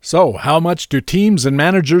So, how much do teams and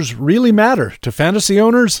managers really matter to fantasy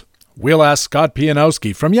owners? We'll ask Scott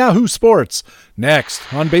Pianowski from Yahoo Sports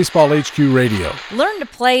next on Baseball HQ Radio. Learn to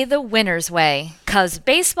play the winner's way, 'cause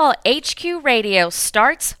Baseball HQ Radio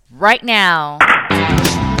starts right now.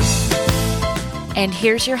 And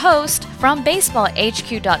here's your host from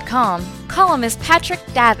BaseballHQ.com, columnist Patrick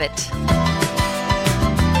Davitt.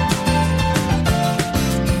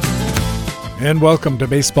 And welcome to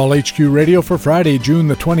Baseball HQ Radio for Friday, June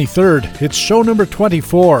the 23rd. It's show number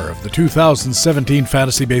 24 of the 2017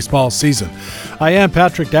 fantasy baseball season. I am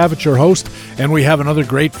Patrick Davitt, your host, and we have another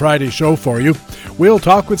great Friday show for you. We'll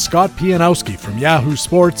talk with Scott Pianowski from Yahoo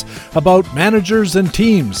Sports about managers and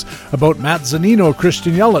teams, about Matt Zunino,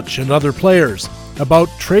 Christian Yelich, and other players, about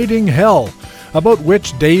trading hell, about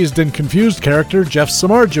which dazed and confused character Jeff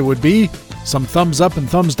Samardzija would be, some thumbs up and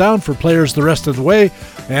thumbs down for players the rest of the way,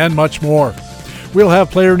 and much more. We'll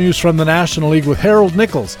have player news from the National League with Harold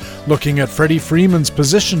Nichols, looking at Freddie Freeman's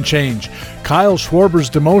position change, Kyle Schwarber's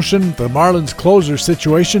demotion, the Marlins closer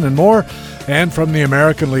situation, and more. And from the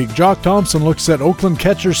American League, Jock Thompson looks at Oakland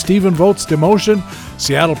catcher Stephen Vogt's demotion,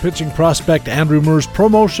 Seattle pitching prospect Andrew Moore's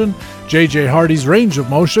promotion, J.J. Hardy's range of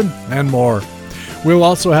motion, and more. We'll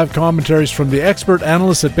also have commentaries from the expert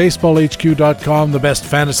analysts at BaseballHQ.com, the best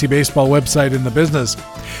fantasy baseball website in the business.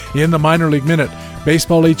 In the Minor League Minute,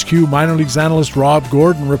 Baseball HQ minor leagues analyst Rob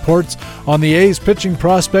Gordon reports on the A's pitching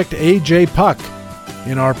prospect A.J. Puck.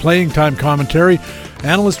 In our playing time commentary,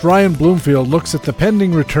 analyst Ryan Bloomfield looks at the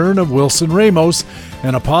pending return of Wilson Ramos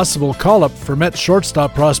and a possible call-up for Mets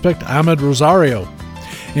shortstop prospect Ahmed Rosario.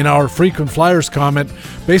 In our frequent Flyers comment,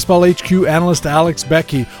 Baseball HQ analyst Alex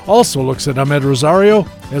Becky also looks at Ahmed Rosario,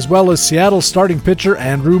 as well as Seattle starting pitcher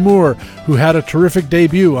Andrew Moore, who had a terrific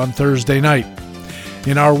debut on Thursday night.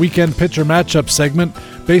 In our weekend pitcher matchup segment,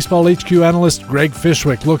 Baseball HQ analyst Greg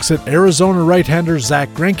Fishwick looks at Arizona right-hander Zach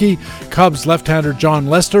Greinke, Cubs left-hander John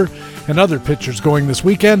Lester, and other pitchers going this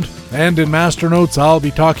weekend. And in Master Notes, I'll be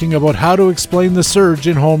talking about how to explain the surge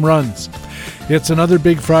in home runs. It's another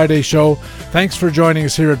big Friday show. Thanks for joining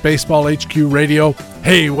us here at Baseball HQ Radio.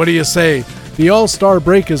 Hey, what do you say? The All-Star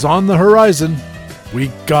break is on the horizon. We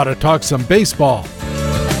gotta talk some baseball.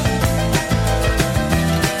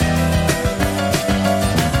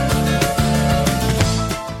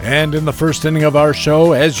 And in the first inning of our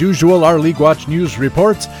show, as usual, our League Watch News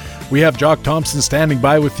reports. We have Jock Thompson standing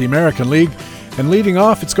by with the American League. And leading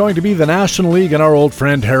off, it's going to be the National League and our old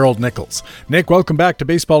friend Harold Nichols. Nick, welcome back to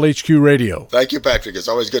Baseball HQ Radio. Thank you, Patrick. It's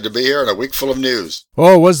always good to be here and a week full of news.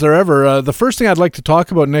 Oh, was there ever? The first thing I'd like to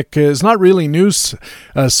talk about, Nick, is not really news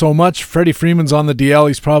so much. Freddie Freeman's on the DL.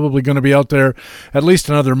 He's probably going to be out there at least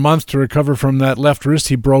another month to recover from that left wrist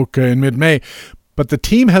he broke in mid-May. But the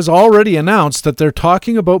team has already announced that they're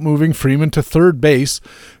talking about moving Freeman to third base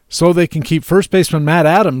so they can keep first baseman Matt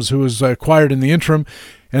Adams, who was acquired in the interim,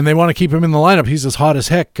 and they want to keep him in the lineup. He's as hot as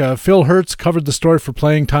heck. Phil Hertz covered the story for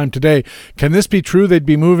Playing Time today. Can this be true? They'd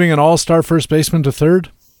be moving an all-star first baseman to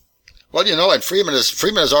third? Well, you know, and Freeman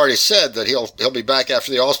has already said that he'll be back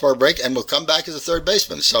after the All-Star break and will come back as a third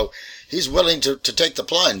baseman. So he's willing to take the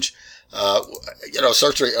plunge.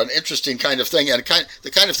 Certainly an interesting kind of thing, and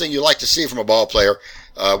the kind of thing you like to see from a ball player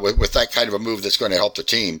with that kind of a move that's going to help the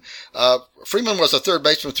team. Freeman was a third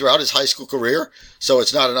baseman throughout his high school career, so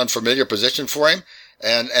it's not an unfamiliar position for him.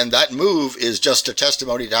 And that move is just a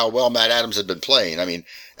testimony to how well Matt Adams had been playing. I mean,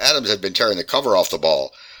 Adams had been tearing the cover off the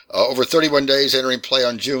ball. Over 31 days entering play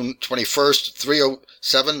on June 21st,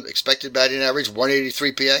 307 expected batting average,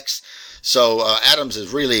 183 PX. So Adams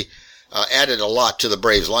has really added a lot to the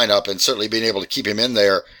Braves lineup, and certainly being able to keep him in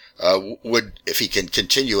there would, if he can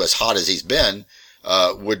continue as hot as he's been,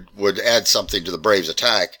 would add something to the Braves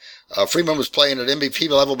attack. Freeman was playing at MVP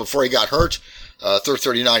level before he got hurt.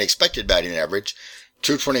 339 expected batting average,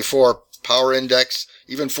 224 power index,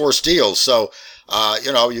 even 4 steals. So,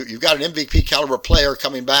 you've got an MVP caliber player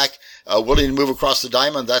coming back, willing to move across the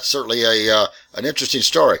diamond. That's certainly an interesting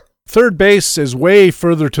story. Third base is way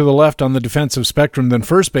further to the left on the defensive spectrum than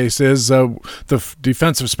first base is. The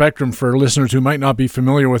defensive spectrum, for listeners who might not be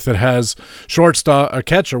familiar with it, has shortstop, a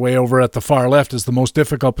catcher way over at the far left is the most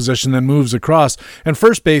difficult position, then moves across. And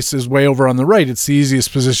first base is way over on the right. It's the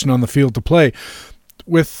easiest position on the field to play.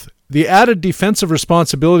 With the added defensive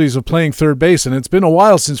responsibilities of playing third base, and it's been a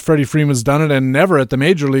while since Freddie Freeman's done it, and never at the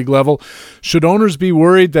major league level, should owners be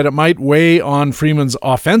worried that it might weigh on Freeman's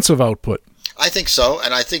offensive output? I think so,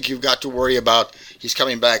 and I think you've got to worry about he's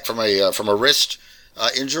coming back from a wrist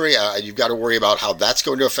injury. You've got to worry about how that's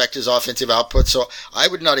going to affect his offensive output. So I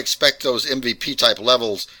would not expect those MVP type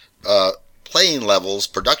levels, playing levels,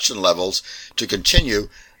 production levels to continue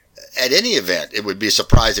at any event. It would be a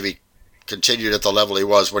surprise if he continued at the level he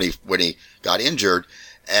was when he got injured.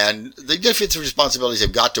 And the defensive responsibilities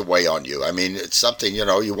have got to weigh on you. I mean, it's something,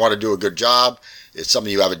 you want to do a good job. It's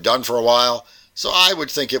something you haven't done for a while. So I would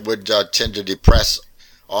think it would tend to depress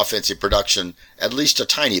offensive production at least a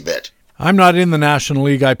tiny bit. I'm not in the National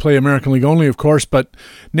League. I play American League only, of course. But,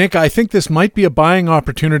 Nick, I think this might be a buying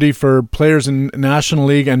opportunity for players in National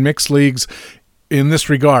League and mixed leagues in this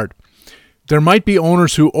regard. There might be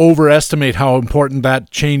owners who overestimate how important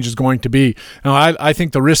that change is going to be. Now, I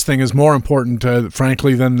think the risk thing is more important,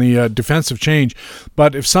 frankly, than the defensive change.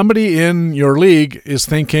 But if somebody in your league is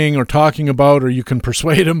thinking or talking about, or you can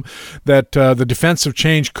persuade them that the defensive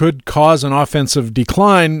change could cause an offensive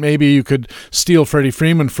decline, maybe you could steal Freddie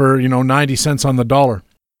Freeman for 90 cents on the dollar.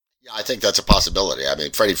 Yeah, I think that's a possibility. I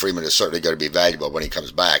mean, Freddie Freeman is certainly going to be valuable when he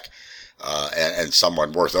comes back, and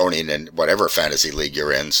someone worth owning in whatever fantasy league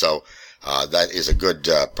you're in. So. That is a good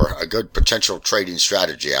potential trading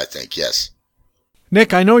strategy, I think, yes.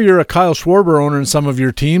 Nick, I know you're a Kyle Schwarber owner in some of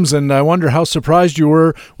your teams, and I wonder how surprised you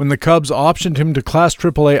were when the Cubs optioned him to Class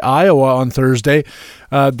AAA Iowa on Thursday.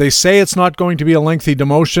 They say it's not going to be a lengthy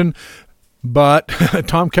demotion, but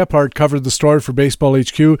Tom Kephart covered the story for Baseball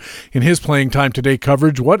HQ in his Playing Time Today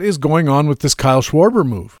coverage. What is going on with this Kyle Schwarber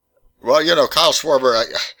move? Well, Kyle Schwarber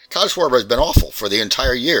has been awful for the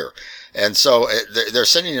entire year. And so they're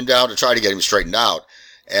sending him down to try to get him straightened out.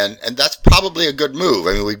 And that's probably a good move.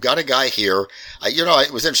 I mean, we've got a guy here.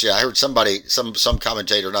 It was interesting. I heard some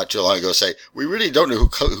commentator not too long ago say, we really don't know who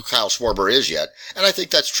Kyle Schwarber is yet. And I think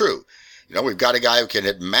that's true. We've got a guy who can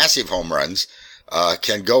hit massive home runs,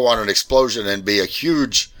 can go on an explosion and be a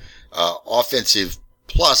huge offensive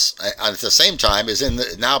plus. And at the same time,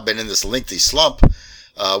 now been in this lengthy slump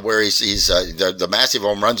where he's the massive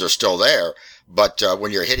home runs are still there. But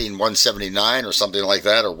when you're hitting 179 or something like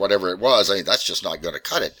that, or whatever it was, I mean, that's just not going to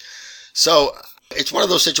cut it. So it's one of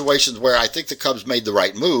those situations where I think the Cubs made the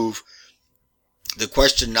right move. The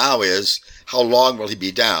question now is, how long will he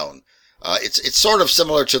be down? It's sort of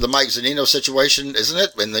similar to the Mike Zunino situation, isn't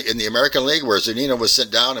it? In the American League, where Zunino was sent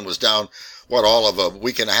down and was down, all of a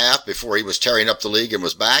week and a half before he was tearing up the league and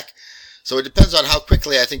was back. So it depends on how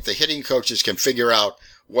quickly I think the hitting coaches can figure out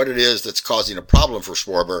what it is that's causing a problem for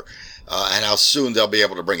Schwarber, and how soon they'll be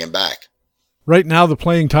able to bring him back. Right now, the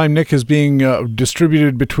playing time, Nick, is being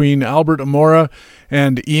distributed between Albert Amora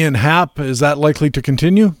and Ian Happ. Is that likely to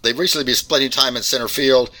continue? They've recently been splitting time in center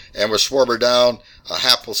field, and with Schwarber down,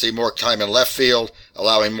 Happ will see more time in left field,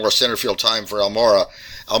 allowing more center field time for Almora.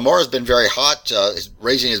 Almora's been very hot,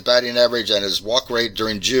 raising his batting average and his walk rate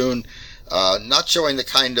during June, not showing the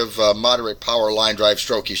kind of moderate power line drive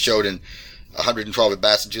stroke he showed in 112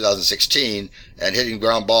 at-bats in 2016, and hitting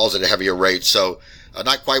ground balls at a heavier rate. So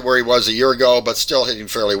not quite where he was a year ago, but still hitting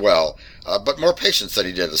fairly well. But more patience than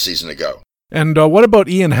he did a season ago. And what about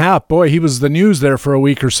Ian Happ? Boy, he was the news there for a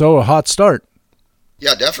week or so, a hot start.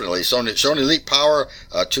 Yeah, definitely. Shown elite power,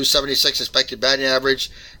 276 expected batting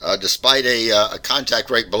average, despite a contact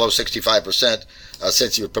rate below 65%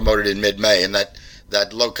 since he was promoted in mid-May. And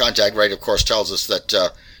that low contact rate, of course, tells us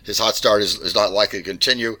that his hot start is not likely to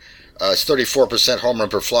continue. His 34% home run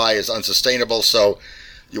per fly is unsustainable, so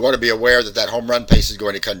you want to be aware that home run pace is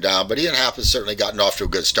going to come down. But Ian Happ has certainly gotten off to a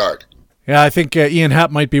good start. Yeah, I think Ian Happ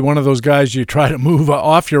might be one of those guys you try to move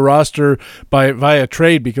off your roster via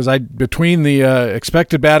trade, because between the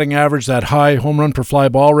expected batting average, that high home run per fly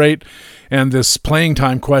ball rate, and this playing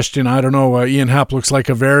time question, I don't know, Ian Happ looks like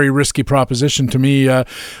a very risky proposition to me.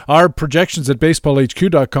 Our projections at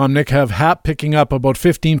BaseballHQ.com, Nick, have Happ picking up about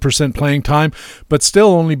 15% playing time, but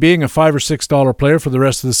still only being a $5 or $6 player for the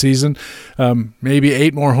rest of the season. Maybe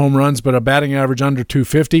 8 more home runs, but a batting average under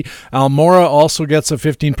 250. Almora also gets a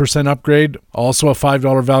 15% upgrade, also a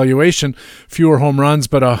 $5 valuation, fewer home runs,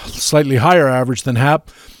 but a slightly higher average than Happ.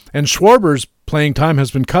 And Schwarber's playing time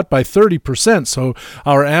has been cut by 30%, so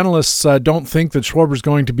our analysts don't think that Schwarber's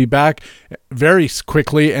going to be back very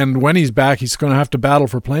quickly, and when he's back, he's going to have to battle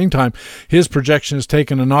for playing time. His projection is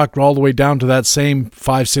taken a knock all the way down to that same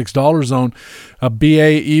 $5-6 zone, a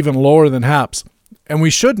BA even lower than Happ's. And we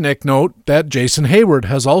should, Nick, note that Jason Hayward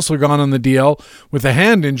has also gone on the DL with a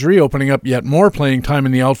hand injury, opening up yet more playing time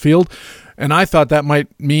in the outfield. And I thought that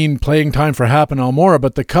might mean playing time for Happ and Almora,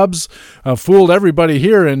 but the Cubs fooled everybody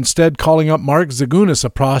here, instead calling up Mark Zagunis, a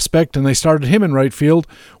prospect, and they started him in right field.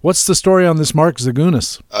 What's the story on this Mark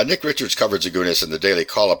Zagunis? Nick Richards covered Zagunis in the daily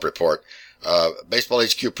call-up report. Baseball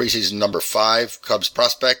HQ preseason number 5, Cubs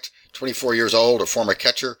prospect, 24 years old, a former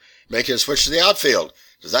catcher, making a switch to the outfield.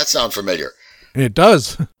 Does that sound familiar? It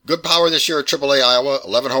does. Good power this year at AAA Iowa,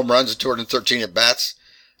 11 home runs and 213 at-bats.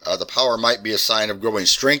 The power might be a sign of growing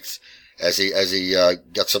strength as he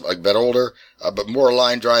gets a bit older. but more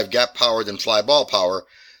line drive gap power than fly ball power.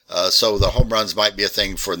 So the home runs might be a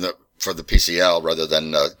thing for the PCL rather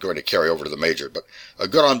than going to carry over to the major. But a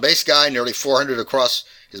good on base guy, nearly 400 across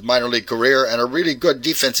his minor league career, and a really good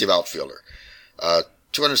defensive outfielder.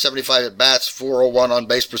 275 at bats, 401 on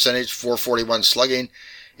base percentage, 441 slugging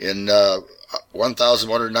in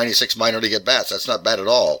 1,196 minor league at bats. That's not bad at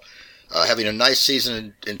all. Having a nice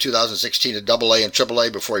season in 2016 at AA and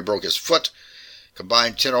AAA before he broke his foot.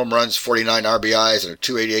 Combined 10 home runs, 49 RBIs, and a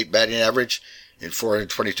 288 batting average in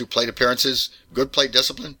 422 plate appearances. Good plate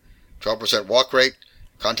discipline, 12% walk rate,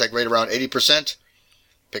 contact rate around 80%.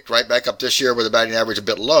 Picked right back up this year with a batting average a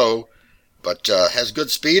bit low, but has good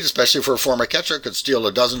speed, especially for a former catcher. Could steal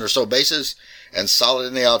a dozen or so bases, and solid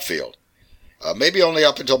in the outfield. Maybe only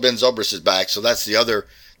up until Ben Zobrist is back, so that's the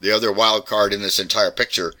other wild card in this entire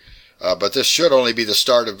picture. But this should only be the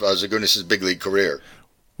start of Zagunis' big league career.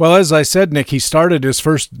 Well, as I said, Nick, he started his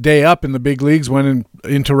first day up in the big leagues, went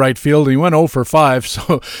into right field, and he went 0 for 5,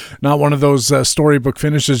 so not one of those storybook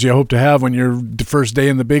finishes you hope to have when you're the first day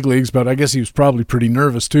in the big leagues, but I guess he was probably pretty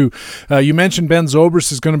nervous too. You mentioned Ben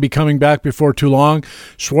Zobrist is going to be coming back before too long.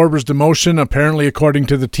 Schwarber's demotion, apparently according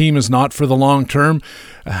to the team, is not for the long term.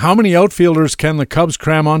 How many outfielders can the Cubs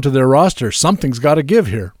cram onto their roster? Something's got to give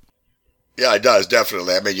here. Yeah, it does,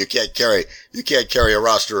 definitely. I mean, you can't carry a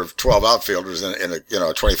roster of 12 outfielders in a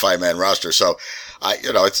 25-man roster. So,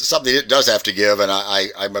 it's something that does have to give, and I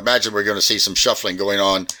imagine we're going to see some shuffling going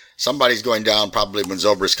on. Somebody's going down probably when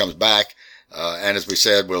Zobrist comes back, and as we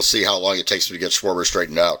said, we'll see how long it takes to get Schwarber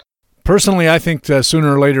straightened out. Personally, I think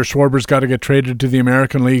sooner or later Schwarber's got to get traded to the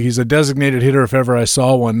American League. He's a designated hitter if ever I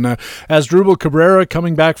saw one. Asdrubal Cabrera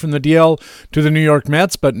coming back from the DL to the New York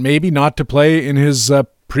Mets, but maybe not to play in his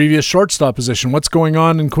previous shortstop position. What's going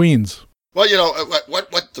on in Queens? Well,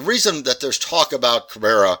 what the reason that there's talk about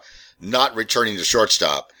Cabrera not returning to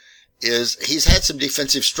shortstop is he's had some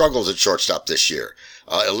defensive struggles at shortstop this year.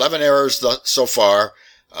 11 errors so far.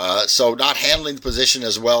 So not handling the position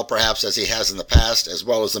as well, perhaps, as he has in the past, as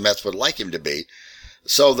well as the Mets would like him to be.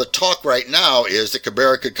 So the talk right now is that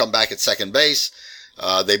Cabrera could come back at second base.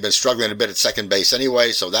 They've been struggling a bit at second base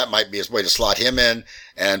anyway, so that might be his way to slot him in.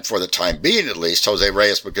 And for the time being, at least, Jose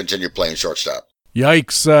Reyes would continue playing shortstop.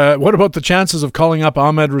 Yikes. What about the chances of calling up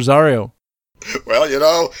Ahmed Rosario?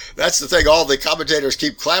 Well, that's the thing all the commentators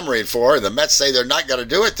keep clamoring for, and the Mets say they're not going to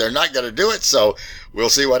do it. They're not going to do it, so we'll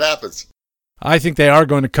see what happens. I think they are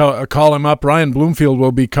going to call him up. Ryan Bloomfield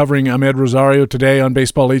will be covering Ahmed Rosario today on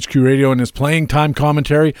Baseball HQ Radio in his playing time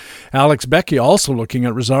commentary. Alex Becky also looking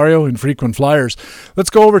at Rosario in frequent Flyers.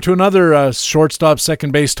 Let's go over to another shortstop,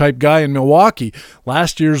 second base type guy in Milwaukee.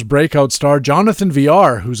 Last year's breakout star Jonathan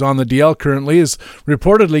Villar, who's on the DL currently, is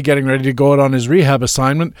reportedly getting ready to go out on his rehab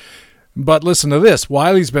assignment. But listen to this.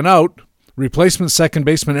 While he's been out, replacement second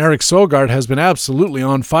baseman Eric Sogard has been absolutely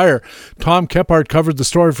on fire. Tom Kephart covered the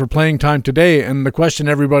story for Playing Time today, and the question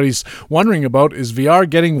everybody's wondering about is VR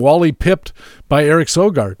getting Wally pipped by Eric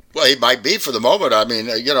Sogard? Well, he might be for the moment. I mean,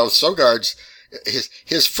 Sogard's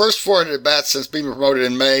his first 400 at bats since being promoted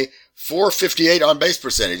in May, 458 on base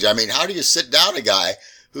percentage. I mean, how do you sit down a guy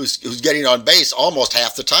who's getting on base almost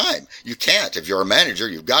half the time? You can't. If you're a manager,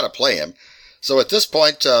 you've got to play him. So at this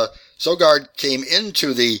point, Sogard came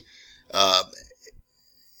into the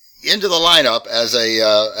lineup as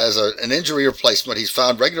an injury replacement. He's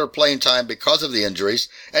found regular playing time because of the injuries,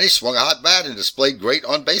 and he swung a hot bat and displayed great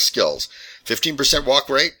on-base skills. 15% walk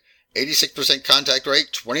rate, 86% contact rate,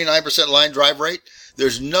 29% line drive rate.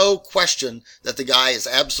 There's no question that the guy is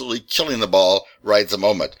absolutely killing the ball right at the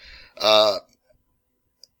moment.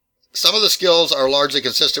 Some of the skills are largely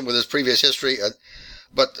consistent with his previous history,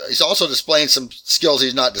 but he's also displaying some skills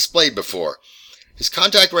he's not displayed before. His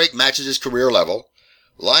contact rate matches his career level.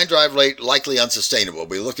 Line drive rate likely unsustainable.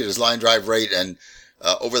 We look at his line drive rate, and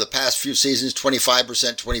over the past few seasons, 25%,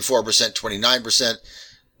 24%, 29%,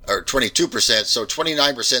 or 22%. So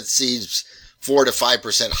 29% seems 4 to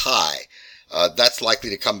 5% high. That's likely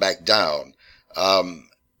to come back down.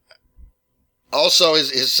 Also,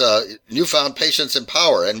 his newfound patience and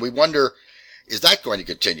power, and we wonder, is that going to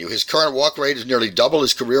continue? His current walk rate is nearly double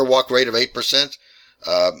his career walk rate of 8%.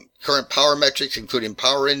 Current power metrics, including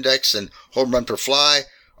power index and home run per fly,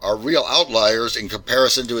 are real outliers in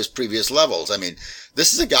comparison to his previous levels. I mean,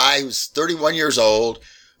 this is a guy who's 31 years old,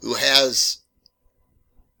 who has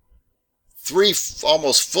 3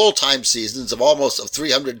 almost full-time seasons of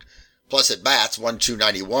 300 plus at bats,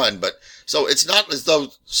 291. But so it's not as though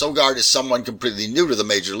Sogard is someone completely new to the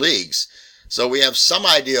major leagues. So we have some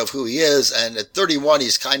idea of who he is, and at 31,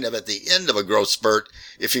 he's kind of at the end of a growth spurt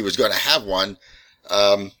if he was going to have one.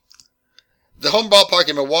 The home ballpark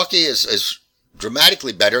in Milwaukee is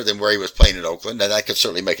dramatically better than where he was playing in Oakland, and that could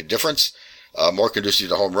certainly make a difference. More conducive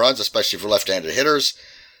to home runs, especially for left-handed hitters.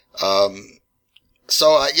 I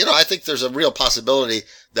think there's a real possibility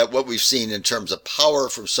that what we've seen in terms of power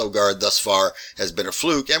from Sogard thus far has been a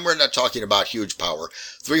fluke, and we're not talking about huge power.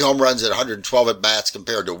 3 home runs at 112 at-bats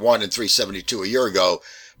compared to 1 and 372 a year ago,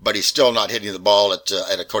 but he's still not hitting the ball at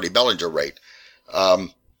a Cody Bellinger rate.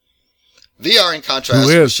 VR, in contrast,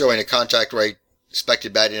 is showing a contact rate,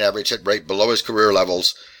 expected batting average, hit rate below his career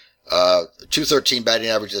levels. 213 batting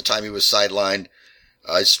average at the time he was sidelined.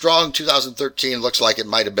 His strong 2013 looks like it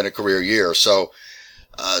might have been a career year. So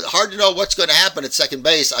hard to know what's going to happen at second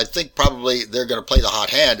base. I think probably they're going to play the hot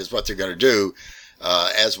hand is what they're going to do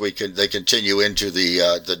as they continue into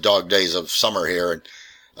the dog days of summer here. And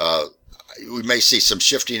we may see some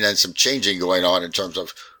shifting and some changing going on in terms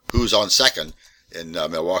of who's on second in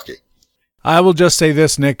Milwaukee. I will just say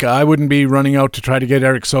this, Nick. I wouldn't be running out to try to get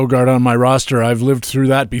Eric Sogard on my roster. I've lived through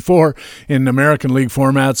that before in American League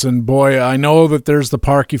formats, and boy, I know that there's the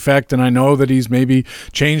park effect, and I know that he's maybe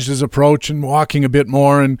changed his approach and walking a bit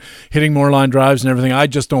more and hitting more line drives and everything. I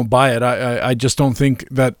just don't buy it. I just don't think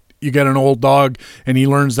that you get an old dog and he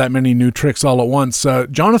learns that many new tricks all at once.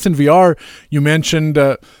 Jonathan VR, you mentioned,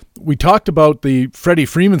 we talked about the Freddie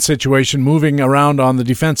Freeman situation moving around on the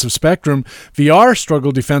defensive spectrum. VR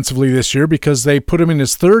struggled defensively this year because they put him in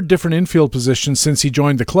his 3rd different infield position since he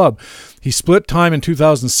joined the club. He split time in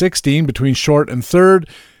 2016 between short and 3rd.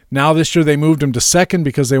 Now this year they moved him to 2nd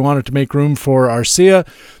because they wanted to make room for Arcia.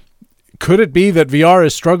 Could it be that VR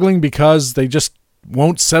is struggling because they just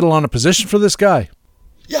won't settle on a position for this guy?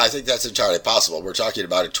 Yeah, I think that's entirely possible. We're talking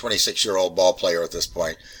about a 26-year-old ball player at this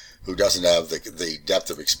point who doesn't have the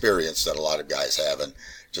depth of experience that a lot of guys have, and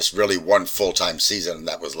just really one full-time season, and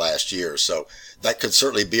that was last year. So that could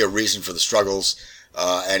certainly be a reason for the struggles,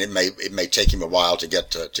 and it may take him a while to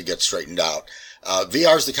get straightened out.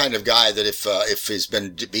 VR's the kind of guy that if he's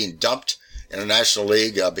been being dumped in a National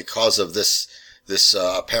League because of this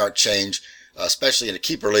apparent change, especially in a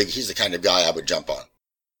keeper league, he's the kind of guy I would jump on.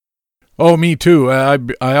 Oh, me too.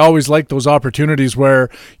 I always like those opportunities where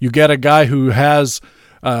you get a guy who has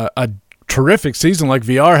a terrific season like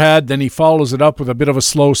VR had, then he follows it up with a bit of a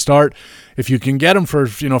slow start. If you can get him for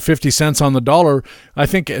 50 cents on the dollar, I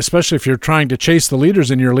think especially if you're trying to chase the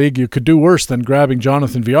leaders in your league, you could do worse than grabbing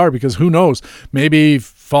Jonathan VR, because who knows, maybe he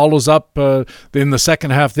follows up in the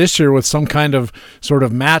second half this year with some kind of sort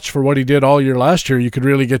of match for what he did all year last year. You could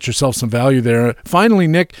really get yourself some value there. Finally,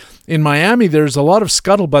 Nick, in Miami, there's a lot of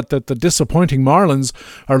scuttlebutt that the disappointing Marlins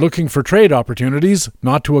are looking for trade opportunities,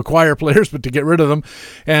 not to acquire players, but to get rid of them,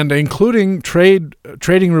 and including trading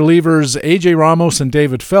relievers A.J. Ramos and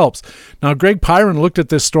David Phelps. Now, Greg Pyron looked at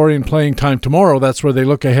this story in Playing Time Tomorrow. That's where they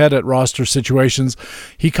look ahead at roster situations.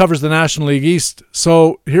 He covers the National League East.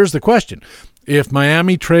 So here's the question. If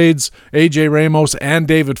Miami trades A.J. Ramos and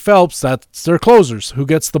David Phelps, that's their closers. Who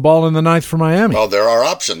gets the ball in the 9th for Miami? Well, there are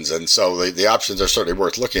options, and so the options are certainly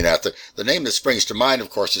worth looking at. The name that springs to mind,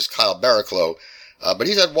 of course, is Kyle Barraclough, but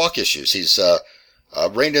he's had walk issues. He's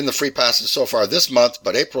reined in the free passes so far this month,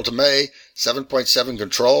 but April to May, 7.7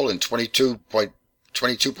 control and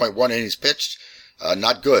 22.1 innings pitched.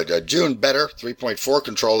 Not good. June, better, 3.4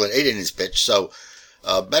 control and 8 innings pitched. So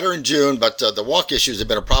better in June, but the walk issues have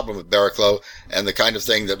been a problem with Barraclough, and the kind of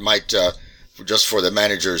thing that might, just for the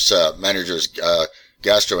manager's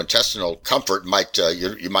gastrointestinal comfort,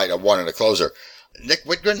 you might have wanted a closer. Nick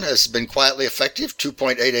Whitgren has been quietly effective,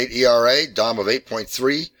 2.88 ERA, DOM of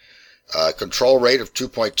 8.3, control rate of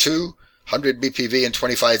 2.2, 100 BPV in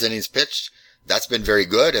 25 innings pitched. That's been very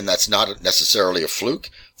good, and that's not necessarily a fluke.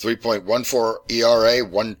 3.14 ERA,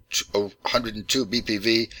 102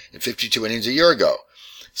 BPV in 52 innings a year ago.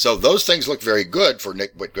 So those things look very good for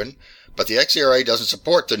Nick Whitgren, but the xERA doesn't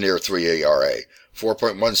support the near 3 ERA.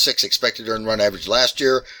 4.16 expected earned run average last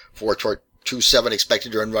year, 4.27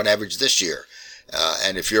 expected earned run average this year.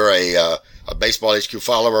 And if you're a Baseball HQ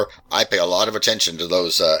follower, I pay a lot of attention to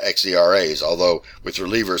those xERAs, although with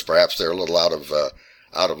relievers perhaps they're a little out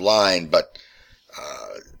of line, but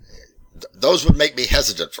those would make me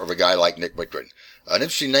hesitant for a guy like Nick Whitgren. An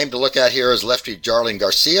interesting name to look at here is lefty Jarlin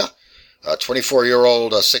Garcia, a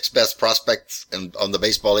 24-year-old, 6th best prospect on the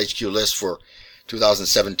Baseball HQ list for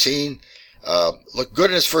 2017. Looked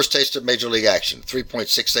good in his first taste of Major League action.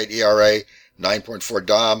 3.68 ERA, 9.4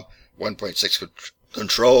 DOM, 1.6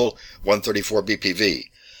 control, 134 BPV.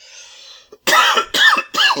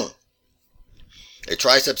 A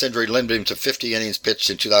triceps injury limited him to 50 innings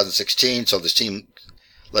pitched in 2016, so this team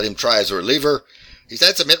let him try as a reliever. He's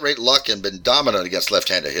had some hit rate luck and been dominant against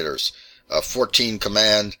left-handed hitters. 14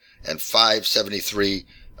 command and 573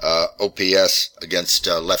 OPS against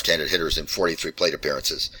left-handed hitters in 43 plate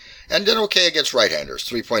appearances. And did okay against right-handers,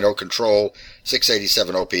 3.0 control,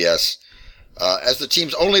 687 OPS. As the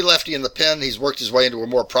team's only lefty in the pen, he's worked his way into a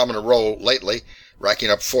more prominent role lately, racking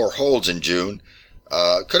up 4 holds in June.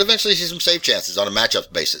 Could eventually see some save chances on a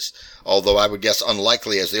matchup basis, although I would guess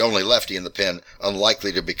unlikely as the only lefty in the pen,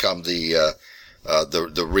 unlikely to become the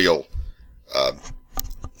real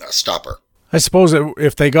stopper. I suppose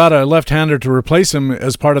if they got a left-hander to replace him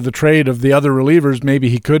as part of the trade of the other relievers, maybe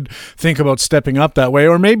he could think about stepping up that way.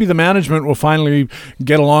 Or maybe the management will finally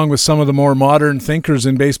get along with some of the more modern thinkers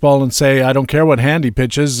in baseball and say, I don't care what hand he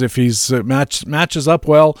pitches. If he's matches up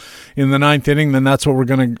well in the 9th inning, then that's what we're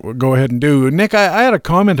going to go ahead and do. Nick, I had a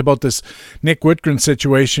comment about this Nick Whitgren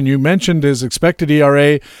situation. You mentioned his expected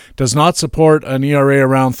ERA does not support an ERA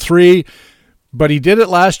around 3, but he did it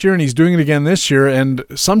last year and he's doing it again this year. And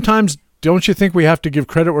sometimes, don't you think we have to give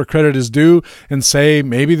credit where credit is due and say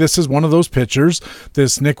maybe this is one of those pitchers,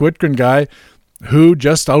 this Nick Whitgren guy, who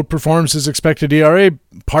just outperforms his expected ERA,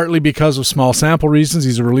 partly because of small sample reasons.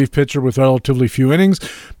 He's a relief pitcher with relatively few innings.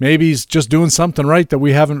 Maybe he's just doing something right that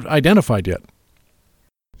we haven't identified yet.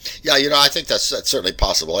 Yeah, I think that's certainly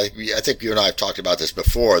possible. I think you and I have talked about this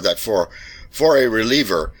before, that for a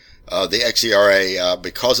reliever, the xERA,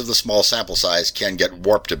 because of the small sample size, can get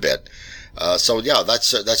warped a bit. So yeah,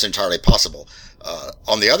 that's entirely possible.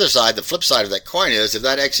 On the other side, the flip side of that coin is if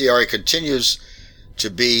that xERA continues to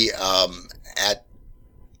be at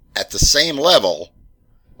the same level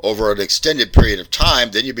over an extended period of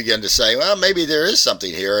time, then you begin to say, well, maybe there is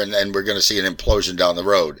something here, and we're going to see an implosion down the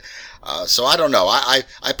road. So I don't know. I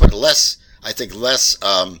put less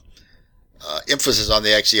emphasis on the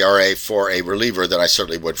xERA for a reliever than I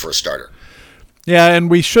certainly would for a starter. Yeah, and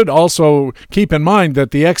we should also keep in mind that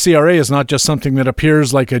the xERA is not just something that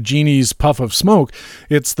appears like a genie's puff of smoke.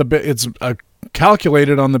 It's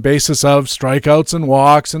calculated on the basis of strikeouts and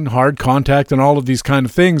walks and hard contact and all of these kind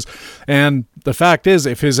of things. And the fact is,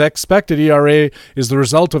 if his expected ERA is the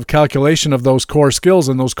result of calculation of those core skills,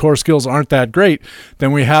 and those core skills aren't that great,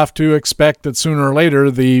 then we have to expect that sooner or later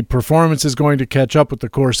the performance is going to catch up with the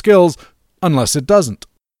core skills, unless it doesn't.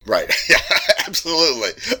 Right. Yeah, absolutely.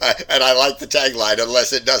 And I like the tagline,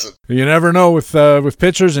 unless it doesn't. You never know with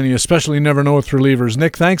pitchers, and you especially never know with relievers.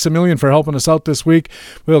 Nick, thanks a million for helping us out this week.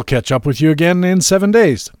 We'll catch up with you again in 7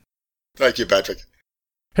 days. Thank you, Patrick.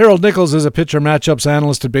 Harold Nichols is a pitcher matchups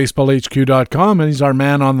analyst at BaseballHQ.com, and he's our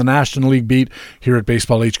man on the National League beat here at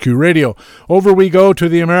Baseball HQ Radio. Over we go to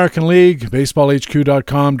the American League.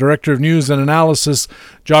 BaseballHQ.com Director of News and Analysis,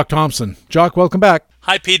 Jock Thompson. Jock, welcome back.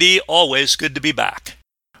 Hi, PD. Always good to be back.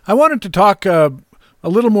 I wanted to talk a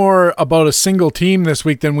little more about a single team this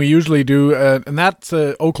week than we usually do, and that's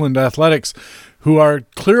Oakland Athletics, who are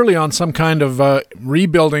clearly on some kind of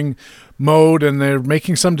rebuilding mode, and they're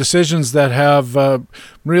making some decisions that have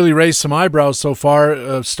really raised some eyebrows so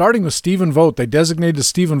far, starting with Stephen Vogt. They designated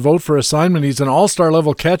Stephen Vogt for assignment. He's an all-star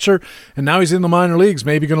level catcher, and now he's in the minor leagues,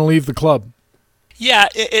 maybe going to leave the club. Yeah,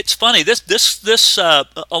 it's funny. This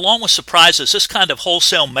along with surprises, this kind of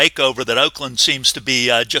wholesale makeover that Oakland seems to be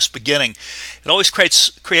just beginning, it always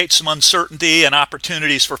creates some uncertainty and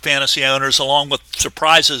opportunities for fantasy owners, along with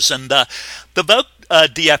surprises. And the Vogt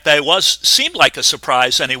DFA seemed like a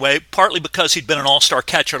surprise anyway, partly because he'd been an all-star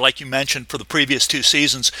catcher, like you mentioned, for the previous 2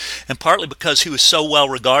 seasons, and partly because he was so well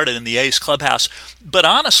regarded in the A's clubhouse. But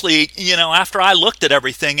honestly, after I looked at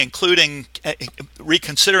everything, including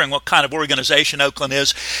reconsidering what kind of organization Oakland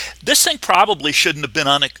is, this thing probably shouldn't have been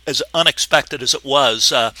as unexpected as it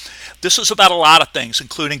was. This was about a lot of things,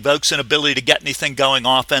 including Vogt's inability to get anything going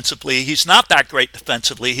offensively. He's not that great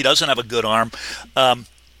defensively. He doesn't have a good arm.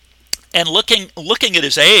 And looking at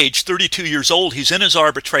his age, 32 years old, he's in his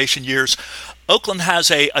arbitration years. Oakland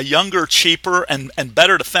has a younger, cheaper, and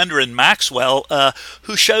better defender in Maxwell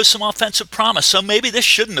who shows some offensive promise. So maybe this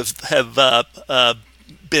shouldn't have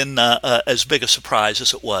been as big a surprise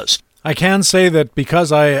as it was. I can say that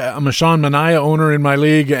because I am a Sean Manaea owner in my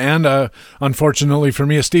league and, unfortunately for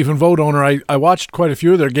me, a Stephen Vogt owner, I watched quite a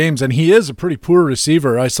few of their games, and he is a pretty poor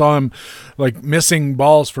receiver. I saw him missing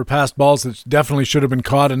balls for passed balls that definitely should have been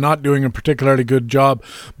caught and not doing a particularly good job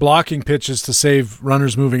blocking pitches to save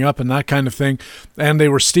runners moving up and that kind of thing. And they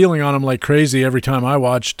were stealing on him like crazy every time I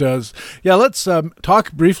watched. Let's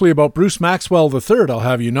talk briefly about Bruce Maxwell III, I'll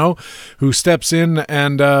have you know, who steps in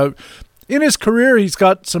and... in his career, he's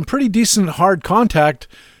got some pretty decent hard contact,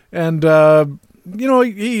 and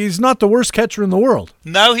he's not the worst catcher in the world.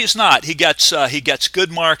 No, he's not. He gets good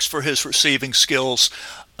marks for his receiving skills,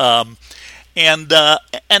 And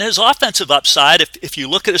his offensive upside, if you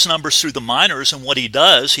look at his numbers through the minors and what he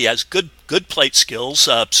does, he has good plate skills,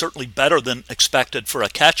 certainly better than expected for a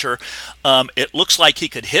catcher. It looks like he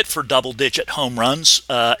could hit for double-digit home runs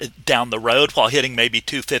down the road while hitting maybe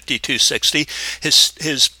 250, 260.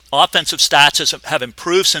 His offensive stats have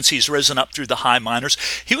improved since he's risen up through the high minors.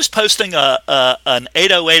 He was posting an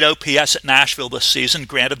 808 OPS at Nashville this season.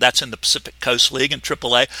 Granted, that's in the Pacific Coast League and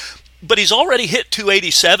AAA. But he's already hit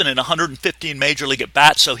 287 in 115 Major League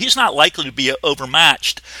at-bats, so he's not likely to be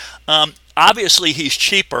overmatched. Obviously, he's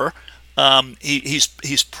cheaper.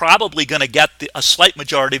 He's probably going to get a slight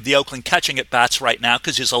majority of the Oakland catching at-bats right now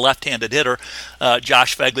because he's a left-handed hitter.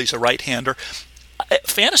 Josh Phegley's a right-hander.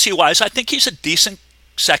 Fantasy-wise, I think he's a decent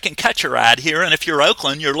second catcher ad here, and if you're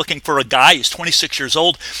Oakland, you're looking for a guy, he's 26 years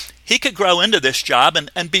old, he could grow into this job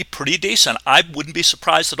and be pretty decent. I wouldn't be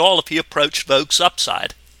surprised at all if he approached Vogue's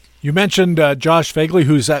upside. You mentioned Josh Phegley,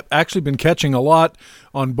 who's actually been catching a lot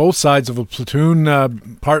on both sides of a platoon,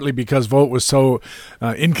 partly because Vogt was so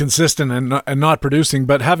inconsistent and not producing.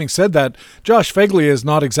 But having said that, Josh Phegley is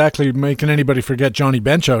not exactly making anybody forget Johnny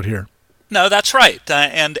Bench out here. No, that's right.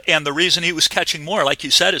 And the reason he was catching more, like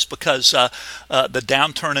you said, is because the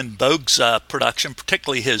downturn in Bogue's production,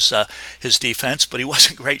 particularly his defense, but he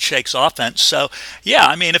wasn't great Shake's offense. So, yeah,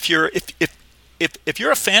 I mean, if you're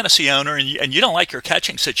a fantasy owner and you don't like your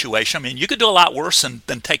catching situation, I mean, you could do a lot worse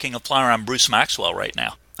than taking a flyer on Bruce Maxwell right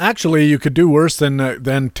now. Actually, you could do worse than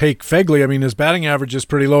take Phegley. I mean, his batting average is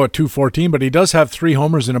pretty low at 214, but he does have 3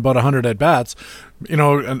 homers in about 100 at-bats. You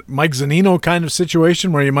know, a Mike Zunino kind of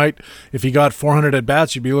situation where you might, if he got 400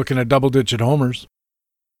 at-bats, you'd be looking at double-digit homers.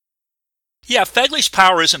 Yeah, Phegley's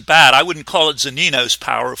power isn't bad. I wouldn't call it Zunino's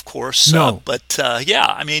power, of course. No. But yeah,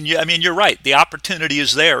 I mean, you're right. The opportunity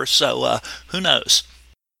is there, so who knows?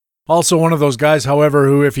 Also one of those guys, however,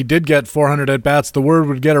 who if he did get 400 at-bats, the word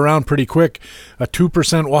would get around pretty quick. A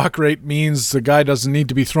 2% walk rate means the guy doesn't need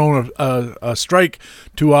to be thrown a strike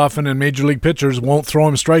too often, and Major League pitchers won't throw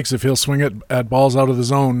him strikes if he'll swing it at balls out of the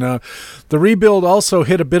zone. The rebuild also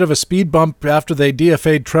hit a bit of a speed bump after they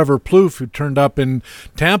DFA'd Trevor Plouffe, who turned up in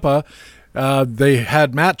Tampa. They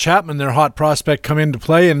had Matt Chapman, their hot prospect, come into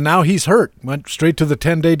play, and now he's hurt. Went straight to the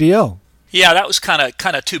 10-day DL. Yeah, that was kind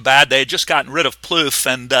of too bad. They had just gotten rid of Plouffe,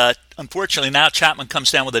 and unfortunately now Chapman comes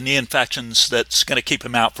down with a knee infection that's going to keep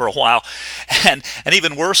him out for a while. And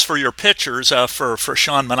even worse for your pitchers, for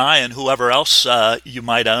Sean Manaea and whoever else you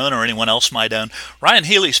might own or anyone else might own, Ryan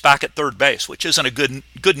Healy's back at third base, which isn't a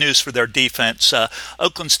good news for their defense.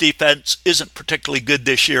 Oakland's defense isn't particularly good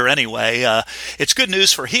this year anyway. It's good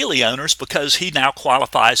news for Healy owners because he now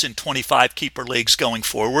qualifies in 25 keeper leagues going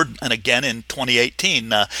forward, and again in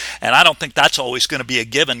 2018. And I don't think that's always going to be a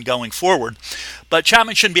given going forward. But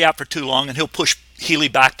Chapman shouldn't be out for too long, and he'll push Healy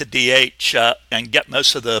back to DH and get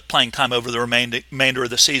most of the playing time over the remainder of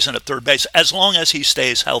the season at third base, as long as he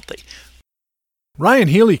stays healthy. Ryan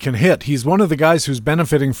Healy can hit. He's one of the guys who's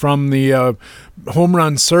benefiting from the home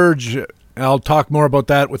run surge. I'll talk more about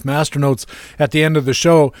that with Master Notes at the end of the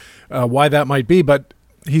show, why that might be. But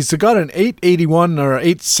he's got an 881 or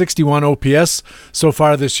 861 OPS so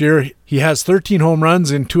far this year. He has 13 home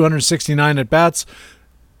runs in 269 at-bats.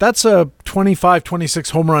 That's a 25-26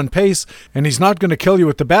 home run pace, and he's not going to kill you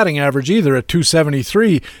with the batting average either at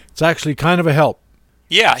 273. It's actually kind of a help.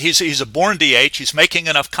 Yeah, he's a born DH. He's making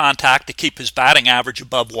enough contact to keep his batting average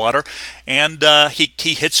above water, and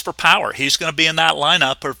he hits for power. He's going to be in that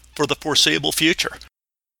lineup for the foreseeable future.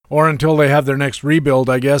 Or until they have their next rebuild,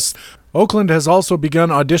 I guess. Oakland has also begun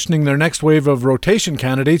auditioning their next wave of rotation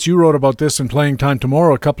candidates. You wrote about this in Playing Time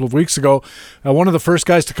Tomorrow a couple of weeks ago. One of the first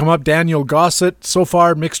guys to come up, Daniel Gossett, so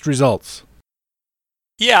far mixed results.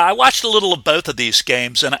 Yeah, I watched a little of both of these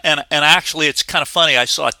games, and actually it's kind of funny. I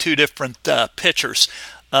saw 2 different pitchers.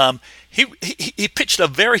 He pitched a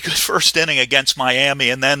very good first inning against Miami,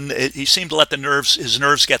 and then he seemed to let his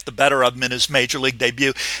nerves get the better of him in his major league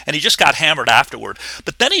debut, and he just got hammered afterward.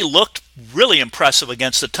 But then he looked really impressive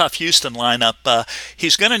against the tough Houston lineup.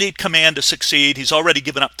 He's going to need command to succeed. He's already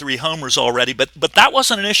given up 3 homers already, but that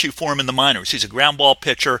wasn't an issue for him in the minors. He's a ground ball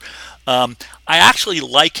pitcher. I actually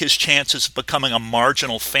like his chances of becoming a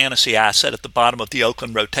marginal fantasy asset at the bottom of the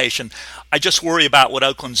Oakland rotation. I just worry about what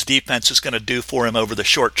Oakland's defense is going to do for him over the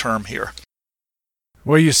short term here.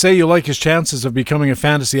 Well, you say you like his chances of becoming a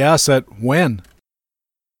fantasy asset. When?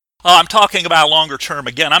 I'm talking about longer term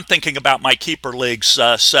again. I'm thinking about my keeper leagues,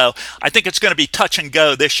 so I think it's going to be touch and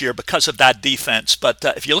go this year because of that defense. But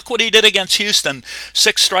if you look what he did against Houston,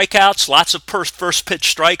 6 strikeouts, lots of first pitch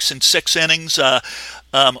strikes in 6 innings, a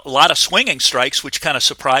lot of swinging strikes, which kind of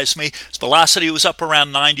surprised me. His velocity was up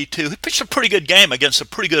around 92. He pitched a pretty good game against a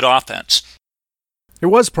pretty good offense. It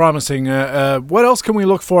was promising. What else can we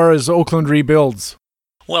look for as Oakland rebuilds?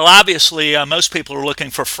 Well, obviously, most people are looking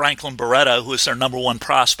for Franklin Barreto, who is their number one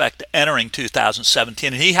prospect entering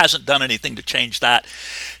 2017, and he hasn't done anything to change that.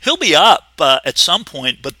 He'll be up at some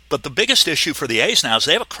point, but the biggest issue for the A's now is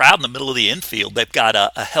they have a crowd in the middle of the infield. They've got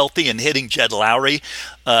a healthy and hitting Jed Lowry,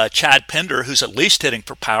 Chad Pinder, who's at least hitting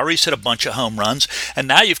for power. He's hit a bunch of home runs, and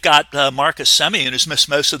now you've got Marcus Semien, who's missed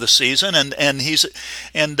most of the season, and he's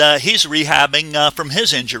rehabbing from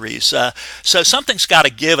his injuries. So something's got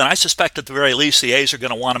to give, and I suspect at the very least the A's are going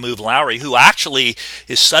to want to move Lowry, who actually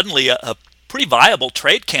is suddenly a pretty viable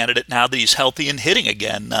trade candidate now that he's healthy and hitting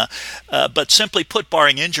again. But simply put,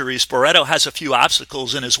 barring injuries, Barreto has a few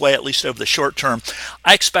obstacles in his way, at least over the short term.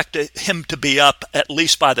 I expect him to be up at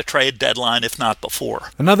least by the trade deadline, if not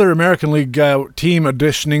before. Another American League team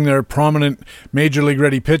auditioning their prominent Major League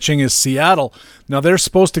ready pitching is Seattle. Now, they're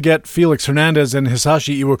supposed to get Felix Hernandez and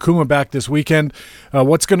Hisashi Iwakuma back this weekend.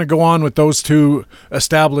 What's going to go on with those two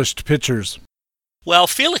established pitchers? Well,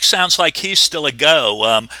 Felix sounds like he's still a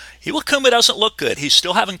go. Iwakuma doesn't look good. He's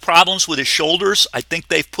still having problems with his shoulders. I think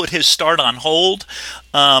they've put his start on hold.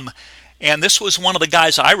 And this was one of the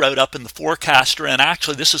guys I wrote up in the forecaster, and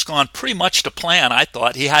actually this has gone pretty much to plan, I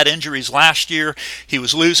thought. He had injuries last year. He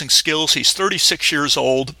was losing skills. He's 36 years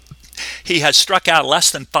old. He has struck out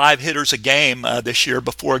less than 5 hitters a game this year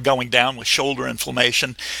before going down with shoulder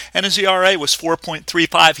inflammation, and his ERA was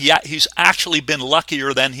 4.35. He's actually been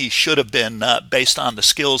luckier than he should have been based on the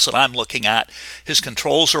skills that I'm looking at. His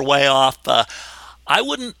controls are way off. I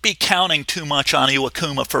wouldn't be counting too much on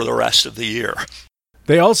Iwakuma for the rest of the year.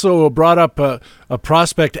 They also brought up a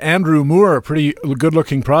prospect, Andrew Moore, a pretty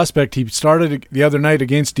good-looking prospect. He started the other night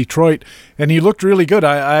against Detroit, and he looked really good.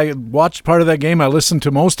 I watched part of that game. I listened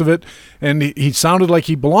to most of it, and he sounded like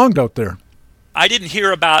he belonged out there. I didn't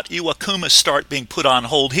hear about Iwakuma's start being put on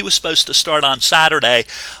hold. He was supposed to start on Saturday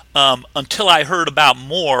until I heard about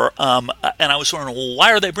Moore, and I was wondering, well,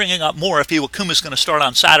 why are they bringing up Moore if Iwakuma's going to start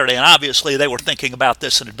on Saturday? And obviously they were thinking about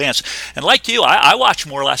this in advance. And like you, I watched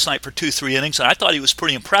Moore last night for 2-3 innings, and I thought he was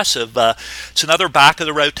pretty impressive. It's another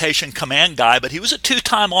back-of-the-rotation command guy, but he was a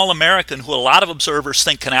 2-time All-American who a lot of observers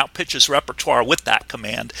think can outpitch his repertoire with that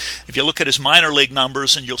command. If you look at his minor league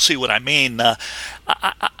numbers, and you'll see what I mean,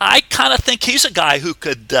 I kind of think he's a guy who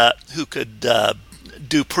could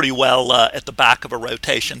do pretty well at the back of a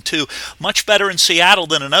rotation too. Much better in Seattle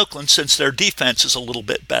than in Oakland since their defense is a little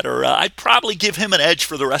bit better. I'd probably give him an edge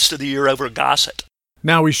for the rest of the year over Gossett.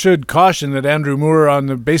 Now, we should caution that Andrew Moore on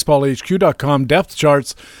the BaseballHQ.com depth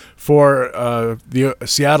charts for the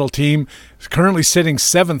Seattle team is currently sitting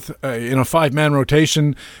 7th in a 5-man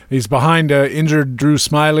rotation. He's behind injured Drew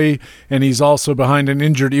Smiley, and he's also behind an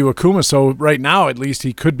injured Iwakuma. So right now, at least,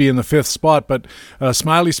 he could be in the 5th spot. But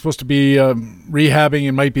Smiley's supposed to be rehabbing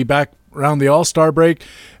and might be back around the All-Star break.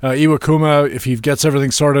 Iwakuma, if he gets everything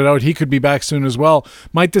sorted out, he could be back soon as well.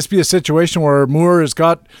 Might this be a situation where Moore has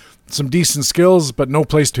got some decent skills but no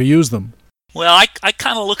place to use them? Well, I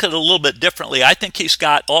kind of look at it a little bit differently. I think he's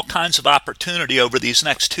got all kinds of opportunity over these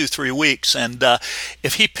next 2-3 weeks, and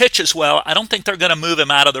if he pitches well, I don't think they're going to move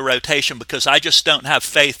him out of the rotation because I just don't have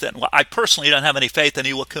faith in, I personally don't have any faith in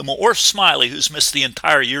Iwakuma or Smiley, who's missed the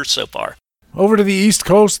entire year so far. Over to the East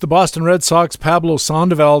Coast, the Boston Red Sox, Pablo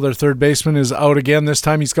Sandoval, their third baseman, is out again. This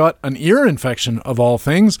time he's got an ear infection, of all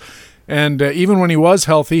things. And even when he was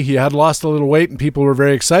healthy, he had lost a little weight, and people were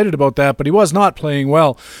very excited about that, but he was not playing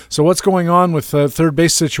well. So what's going on with the third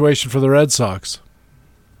base situation for the Red Sox?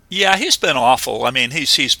 Yeah, he's been awful. I mean,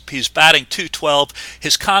 he's batting .212.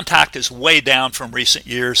 His contact is way down from recent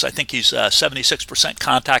years. I think he's 76%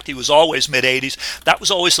 contact. He was always mid-80s. That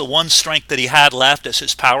was always the one strength that he had left as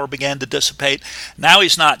his power began to dissipate. Now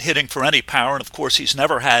he's not hitting for any power, and of course he's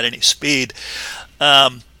never had any speed.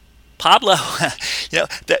 Pablo,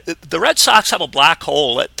 the Red Sox have a black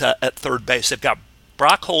hole at third base. They've got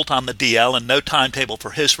Brock Holt on the DL and no timetable for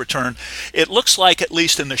his return. It looks like, at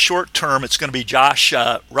least in the short term, it's going to be Josh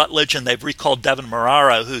Rutledge, and they've recalled Devin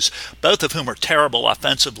Marrero, both of whom are terrible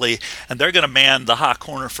offensively, and they're going to man the hot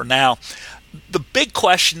corner for now. The big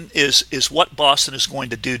question is what Boston is going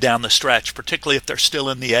to do down the stretch, particularly if they're still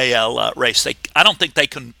in the AL race. I don't think they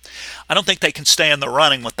can stay in the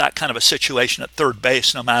running with that kind of a situation at third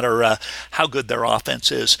base, no matter how good their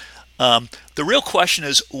offense is. The real question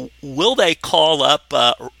is, will they call up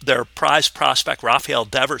their prize prospect Rafael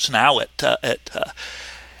Devers now at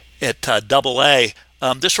Double-A?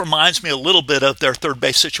 This reminds me a little bit of their third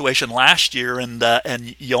base situation last year and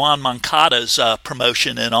Yoan Moncada's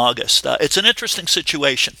promotion in August. It's an interesting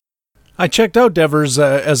situation. I checked out Devers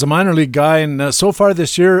as a minor league guy, and so far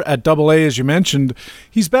this year at Double-A, as you mentioned,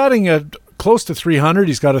 he's batting close to 300.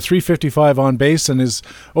 He's got a 355 on base, and his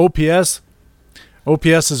OPS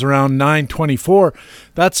is around 924.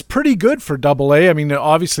 That's pretty good for Double-A. I mean,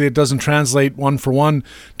 obviously it doesn't translate one for one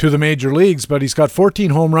to the major leagues, but he's got 14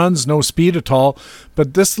 home runs, no speed at all.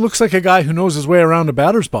 But this looks like a guy who knows his way around a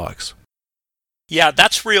batter's box. Yeah,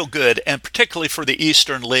 that's real good, and particularly for the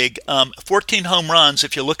Eastern League. 14 home runs.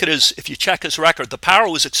 If you check his record, the power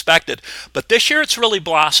was expected, but this year it's really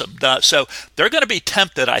blossomed. So they're going to be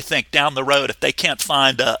tempted, I think, down the road if they can't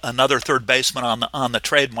find another third baseman on the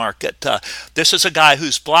trade market. This is a guy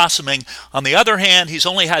who's blossoming. On the other hand, he's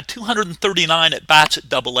only had 239 at bats at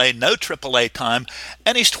Double-A, no Triple-A time,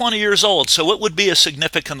 and he's 20 years old, so it would be a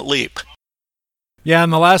significant leap. Yeah,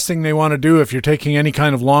 and the last thing they want to do if you're taking any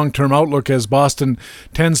kind of long-term outlook, as Boston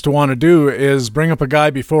tends to want to do, is bring up a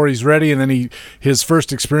guy before he's ready, and then his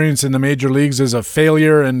first experience in the major leagues is a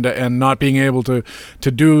failure and not being able to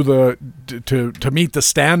meet the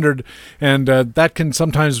standard, and that can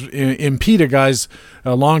sometimes impede a guy's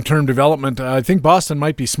long-term development. I think Boston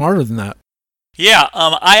might be smarter than that. Yeah,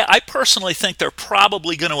 I personally think they're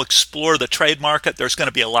probably going to explore the trade market. There's going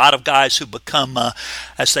to be a lot of guys who become,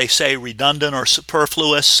 as they say, redundant or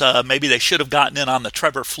superfluous. Maybe they should have gotten in on the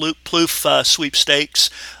Trevor Plouffe sweepstakes.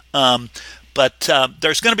 But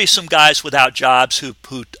there's going to be some guys without jobs who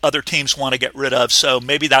other teams want to get rid of. So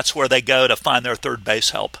maybe that's where they go to find their third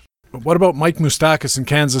base help. What about Mike Moustakas in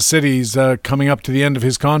Kansas City? He's coming up to the end of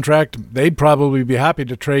his contract. They'd probably be happy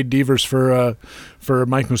to trade Devers for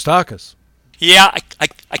Mike Moustakas. Yeah,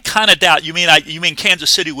 I kind of doubt. You mean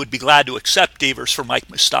Kansas City would be glad to accept Devers for Mike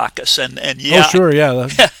Moustakas, and yeah. Oh, sure, yeah.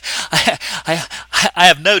 I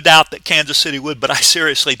have no doubt that Kansas City would, but I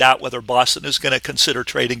seriously doubt whether Boston is going to consider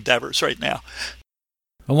trading Devers right now.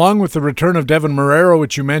 Along with the return of Devin Marrero,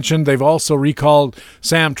 which you mentioned, they've also recalled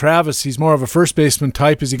Sam Travis. He's more of a first baseman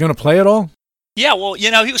type. Is he going to play at all? Yeah, well,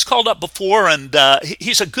 he was called up before, and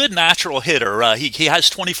he's a good natural hitter. He has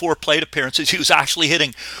 24 plate appearances. He was actually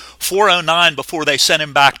hitting .409 before they sent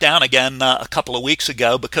him back down again a couple of weeks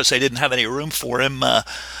ago because they didn't have any room for him.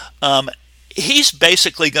 He's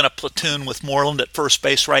basically going to platoon with Moreland at first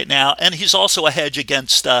base right now, and he's also a hedge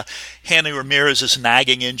against Hanley Ramirez's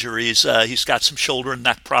nagging injuries. He's got some shoulder and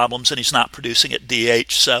neck problems, and he's not producing at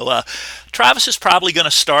DH. So Travis is probably going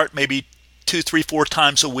to start maybe 2, 3, 4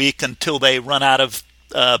 times a week until they run out of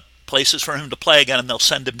places for him to play again, and they'll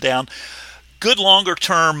send him down. Good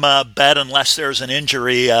longer-term bet unless there's an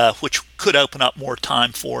injury, which could open up more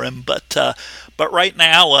time for him. But right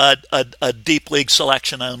now, a deep league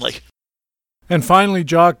selection only. And finally,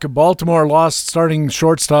 Jock, Baltimore lost starting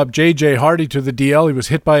shortstop J.J. Hardy to the DL. He was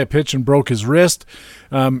hit by a pitch and broke his wrist.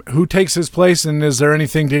 Who takes his place, and is there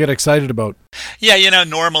anything to get excited about? Yeah,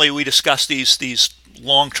 normally we discuss these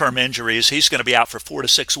long-term injuries. He's going to be out for 4 to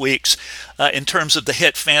 6 weeks in terms of the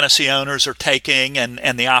hit fantasy owners are taking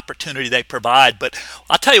and the opportunity they provide. But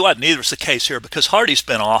I'll tell you what, neither is the case here because Hardy's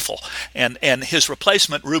been awful. And his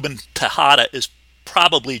replacement, Ruben Tejada, is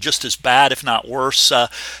probably just as bad, if not worse.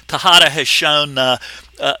 Tejada has shown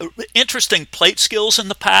interesting plate skills in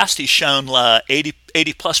the past. He's shown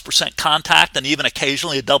 80+% contact and even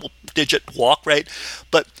occasionally a double-digit walk rate.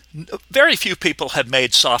 But very few people have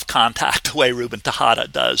made soft contact the way Ruben Tejada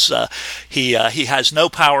does. He has no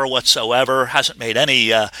power whatsoever. Hasn't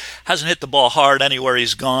hit the ball hard anywhere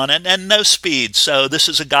he's gone, and no speed. So this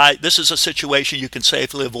is a situation you can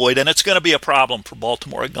safely avoid, and it's going to be a problem for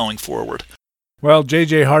Baltimore going forward. Well,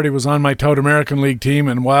 J.J. Hardy was on my Tout American League team,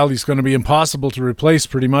 and while he's going to be impossible to replace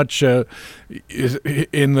pretty much in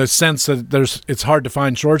the sense that it's hard to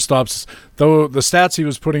find shortstops, though the stats he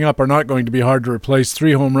was putting up are not going to be hard to replace.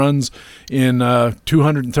 3 home runs in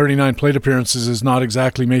 239 plate appearances is not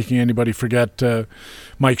exactly making anybody forget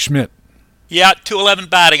Mike Schmidt. Yeah, 211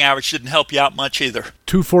 batting average didn't help you out much either.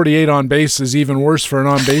 248 on base is even worse for an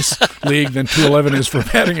on-base league than 211 is for a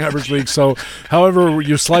batting average league. So however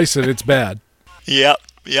you slice it, it's bad. Yep.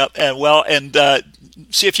 And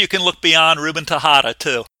see if you can look beyond Ruben Tejada,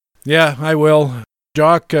 too. Yeah, I will.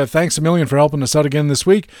 Jock, thanks a million for helping us out again this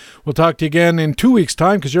week. We'll talk to you again in 2 weeks'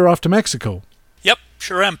 time because you're off to Mexico. Yep,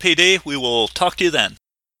 sure am, PD. We will talk to you then.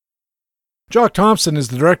 Jock Thompson is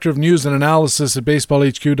the Director of News and Analysis at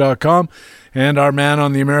BaseballHQ.com and our man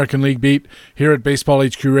on the American League beat here at Baseball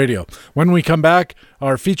HQ Radio. When we come back,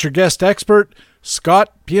 our featured guest expert, Scott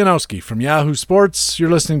Pianowski from Yahoo Sports. You're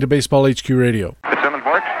listening to Baseball HQ Radio. Simmons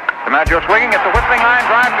works. DiMaggio swinging. It's a whistling line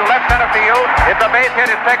drive to left center field. It's a base hit.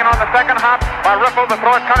 It's taken on the second hop by Ripple. The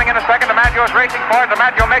throw is coming in a second. DiMaggio is racing for it.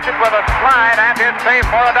 DiMaggio makes it with a slide and is saved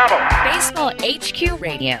for a double. Baseball HQ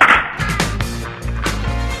Radio.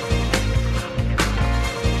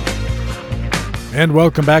 And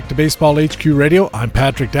welcome back to Baseball HQ Radio. I'm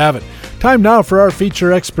Patrick Davitt. Time now for our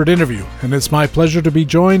feature expert interview, and it's my pleasure to be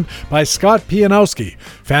joined by Scott Pianowski,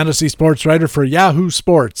 fantasy sports writer for Yahoo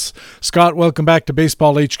Sports. Scott, welcome back to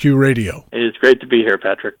Baseball HQ Radio. It's great to be here,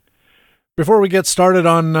 Patrick. Before we get started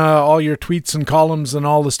on all your tweets and columns and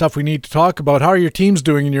all the stuff we need to talk about, how are your teams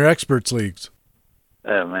doing in your experts leagues?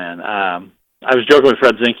 Oh, man. I was joking with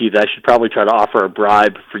Fred Zinke that I should probably try to offer a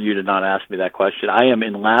bribe for you to not ask me that question. I am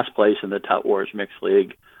in last place in the Tout Wars Mixed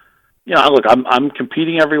League. You know, look, I'm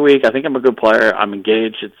competing every week. I think I'm a good player. I'm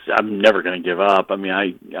engaged. I'm never going to give up. I mean,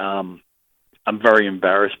 I'm very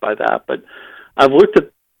embarrassed by that. But I've looked at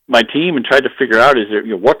my team and tried to figure out,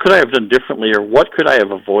 what could I have done differently, or what could I have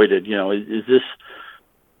avoided? You know, is this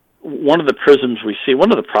one of the prisms we see?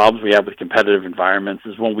 One of the problems we have with competitive environments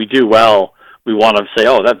is when we do well, we want to say,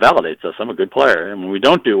 oh, that validates us. I'm a good player. And when we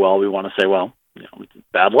don't do well, we want to say, well, it's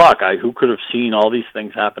bad luck. Who could have seen all these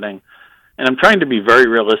things happening? And I'm trying to be very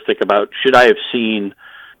realistic about, should I have seen,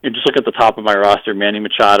 just look at the top of my roster, Manny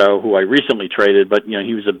Machado, who I recently traded, but,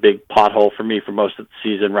 he was a big pothole for me for most of the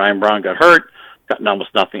season. Ryan Braun got hurt, gotten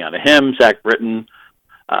almost nothing out of him. Zach Britton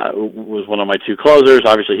was one of my two closers.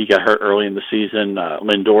 Obviously, he got hurt early in the season.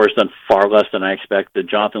 Lindor's done far less than I expected.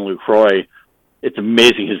 Jonathan Lucroy, it's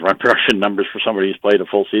amazing his run production numbers for somebody who's played a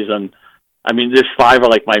full season. I mean, there's five are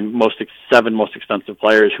like my seven most expensive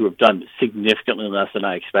players who have done significantly less than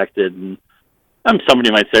I expected. And somebody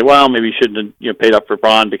might say, well, maybe you shouldn't have paid up for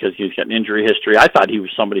Braun because he's got an injury history. I thought he was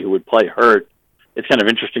somebody who would play hurt. It's kind of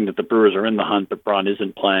interesting that the Brewers are in the hunt, but Braun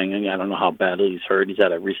isn't playing. And I don't know how badly he's hurt. He's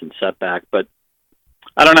had a recent setback, but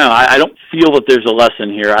I don't know. I don't feel that there's a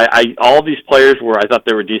lesson here. All these players where I thought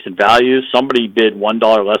they were decent values, somebody bid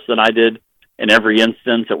 $1 less than I did. In every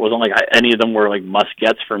instance, it wasn't like any of them were like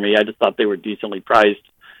must-gets for me. I just thought they were decently priced.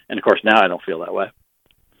 And, of course, now I don't feel that way.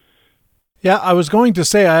 Yeah, I was going to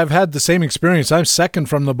say I've had the same experience. I'm second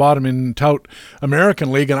from the bottom in Tout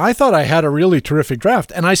American League, and I thought I had a really terrific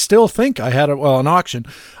draft. And I still think I had an auction.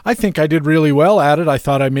 I think I did really well at it. I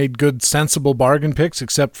thought I made good, sensible bargain picks,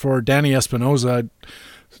 except for Danny Espinosa.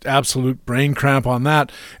 Absolute brain cramp on that,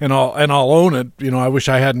 and I'll own it. I wish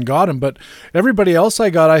I hadn't got him, but everybody else I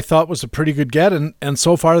got I thought was a pretty good get, and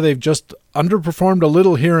so far they've just underperformed a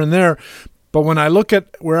little here and there. But when I look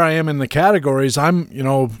at where I am in the categories, I'm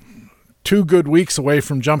 2 good weeks away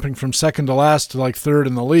from jumping from second to last to like third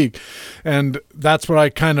in the league, and that's what I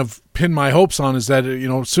kind of pin my hopes on, is that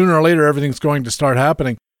sooner or later everything's going to start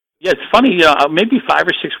happening. Yeah, it's funny, maybe 5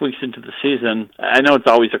 or 6 weeks into the season, I know it's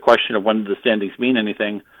always a question of when do the standings mean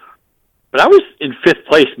anything, but I was in 5th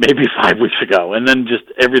place maybe 5 weeks ago, and then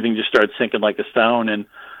everything just started sinking like a stone, and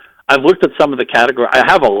I've looked at some of the categories. I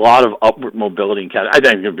have a lot of upward mobility in categories. I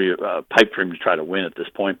think it's going to be a pipe dream to try to win at this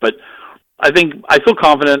point, but I feel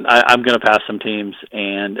confident I'm going to pass some teams,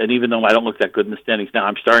 and even though I don't look that good in the standings now,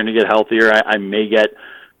 I'm starting to get healthier. I may get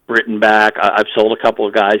Britton back. I've sold a couple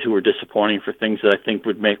of guys who were disappointing for things that I think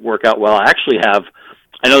would work out well. I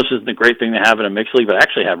know this isn't a great thing to have in a mixed league, but I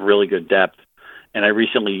actually have really good depth. And I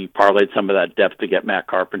recently parlayed some of that depth to get Matt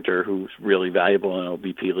Carpenter, who's really valuable in an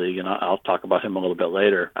OBP league, and I'll talk about him a little bit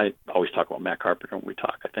later. I always talk about Matt Carpenter when we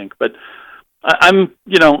talk, I think. But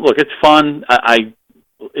look, it's fun. I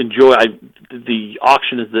enjoy the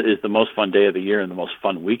auction is the most fun day of the year and the most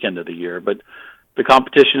fun weekend of the year, but the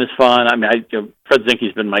competition is fun. I mean, Fred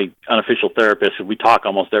Zinke's been my unofficial therapist. We talk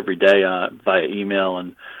almost every day via email,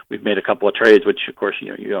 and we've made a couple of trades, which of course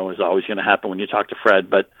is always going to happen when you talk to Fred.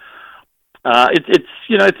 But it's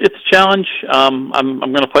a challenge. I'm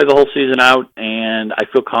going to play the whole season out, and I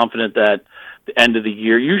feel confident that the end of the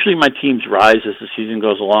year, usually my teams rise as the season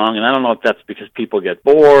goes along, and I don't know if that's because people get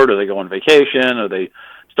bored or they go on vacation or they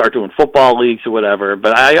start doing football leagues or whatever.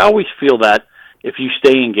 But I always feel that if you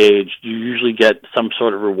stay engaged, you usually get some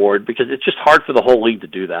sort of reward, because it's just hard for the whole league to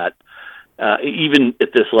do that, even at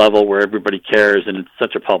this level where everybody cares and it's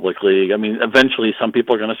such a public league. I mean, eventually some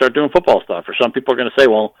people are going to start doing football stuff, or some people are going to say,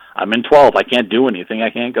 well, I'm in 12, I can't do anything, I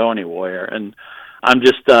can't go anywhere. And I'm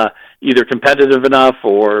just either competitive enough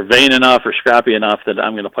or vain enough or scrappy enough that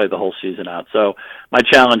I'm going to play the whole season out. So my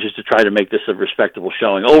challenge is to try to make this a respectable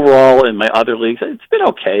showing. Overall, in my other leagues, it's been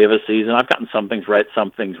okay of a season. I've gotten some things right, some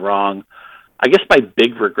things wrong. I guess my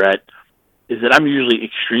big regret is that I'm usually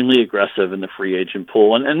extremely aggressive in the free agent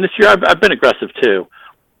pool, and this year I've been aggressive too.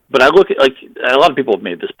 But I look at, like a lot of people have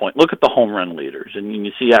made this point, look at the home run leaders, and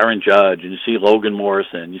you see Aaron Judge, and you see Logan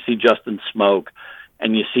Morrison, you see Justin Smoke,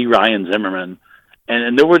 and you see Ryan Zimmerman.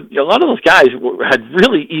 And there were a lot of those guys had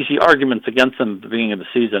really easy arguments against them at the beginning of the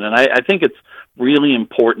season. And I think it's really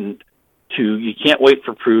important you can't wait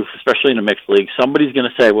for proof, especially in a mixed league. Somebody's going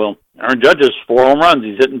to say, well, Aaron Judge has 4 home runs.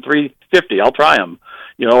 He's hitting 350. I'll try him.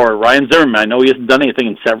 or Ryan Zimmerman. I know he hasn't done anything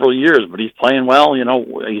in several years, but he's playing well.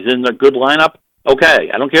 He's in a good lineup.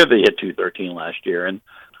 Okay, I don't care if they hit 213 last year. And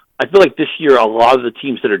I feel like this year a lot of the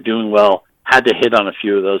teams that are doing well had to hit on a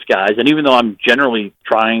few of those guys. And even though I'm generally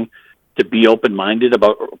trying to be open-minded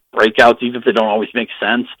about breakouts, even if they don't always make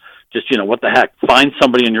sense, just, what the heck, find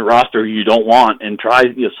somebody in your roster who you don't want and try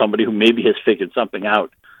somebody who maybe has figured something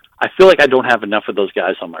out. I feel like I don't have enough of those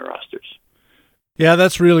guys on my rosters. Yeah,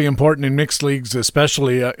 that's really important in mixed leagues,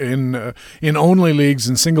 especially in only leagues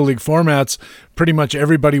and single league formats. Pretty much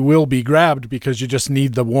everybody will be grabbed because you just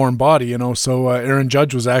need the warm body, So Aaron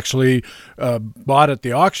Judge was actually bought at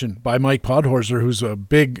the auction by Mike Podhorzer, who's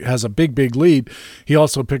has a big lead. He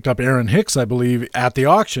also picked up Aaron Hicks, I believe, at the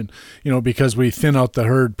auction, because we thin out the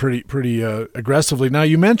herd pretty aggressively. Now,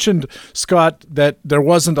 you mentioned, Scott, that there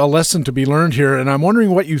wasn't a lesson to be learned here, and I'm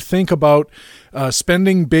wondering what you think about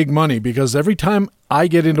spending big money, because every time I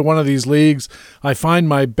get into one of these leagues, I find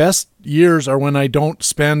my best years are when I don't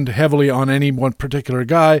spend heavily on any one particular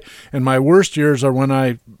guy, and my worst years are when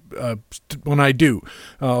I do.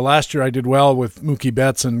 Last year I did well with Mookie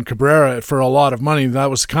Betts and Cabrera for a lot of money. That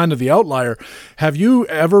was kind of the outlier. Have you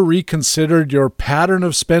ever reconsidered your pattern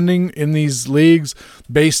of spending in these leagues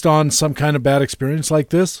based on some kind of bad experience like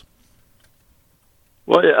this?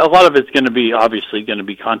 Well, a lot of it's obviously going to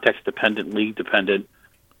be context dependent, league dependent.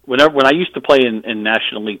 When I used to play in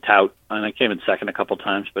National League Tout, and I came in second a couple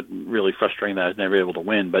times, but really frustrating that I was never able to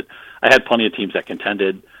win. But I had plenty of teams that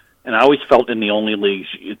contended, and I always felt in the only leagues,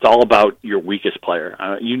 it's all about your weakest player.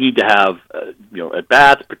 You need to have at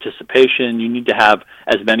bats, participation. You need to have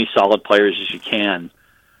as many solid players as you can.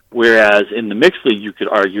 Whereas in the mixed league, you could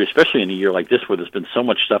argue, especially in a year like this where there's been so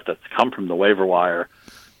much stuff that's come from the waiver wire,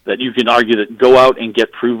 that you can argue that go out and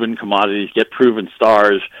get proven commodities, get proven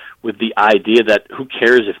stars, with the idea that who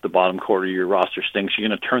cares if the bottom quarter of your roster stinks, you're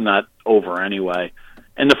going to turn that over anyway.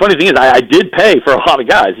 And the funny thing is, I did pay for a lot of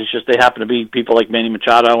guys. It's just they happen to be people like Manny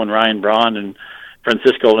Machado and Ryan Braun and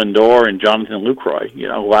Francisco Lindor and Jonathan Lucroy.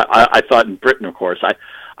 I thought in Britain, of course,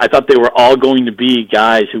 I thought they were all going to be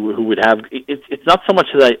guys who would have. It's not so much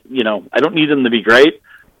that I don't need them to be great.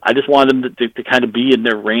 I just want them to kind of be in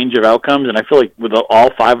their range of outcomes. And I feel like with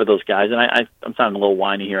all five of those guys, and I'm sounding a little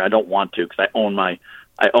whiny here. I don't want to because I own my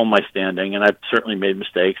standing, and I've certainly made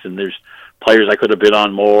mistakes, and there's players I could have bid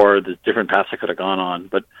on more, there's different paths I could have gone on.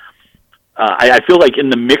 But I feel like in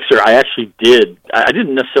the mixer, I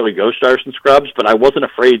didn't necessarily go stars and scrubs, but I wasn't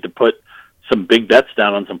afraid to put some big bets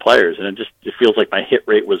down on some players, and it feels like my hit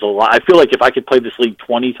rate was a lot. I feel like if I could play this league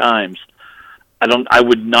 20 times, I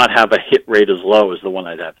would not have a hit rate as low as the one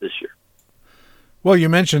I'd have this year. Well, you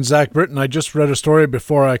mentioned Zach Britton. I just read a story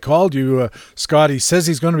before I called you, Scott. He says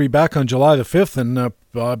he's going to be back on July the 5th, and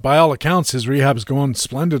by all accounts, his rehab's going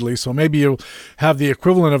splendidly. So maybe you'll have the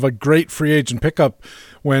equivalent of a great free agent pickup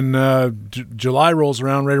when July rolls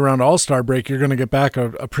around, right around All-Star break. You're going to get back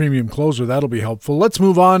a premium closer. That'll be helpful. Let's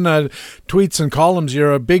move on. Tweets and columns.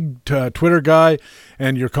 You're a big Twitter guy,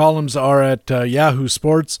 and your columns are at Yahoo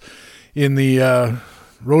Sports in the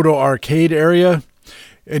Roto Arcade area.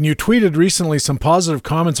 And you tweeted recently some positive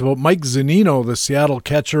comments about Mike Zunino, the Seattle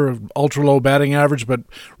catcher, ultra-low batting average, but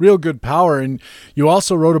real good power. And you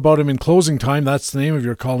also wrote about him in Closing Time. That's the name of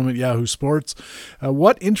your column at Yahoo Sports.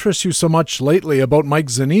 What interests you so much lately about Mike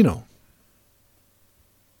Zunino?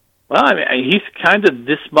 Well, I mean, he's kind of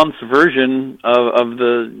this month's version of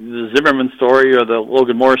the Zimmerman story or the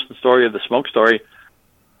Logan Morrison story or the Smoke story,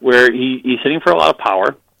 where he's hitting for a lot of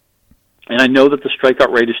power. And I know that the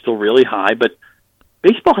strikeout rate is still really high, but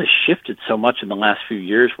baseball has shifted so much in the last few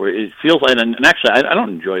years where it feels like, and actually I don't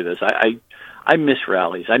enjoy this. I miss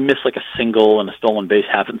rallies. I miss like a single and a stolen base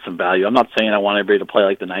having some value. I'm not saying I want everybody to play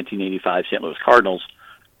like the 1985 St. Louis Cardinals,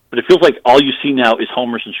 but it feels like all you see now is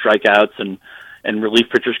homers and strikeouts, and relief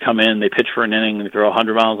pitchers come in, they pitch for an inning, and they throw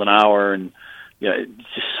 100 miles an hour, and it's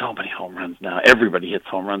just so many home runs now. Everybody hits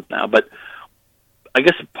home runs now. But I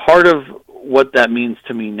guess part of what that means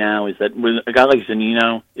to me now is that when a guy like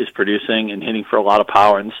Zunino is producing and hitting for a lot of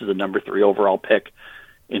power, and this is a number 3 overall pick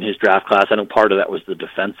in his draft class, I know part of that was the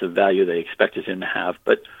defensive value they expected him to have,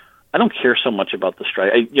 but I don't care so much about the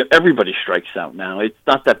strike. Everybody strikes out now. It's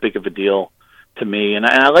not that big of a deal to me, and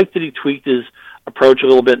I like that he tweaked his approach a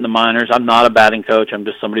little bit in the minors. I'm not a batting coach. I'm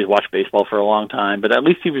just somebody who's watched baseball for a long time, but at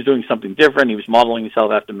least he was doing something different. He was modeling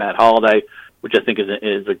himself after Matt Holliday, which I think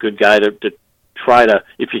is a good guy to try to,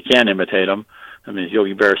 if you can imitate him. I mean, as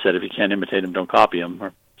Yogi Berra said, if you can't imitate him, don't copy him.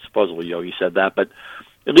 Or supposedly Yogi said that, but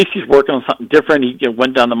at least he's working on something different. He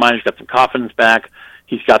went down the minors, got some confidence back.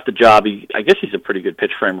 He's got the job. I guess he's a pretty good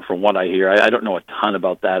pitch framer from what I hear. I don't know a ton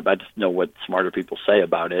about that, but I just know what smarter people say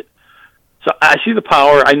about it. So I see the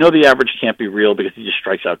power. I know the average can't be real because he just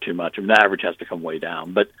strikes out too much. I mean, the average has to come way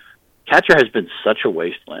down. But catcher has been such a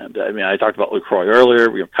wasteland. I mean, I talked about LaCroix earlier.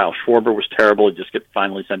 Kyle Schwarber was terrible. He just got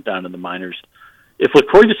finally sent down in the minors. If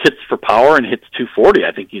LaCroix just hits for power and hits 240,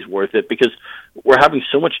 I think he's worth it because we're having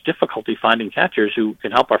so much difficulty finding catchers who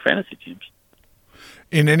can help our fantasy teams.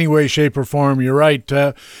 In any way, shape, or form, you're right.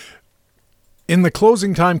 In the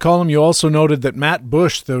closing time column, you also noted that Matt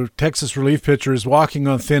Bush, the Texas relief pitcher, is walking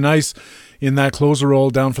on thin ice in that closer role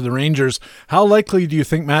down for the Rangers. How likely do you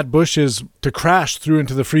think Matt Bush is to crash through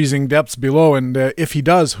into the freezing depths below? And if he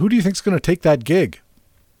does, who do you think is going to take that gig?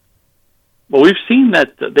 Well, we've seen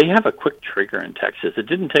that they have a quick trigger in Texas. It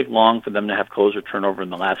didn't take long for them to have closer turnover in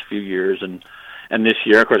the last few years. And this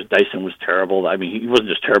year, of course, Dyson was terrible. I mean, he wasn't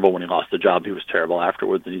just terrible when he lost the job. He was terrible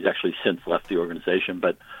afterwards, and he's actually since left the organization.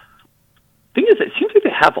 But the thing is, it seems like they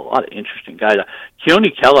have a lot of interesting guys.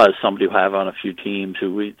 Keone Kela is somebody who I have on a few teams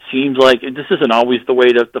who it seems like, this isn't always the way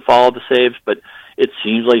to follow the saves, but it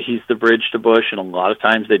seems like he's the bridge to Bush, and a lot of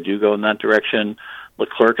times they do go in that direction.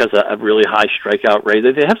 Leclerc has a really high strikeout rate.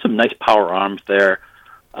 They have some nice power arms there.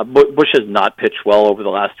 Bush has not pitched well over the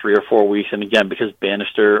last 3 or 4 weeks, and again, because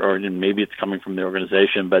Bannister, or maybe it's coming from the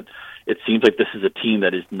organization, but it seems like this is a team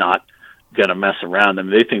that is not going to mess around. I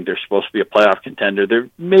mean, they think they're supposed to be a playoff contender. They're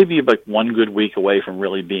maybe like one good week away from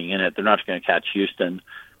really being in it. They're not going to catch Houston,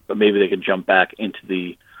 but maybe they could jump back into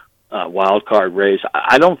the wild card race.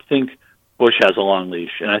 I don't think Bush has a long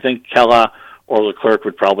leash, and I think Kela or Leclerc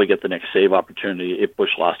would probably get the next save opportunity if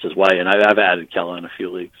Bush lost his way, and I've added Kela in a few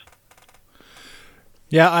leagues.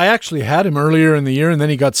 Yeah, I actually had him earlier in the year, and then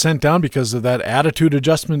he got sent down because of that attitude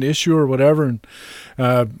adjustment issue or whatever, and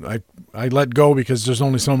I let go because there's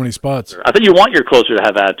only so many spots. I think you want your closer to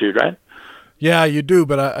have attitude, right? Yeah, you do,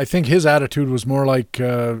 but I think his attitude was more like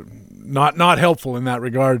not helpful in that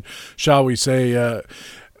regard, shall we say.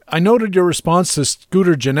 I noted your response to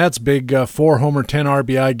Scooter Gennett's big 4-homer, 10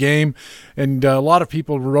 RBI game, and a lot of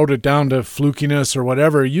people wrote it down to flukiness or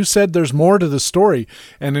whatever. You said there's more to the story,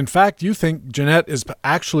 and in fact, you think Gennett is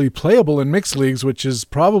actually playable in mixed leagues, which is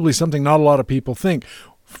probably something not a lot of people think.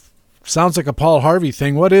 Sounds like a Paul Harvey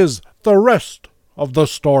thing. What is the rest of the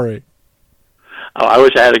story? Oh, I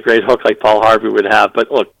wish I had a great hook like Paul Harvey would have,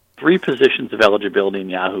 but look, 3 positions of eligibility in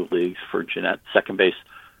Yahoo leagues for Gennett: second base,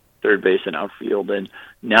 third base, and outfield. And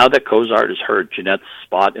now that Cozart is hurt, Gennett's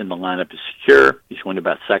spot in the lineup is secure. He's going to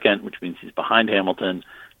bat second, which means he's behind Hamilton,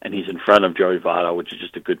 and he's in front of Joey Votto, which is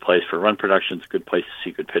just a good place for run production. It's a good place to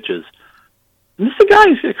see good pitches. And this is a guy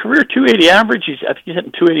who's got a career 280 average. I think he's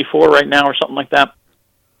hitting 284 right now or something like that.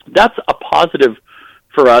 That's a positive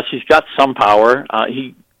for us. He's got some power.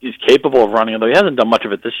 He is capable of running, although he hasn't done much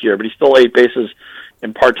of it this year, but he still 8 bases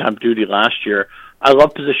in part-time duty last year. I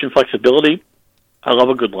love position flexibility. I love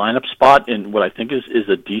a good lineup spot in what I think is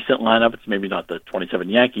a decent lineup. It's maybe not the 27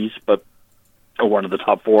 Yankees, but one of the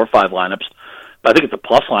top 4 or 5 lineups. But I think it's a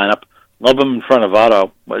plus lineup. Love him in front of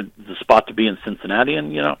Votto, the spot to be in Cincinnati.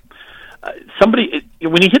 And,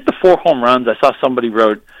 when he hit the 4 home runs, I saw somebody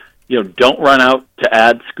wrote, don't run out to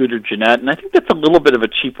add Scooter Gennett. And I think that's a little bit of a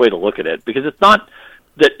cheap way to look at it, because it's not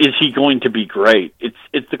that is he going to be great.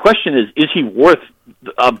 It's the question is he worth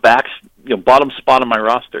a bottom spot on my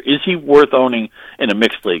roster? Is he worth owning in a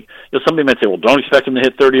mixed league? Somebody might say, well, don't expect him to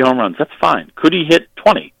hit 30 home runs. That's fine. Could he hit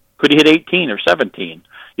 20? Could he hit 18 or 17?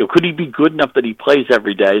 Could he be good enough that he plays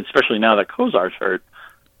every day, especially now that Cozart's hurt?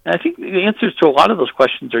 And I think the answers to a lot of those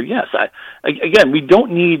questions are yes. Again, we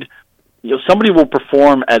don't need, somebody will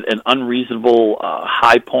perform at an unreasonable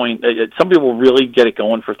high point. Somebody will really get it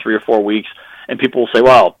going for 3 or 4 weeks, and people will say,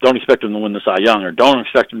 well, don't expect him to win the Cy Young, or don't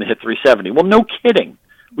expect him to hit 370. Well, no kidding.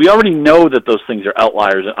 We already know that those things are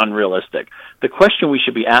outliers and unrealistic. The question we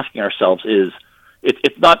should be asking ourselves is,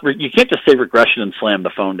 it's not, you can't just say regression and slam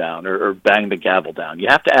the phone down or bang the gavel down. You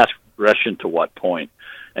have to ask regression to what point.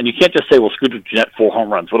 And you can't just say, well, Scooter Gennett 4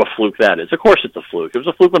 home runs. What a fluke that is. Of course it's a fluke. It was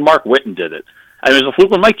a fluke when Mark Whitten did it. It was a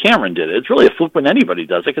fluke when Mike Cameron did it. It's really a fluke when anybody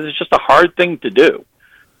does it, because it's just a hard thing to do.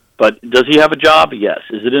 But does he have a job? Yes.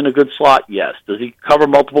 Is it in a good slot? Yes. Does he cover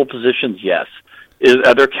multiple positions? Yes.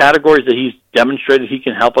 Are there categories that he's demonstrated he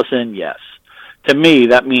can help us in? Yes. To me,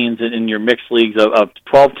 that means in your mixed leagues of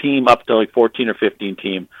 12-team up to like 14 or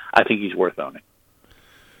 15-team, I think he's worth owning.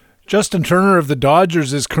 Justin Turner of the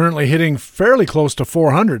Dodgers is currently hitting fairly close to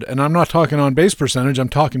 400, and I'm not talking on base percentage, I'm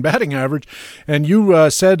talking batting average. And you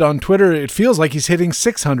said on Twitter it feels like he's hitting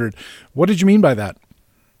 600. What did you mean by that?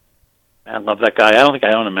 I love that guy. I don't think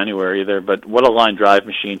I own him anywhere either, but what a line drive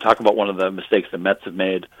machine. Talk about one of the mistakes the Mets have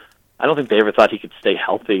made. I don't think they ever thought he could stay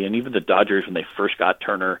healthy, and even the Dodgers, when they first got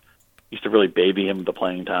Turner, used to really baby him with the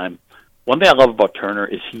playing time. One thing I love about Turner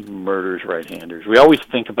is he murders right-handers. We always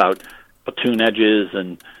think about platoon edges,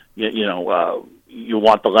 and you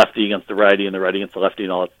want the lefty against the righty and the righty against the lefty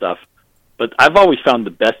and all that stuff. But I've always found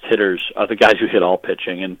the best hitters are the guys who hit all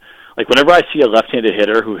pitching. And like whenever I see a left-handed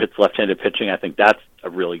hitter who hits left-handed pitching, I think that's a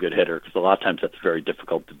really good hitter, because a lot of times that's very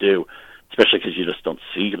difficult to do, especially because you just don't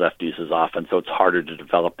see lefties as often, so it's harder to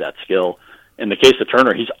develop that skill. In the case of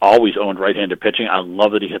Turner, he's always owned right-handed pitching. I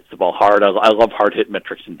love that he hits the ball hard. I love hard hit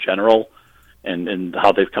metrics in general, and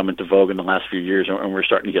how they've come into vogue in the last few years, and we're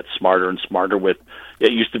starting to get smarter and smarter with,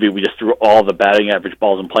 it used to be we just threw all the batting average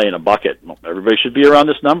balls in play in a bucket. Well, everybody should be around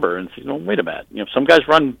this number, and wait a minute. Some guys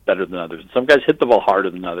run better than others, and some guys hit the ball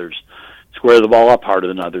harder than others, square the ball up harder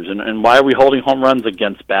than others, and why are we holding home runs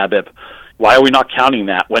against BABIP? Why are we not counting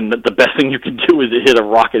that when the best thing you can do is to hit a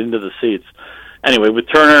rocket into the seats? Anyway, with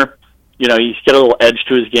Turner, he's got a little edge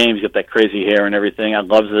to his game. He's got that crazy hair and everything. I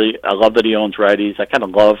love that he owns righties. I kind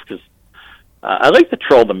of love, because I like to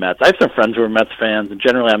troll the Mets. I have some friends who are Mets fans, and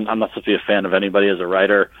generally I'm not supposed to be a fan of anybody as a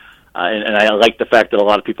writer. And I like the fact that a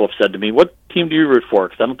lot of people have said to me, "What team do you root for?"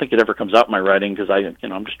 Because I don't think it ever comes out in my writing, because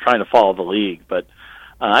I'm just trying to follow the league. But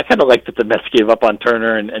I kind of like that the Mets gave up on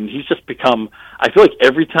Turner, and he's just become. I feel like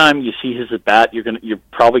every time you see his at bat, you're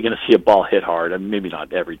probably going to see a ball hit hard. I mean, maybe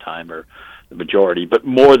not every time or the majority, but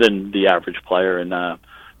more than the average player. And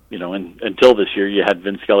until this year, you had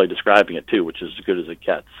Vin Scully describing it too, which is as good as it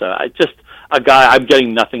gets. So I'm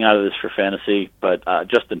getting nothing out of this for fantasy, but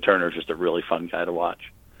Justin Turner is just a really fun guy to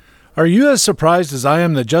watch. Are you as surprised as I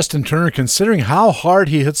am that Justin Turner, considering how hard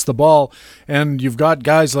he hits the ball, and you've got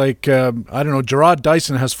guys like, Gerard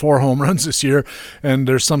Dyson has 4 home runs this year, and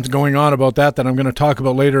there's something going on about that I'm going to talk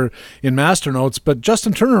about later in Master Notes, but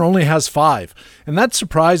Justin Turner only has 5, and that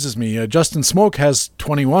surprises me. Justin Smoke has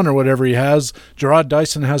 21 or whatever he has, Gerard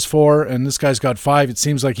Dyson has 4, and this guy's got 5. It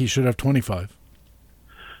seems like he should have 25.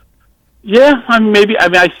 Yeah,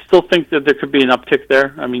 I still think that there could be an uptick there.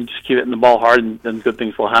 Just keep hitting the ball hard, and then good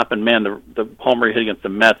things will happen. Man, the homer he hit against the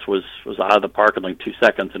Mets was out of the park in like 2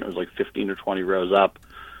 seconds, and it was like 15 or 20 rows up.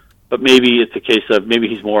 But maybe it's a case of maybe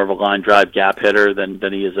he's more of a line drive gap hitter than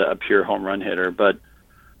he is a pure home run hitter. But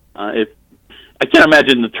I can't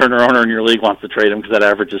imagine the Turner owner in your league wants to trade him, because that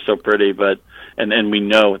average is so pretty. But and we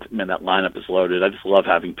know, man, that lineup is loaded. I just love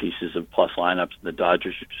having pieces of plus lineups. The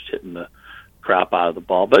Dodgers are just hitting the crap out of the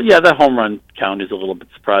ball. But yeah, that home run count is a little bit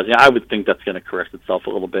surprising. I would think that's going to correct itself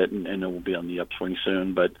a little bit, and it will be on the upswing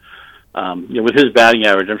soon. But with his batting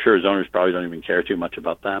average, I'm sure his owners probably don't even care too much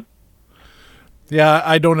about that. Yeah,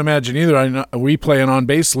 I don't imagine either. We play an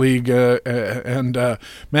on-base league, and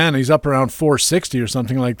man, he's up around 460 or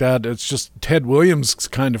something like that. It's just Ted Williams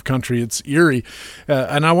kind of country. It's eerie.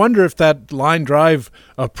 And I wonder if that line drive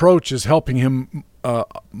approach is helping him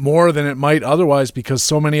more than it might otherwise, because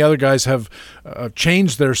so many other guys have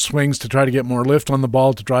changed their swings to try to get more lift on the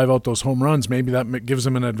ball to drive out those home runs. Maybe that gives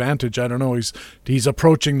him an advantage. I don't know. He's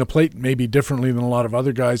approaching the plate maybe differently than a lot of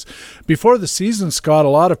other guys. Before the season, Scott, a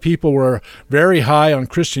lot of people were very high on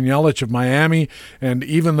Christian Yelich of Miami, and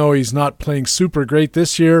even though he's not playing super great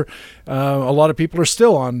this year, a lot of people are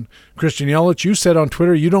still on Christian Yelich. You said on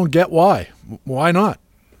Twitter you don't get why. Why not?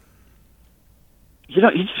 You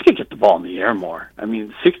just got to get the ball in the air more.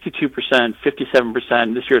 62%,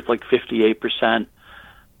 57%. This year it's like 58%.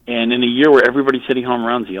 And in a year where everybody's hitting home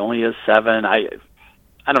runs, he only has 7. I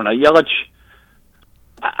don't know. Yelich,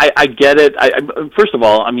 I get it. First of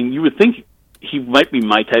all, you would think he might be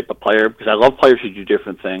my type of player, because I love players who do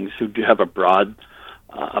different things, who do have a broad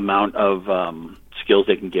amount of skills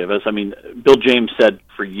they can give us. Bill James said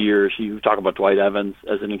for years, you talk about Dwight Evans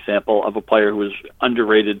as an example of a player who was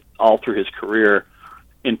underrated all through his career,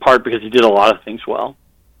 in part because he did a lot of things well,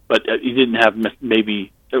 but he didn't have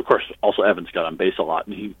maybe, of course, also Evans got on base a lot,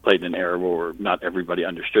 and he played in an era where not everybody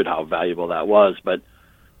understood how valuable that was. And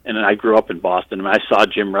then I grew up in Boston, and I saw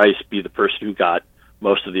Jim Rice be the person who got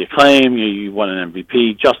most of the acclaim. You won an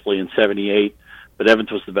MVP justly in '78, but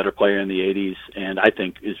Evans was the better player in the '80s, and I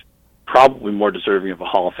think is probably more deserving of a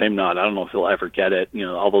Hall of Fame nod. I don't know if he'll ever get it.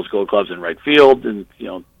 All those Gold Gloves in right field, and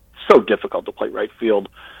so difficult to play right field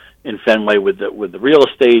in Fenway with the real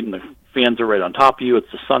estate, and the fans are right on top of you.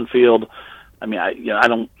 It's the Sun Field. I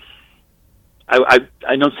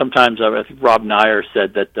know sometimes I think Rob Nyer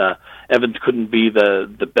said that Evans couldn't be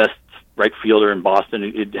the best right fielder in Boston.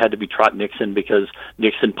 It had to be Trot Nixon, because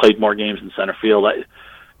Nixon played more games in center field.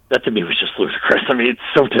 That to me was just ludicrous. It's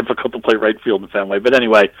so difficult to play right field in Fenway. But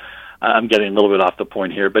anyway, I'm getting a little bit off the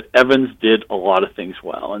point here, but Evans did a lot of things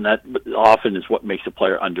well, and that often is what makes a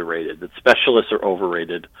player underrated. That specialists are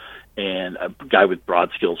overrated, and a guy with broad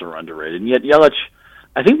skills are underrated. And yet Yelich,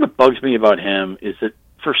 I think what bugs me about him is that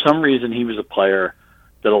for some reason he was a player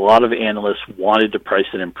that a lot of analysts wanted to price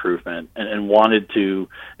an improvement and wanted to,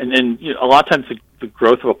 and you know, a lot of times the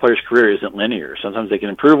growth of a player's career isn't linear. Sometimes they can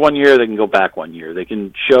improve 1 year, they can go back 1 year. They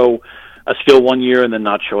can show a skill 1 year and then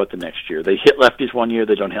not show it the next year. They hit lefties 1 year,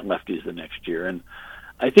 they don't hit lefties the next year. And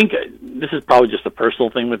I think this is probably just a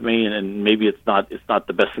personal thing with me, and maybe it's not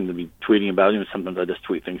the best thing to be tweeting about. You know, sometimes I just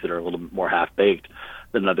tweet things that are a little bit more half-baked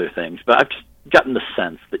than other things. But I've just gotten the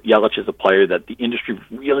sense that Yelich is a player that the industry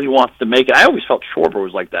really wants to make. And I always felt Schwarber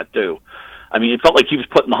was like that too. I mean, it felt like he was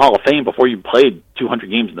put in the Hall of Fame before you played 200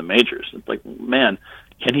 games in the majors. It's like, man,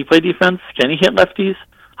 can he play defense? Can he hit lefties?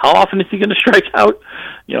 How often is he going to strike out?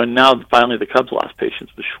 You know, and now finally the Cubs lost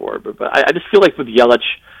patience with Schwarber. But I just feel like with Yelich,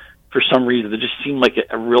 for some reason, there just seemed like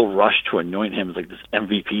a real rush to anoint him as like this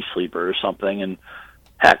MVP sleeper or something. And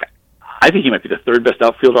heck, I think he might be the third best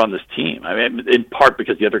outfielder on this team. I mean, in part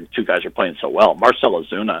because the other two guys are playing so well. Marcell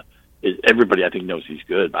Ozuna is, everybody I think knows he's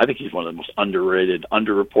good. I think he's one of the most underrated,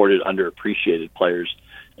 underreported, underappreciated players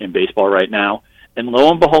in baseball right now. And lo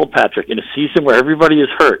and behold, Patrick, in a season where everybody is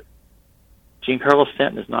hurt, Giancarlo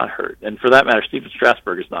Stanton is not hurt, and for that matter, Steven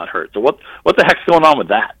Strasburg is not hurt. So what the heck's going on with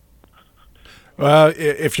that?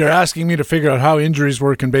 If you're asking me to figure out how injuries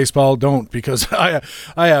work in baseball, don't, because I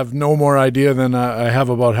have no more idea than I have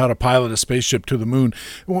about how to pilot a spaceship to the moon.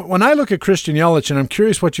 When I look at Christian Yelich, and I'm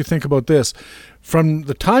curious what you think about this, from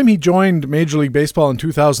the time he joined Major League Baseball in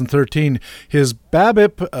 2013, his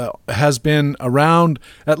BABIP has been around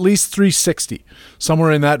at least 360,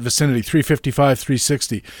 somewhere in that vicinity, 355,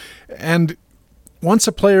 360. And once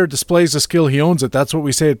a player displays a skill, he owns it. That's what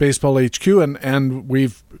we say at Baseball HQ, and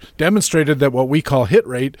we've demonstrated that what we call hit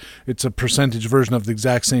rate, it's a percentage version of the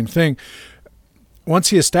exact same thing. Once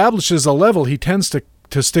he establishes a level, he tends to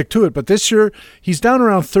stick to it. But this year, he's down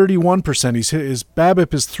around 31%. His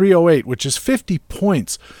BABIP is 308, which is 50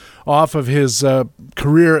 points off of his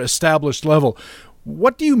career established level.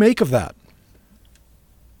 What do you make of that?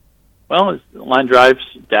 Well, his line drives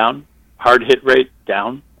down, hard hit rate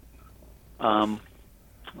down.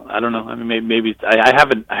 I don't know. I mean, maybe I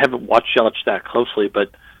haven't watched Yelich that closely, but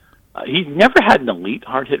he's never had an elite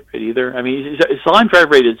hard hit rate either. I mean, his line drive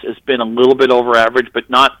rate has been a little bit over average, but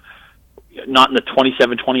not in the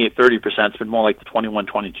 27, 28, 30%. It's been more like the 21,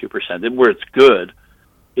 22%. Where it's good,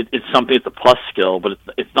 it's something. It's a plus skill, but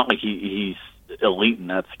it's not like he's elite in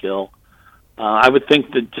that skill. I would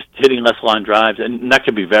think that just hitting less line drives, and that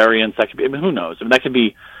could be variance. That could be. I mean, who knows? I mean, that could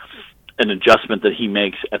be an adjustment that he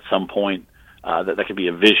makes at some point. That could be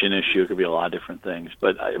a vision issue. It could be a lot of different things.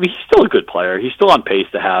 But, I mean, he's still a good player. He's still on pace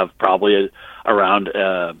to have probably around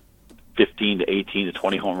 15 to 18 to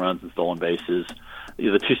 20 home runs and stolen bases.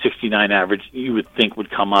 The 269 average you would think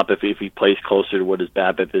would come up if he plays closer to what his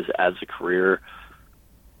BABIP is as a career.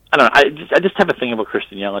 I don't know. I just have a thing about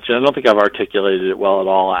Christian Yelich, and I don't think I've articulated it well at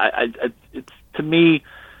all. It's to me,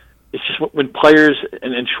 it's just when players,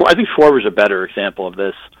 and I think Schwarber's a better example of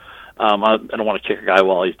this. I don't want to kick a guy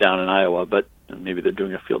while he's down in Iowa, but maybe they're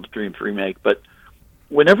doing a Field of Dreams remake. But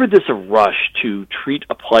whenever there's a rush to treat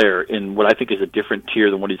a player in what I think is a different tier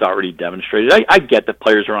than what he's already demonstrated, I get that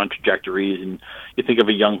players are on trajectories, and you think of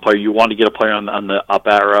a young player, you want to get a player on the up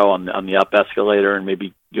arrow, on the up escalator, and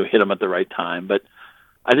maybe you hit him at the right time. But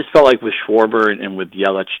I just felt like with Schwarber and with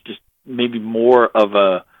Yelich, just maybe more of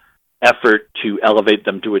a effort to elevate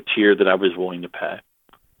them to a tier that I was willing to pay.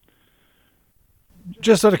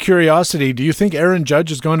 Just out of curiosity, do you think Aaron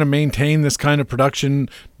Judge is going to maintain this kind of production,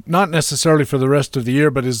 not necessarily for the rest of the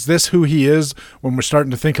year, but is this who he is when we're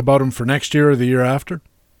starting to think about him for next year or the year after?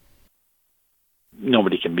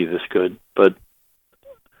 Nobody can be this good, but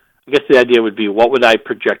I guess the idea would be, what would I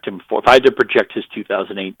project him for? If I had to project his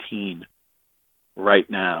 2018 right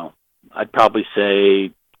now, I'd probably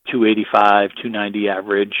say 285, 290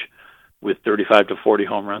 average with 35 to 40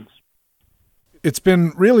 home runs. It's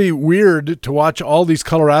been really weird to watch all these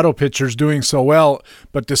Colorado pitchers doing so well,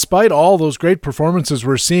 but despite all those great performances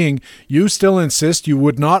we're seeing, you still insist you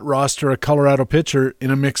would not roster a Colorado pitcher in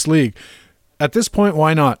a mixed league. At this point,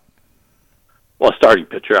 why not? Well, a starting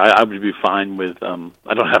pitcher, I would be fine with.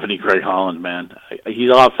 I don't have any Greg Holland, man. He's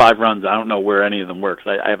allowed 5 runs. I don't know where any of them work.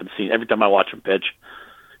 I haven't seen. Every time I watch him pitch,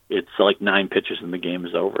 it's like 9 pitches and the game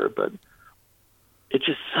is over. But it's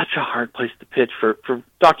just such a hard place to pitch for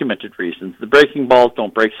documented reasons. The breaking balls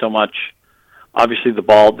don't break so much. Obviously, the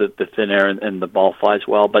ball, the thin air, and the ball flies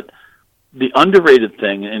well. But the underrated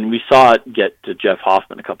thing, and we saw it get to Jeff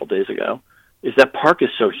Hoffman a couple days ago, is that park is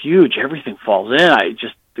so huge, everything falls in.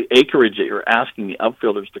 The acreage that you're asking the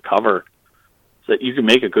outfielders to cover so that you can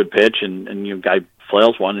make a good pitch and your guy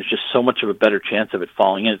flails one, there's just so much of a better chance of it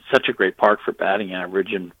falling in. It's such a great park for batting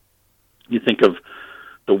average, and you think of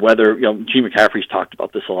the weather. G. McCaffrey's talked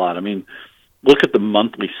about this a lot. I mean, look at the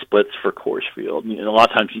monthly splits for Coors Field. A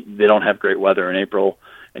lot of times they don't have great weather in April,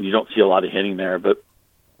 and you don't see a lot of hitting there, but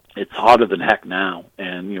it's hotter than heck now.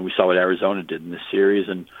 And we saw what Arizona did in this series,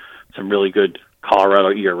 and some really good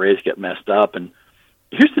Colorado ERAs get messed up. And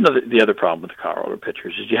here's the other problem with the Colorado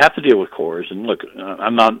pitchers is you have to deal with Coors. And look,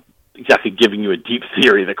 I'm not exactly giving you a deep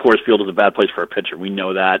theory that Coors Field is a bad place for a pitcher. We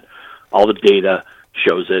know that. All the data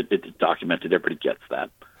shows it. It's documented. Everybody gets that.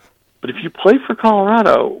 But if you play for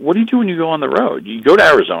Colorado, what do you do when you go on the road? You go to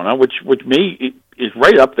Arizona, which is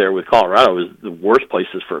right up there with Colorado as the worst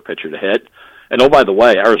places for a pitcher to hit. And oh, by the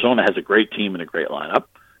way, Arizona has a great team and a great lineup.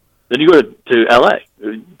 Then you go to L.A.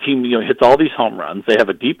 The team hits all these home runs. They have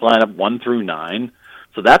a deep lineup 1 through 9,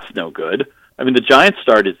 so that's no good. I mean, the Giants'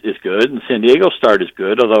 start is good, and San Diego's start is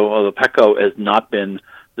good, although Petco has not been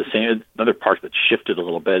the same. Another park that's shifted a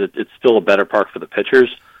little bit. It's still a better park for the pitchers.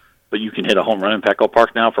 But you can hit a home run in Petco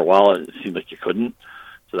Park now. For a while, it seemed like you couldn't.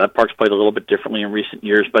 So that park's played a little bit differently in recent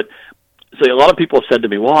years. But so a lot of people have said to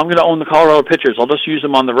me, well, I'm going to own the Colorado pitchers. I'll just use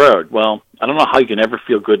them on the road. Well, I don't know how you can ever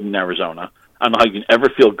feel good in Arizona. I don't know how you can ever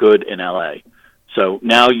feel good in L.A. So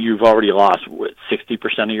now you've already lost,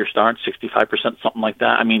 60% of your starts, 65%, something like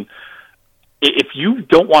that. I mean, if you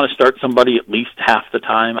don't want to start somebody at least half the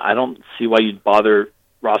time, I don't see why you'd bother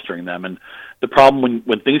rostering them. And the problem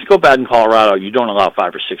when things go bad in Colorado, you don't allow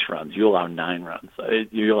 5 or 6 runs. You allow 9 runs.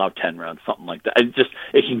 You allow 10 runs, something like that.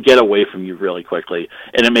 It can get away from you really quickly.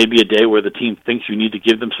 And it may be a day where the team thinks you need to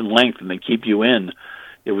give them some length and they keep you in.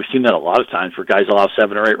 We've seen that a lot of times where guys allow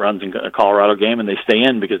 7 or 8 runs in a Colorado game and they stay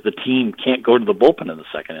in because the team can't go to the bullpen in the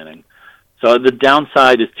second inning. So the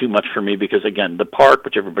downside is too much for me because, again, the park,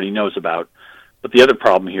 which everybody knows about, but the other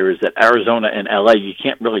problem here is that Arizona and LA, you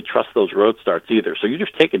can't really trust those road starts either. So you're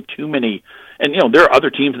just taking too many. And, there are other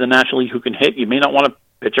teams in the National League who can hit. You may not want to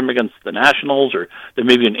pitch them against the Nationals, or there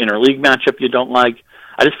may be an interleague matchup you don't like.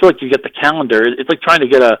 I just feel like you get the calendar. It's like trying to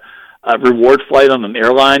get a reward flight on an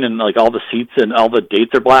airline and, like, all the seats and all the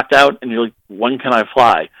dates are blacked out. And you're like, when can I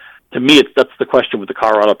fly? To me, that's the question with the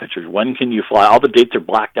Colorado pitchers. When can you fly? All the dates are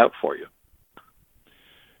blacked out for you.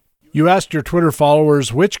 You asked your Twitter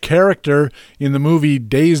followers which character in the movie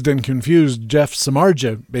Dazed and Confused Jeff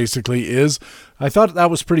Samardzija basically is. I thought that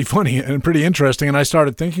was pretty funny and pretty interesting, and I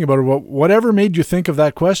started thinking about it. Whatever made you think of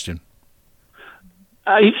that question?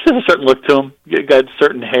 He just has a certain look to him. He got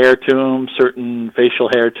certain hair to him, certain facial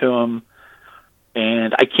hair to him.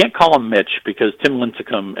 And I can't call him Mitch because Tim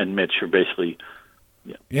Lincecum and Mitch are basically...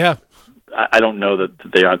 Yeah. I don't know that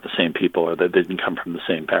they aren't the same people or that they didn't come from the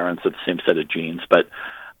same parents or the same set of genes, but...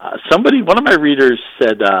 one of my readers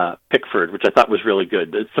said Pickford, which I thought was really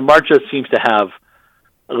good. Samardzija seems to have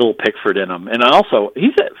a little Pickford in him. And also,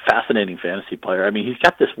 he's a fascinating fantasy player. I mean, he's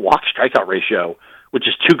got this walk-strikeout ratio, which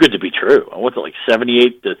is too good to be true. What's it, like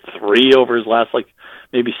 78-3 over his last,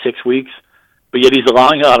 maybe 6 weeks? But yet he's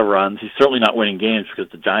allowing a lot of runs. He's certainly not winning games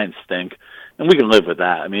because the Giants stink. And we can live with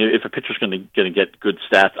that. I mean, if a pitcher's going to get good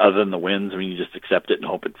stats other than the wins, you just accept it and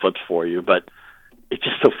hope it flips for you. But it's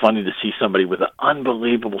just so funny to see somebody with an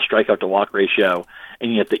unbelievable strikeout-to-walk ratio,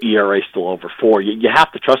 and yet the ERA still over 4. You have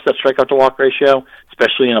to trust that strikeout-to-walk ratio,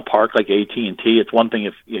 especially in a park like AT&T. It's one thing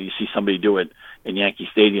if you see somebody do it in Yankee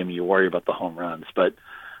Stadium, you worry about the home runs. But,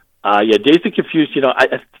 Dazed and Confused,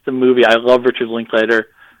 it's the movie. I love Richard Linklater.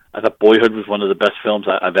 I thought Boyhood was one of the best films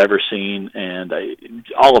I've ever seen, and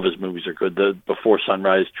all of his movies are good. The Before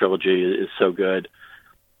Sunrise trilogy is so good.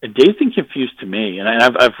 And Dazed and Confused to me, and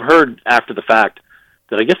I've heard after the fact,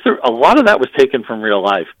 that I guess a lot of that was taken from real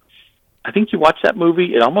life. I think you watch that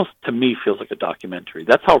movie, it almost, to me, feels like a documentary.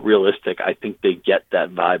 That's how realistic I think they get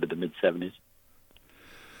that vibe of the mid-'70s.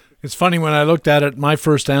 It's funny, when I looked at it, my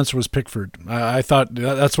first answer was Pickford. I thought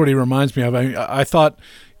that's what he reminds me of. I thought,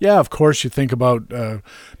 yeah, of course you think about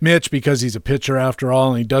Mitch because he's a pitcher after all,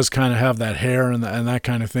 and he does kind of have that hair and that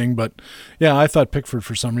kind of thing. But, yeah, I thought Pickford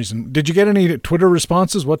for some reason. Did you get any Twitter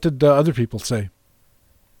responses? What did other people say?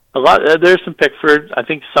 A lot. There's some Pickford. I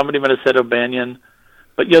think somebody might have said O'Banion.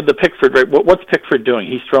 But, the Pickford, right? What's Pickford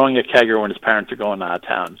doing? He's throwing a kegger when his parents are going out of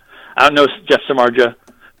town. I don't know Jeff Samardzija,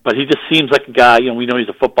 but he just seems like a guy, we know he's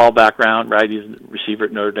a football background, right? He's a receiver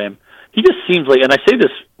at Notre Dame. He just seems like, and I say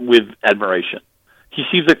this with admiration, he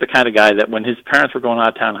seems like the kind of guy that when his parents were going out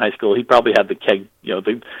of town in high school, he probably had the keg,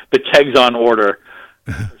 the kegs on order.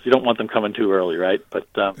 You don't want them coming too early, right? But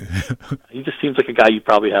he just seems like a guy you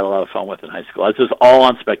probably had a lot of fun with in high school. It's just all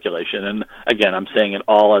on speculation, and again, I'm saying it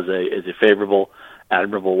all as a favorable,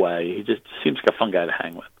 admirable way. He just seems like a fun guy to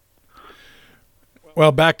hang with.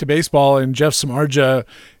 Well, back to baseball, and Jeff Samardzija,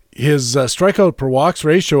 his strikeout per walks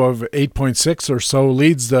ratio of 8.6 or so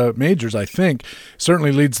leads the majors, I think.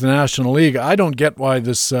 Certainly leads the National League. I don't get why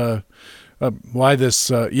this why this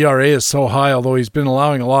ERA is so high, although he's been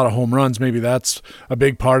allowing a lot of home runs. Maybe that's a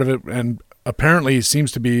big part of it. And apparently he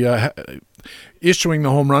seems to be issuing the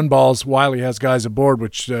home run balls while he has guys aboard,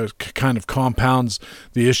 which kind of compounds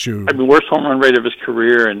the issue. I mean, worst home run rate of his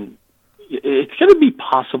career, and it's going to be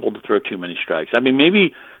possible to throw too many strikes. I mean,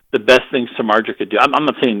 maybe the best thing Samardzija could do, I'm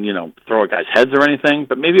not saying, throw a guy's heads or anything,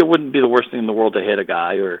 but maybe it wouldn't be the worst thing in the world to hit a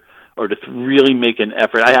guy or to really make an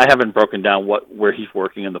effort. I haven't broken down where he's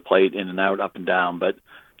working in the plate, in and out, up and down, but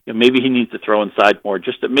maybe he needs to throw inside more.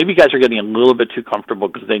 Maybe guys are getting a little bit too comfortable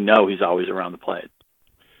because they know he's always around the plate.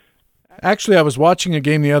 Actually, I was watching a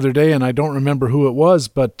game the other day, and I don't remember who it was,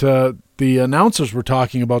 but the announcers were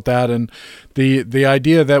talking about that, and the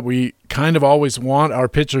idea that we kind of always want our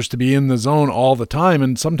pitchers to be in the zone all the time,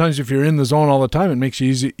 and sometimes if you're in the zone all the time, it makes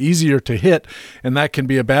you easier to hit, and that can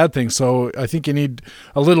be a bad thing. So I think you need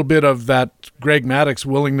a little bit of that Greg Maddux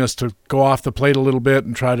willingness to go off the plate a little bit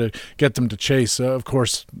and try to get them to chase. Of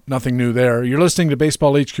course, nothing new there. You're listening to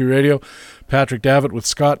Baseball HQ Radio. Patrick Davitt with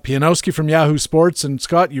Scott Pianowski from Yahoo Sports. And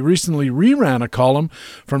Scott, you recently reran a column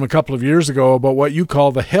from a couple of years ago about what you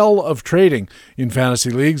call the hell of trading in fantasy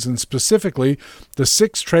leagues, and specifically the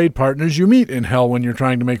 6 trade partners you meet in hell when you're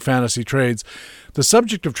trying to make fantasy trades. The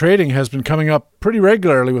subject of trading has been coming up pretty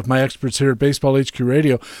regularly with my experts here at Baseball HQ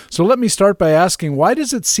Radio. So let me start by asking, why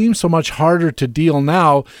does it seem so much harder to deal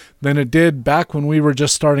now than it did back when we were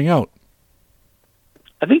just starting out?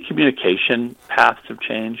 I think communication paths have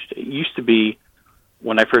changed. It used to be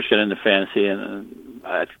when I first got into fantasy, and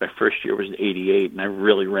I think my first year was in '88, and I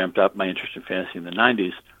really ramped up my interest in fantasy in the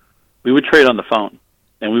 '90s. We would trade on the phone,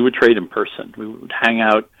 and we would trade in person. We would hang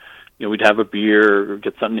out, we'd have a beer or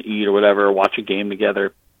get something to eat or whatever, or watch a game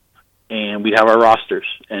together, and we'd have our rosters,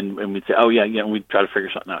 and we'd say, and we'd try to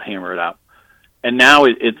figure something out, hammer it out. And now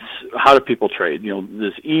it's how do people trade?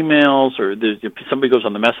 There's emails, or somebody goes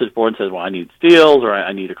on the message board and says, well, I need steals, or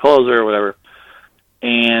I need a closer, or whatever.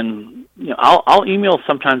 And I'll email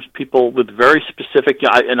sometimes people with very specific,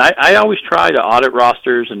 and I always try to audit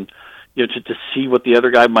rosters and to see what the other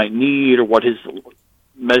guy might need or what his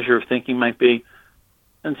measure of thinking might be.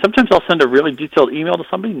 And sometimes I'll send a really detailed email to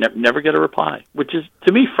somebody, never get a reply, which is,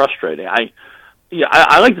 to me, frustrating.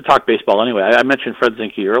 I like to talk baseball anyway. I mentioned Fred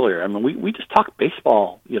Zinke earlier. I mean, we just talk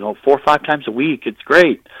baseball, 4 or 5 times a week. It's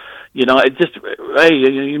great. It just, hey,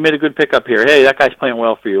 you made a good pickup here. Hey, that guy's playing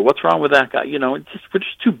well for you. What's wrong with that guy? We're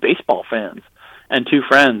just 2 baseball fans and 2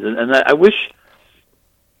 friends. And I wish,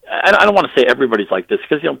 I don't want to say everybody's like this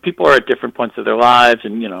because, people are at different points of their lives,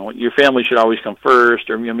 and, your family should always come first,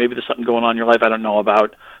 or, maybe there's something going on in your life I don't know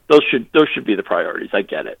about. Those should be the priorities. I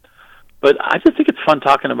get it. But I just think it's fun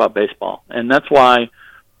talking about baseball, and that's why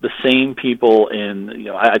the same people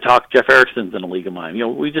I talk, Jeff Erickson's in a league of mine.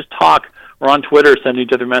 We just talk. We're on Twitter sending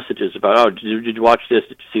each other messages about, did you watch this?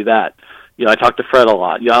 Did you see that? I talk to Fred a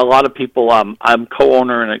lot. A lot of people, I'm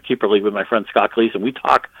co-owner in a keeper league with my friend Scott Gleason. We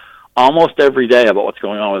talk almost every day about what's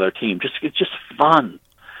going on with our team. It's just fun.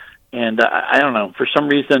 And I don't know, for some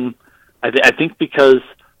reason, I think because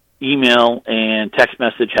email and text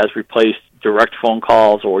message has replaced direct phone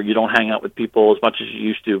calls, or you don't hang out with people as much as you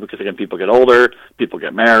used to because, again, people get older, people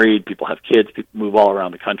get married, people have kids, people move all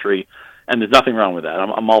around the country, and there's nothing wrong with that.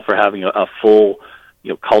 I'm all for having a full,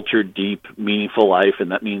 cultured, deep, meaningful life,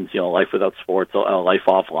 and that means, life without sports, a life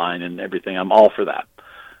offline and everything. I'm all for that.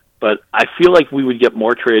 But I feel like we would get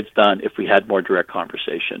more trades done if we had more direct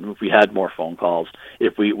conversation, if we had more phone calls,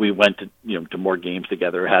 if we went to to more games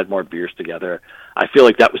together, had more beers together. I feel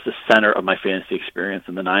like that was the center of my fantasy experience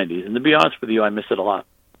in the '90s, and to be honest with you, I miss it a lot.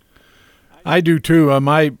 I do too.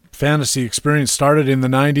 My fantasy experience started in the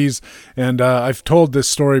 '90s, and I've told this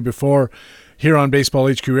story before here on Baseball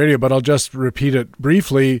HQ Radio, but I'll just repeat it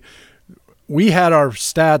briefly. We had our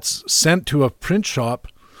stats sent to a print shop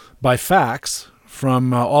by fax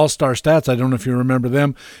from All-Star Stats. I don't know if you remember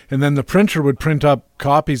them. And then the printer would print up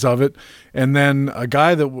copies of it. And then a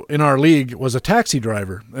guy that in our league was a taxi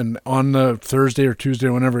driver. And on the Thursday or Tuesday,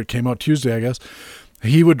 whenever it came out, Tuesday, I guess,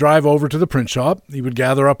 he would drive over to the print shop. He would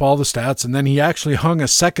gather up all the stats. And then he actually hung a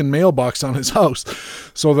second mailbox on his house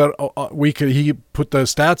so that he put the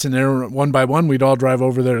stats in there one by one. We'd all drive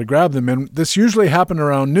over there to grab them. And this usually happened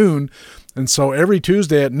around noon. And so every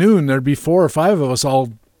Tuesday at noon, there'd be 4 or 5 of us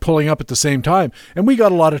all pulling up at the same time, and we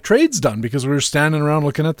got a lot of trades done because we were standing around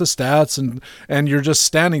looking at the stats, and you're just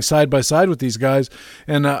standing side by side with these guys.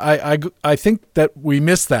 And I think that we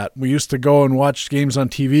missed that. We used to go and watch games on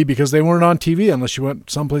TV because they weren't on TV unless you went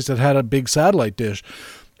someplace that had a big satellite dish.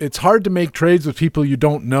 It's hard to make trades with people you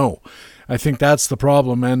don't know. I think that's the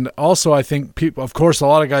problem. And also I think people, of course, a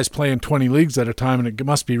lot of guys play in 20 leagues at a time, and it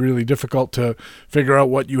must be really difficult to figure out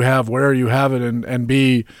what you have, where you have it, and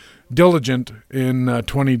be diligent in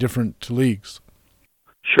 20 different leagues.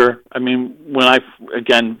 Sure. I mean, when I,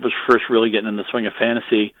 again, was first really getting in the swing of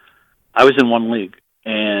fantasy, I was in one league,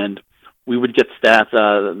 and we would get stats,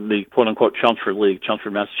 the quote-unquote Chelmsford League,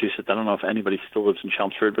 Chelmsford, Massachusetts. I don't know if anybody still lives in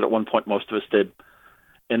Chelmsford, but at one point most of us did.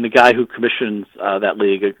 And the guy who commissions that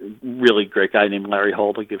league, a really great guy named Larry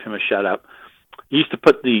Holt, I'll give him a shout-out, he used to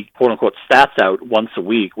put the quote-unquote stats out once a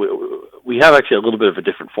week. We have actually a little bit of a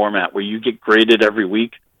different format where you get graded every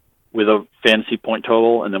week with a fantasy point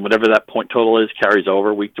total, and then whatever that point total is carries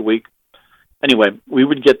over week to week. Anyway, we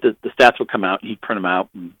would get the stats would come out, and he'd print them out,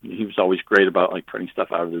 and he was always great about like printing stuff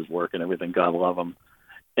out of his work and everything. God love him.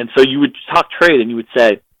 And so you would talk trade, and you would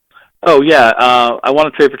say, "Oh yeah, I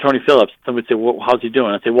want to trade for Tony Phillips." Somebody would say, "Well, how's he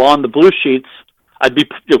doing?" I'd say, "Well, on the blue sheets, I'd be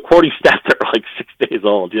quoting stats that were like 6 days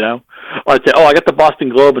old, Or I'd say, "Oh, I got the Boston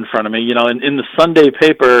Globe in front of me, and in the Sunday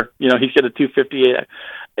paper, he's got a 258."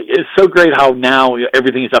 It's so great how now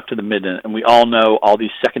everything is up to the minute, and we all know all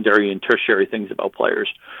these secondary and tertiary things about players.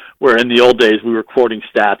 Where in the old days we were quoting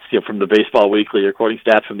stats, from the Baseball Weekly, or quoting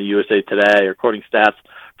stats from the USA Today, or quoting stats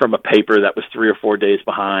from a paper that was 3 or 4 days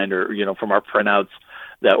behind, or from our printouts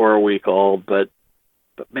that were a week old. But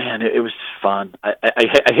man, it was just fun. I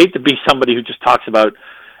hate to be somebody who just talks about.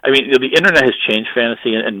 I mean, the internet has changed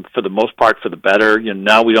fantasy, and for the most part, for the better.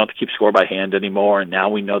 Now we don't have to keep score by hand anymore, and now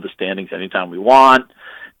we know the standings anytime we want.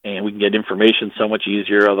 And we can get information so much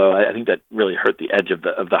easier, although I think that really hurt the edge of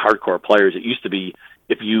the hardcore players. It used to be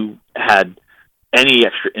if you had any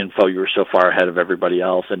extra info, you were so far ahead of everybody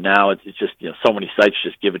else. And now it's just, so many sites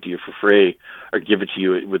just give it to you for free or give it to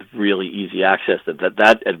you with really easy access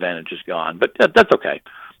that advantage is gone. But that's okay.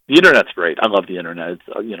 The Internet's great. I love the Internet. It's,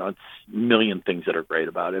 it's a million things that are great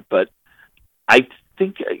about it. But I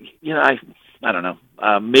think, I don't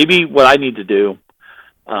know. Maybe what I need to do,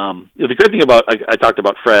 the great thing about, I talked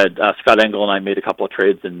about Fred, Scott Engel and I made a couple of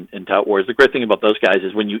trades in Tout Wars. The great thing about those guys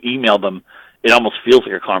is when you email them, it almost feels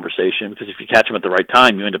like a conversation, because if you catch them at the right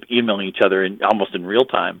time, you end up emailing each other almost in real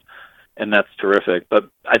time, and that's terrific.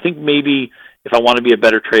 But I think maybe if I want to be a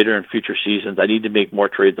better trader in future seasons, I need to make more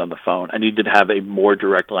trades on the phone. I need to have a more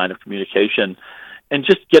direct line of communication and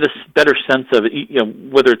just get a better sense of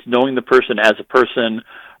it, whether it's knowing the person as a person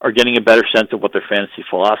or getting a better sense of what their fantasy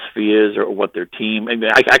philosophy is or what their team. I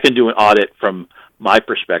mean, I can do an audit from my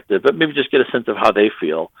perspective, but maybe just get a sense of how they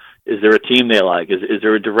feel. Is there a team they like? Is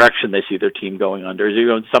there a direction they see their team going under? Is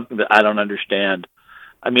there something that I don't understand?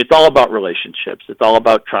 I mean, it's all about relationships. It's all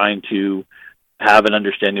about trying to have an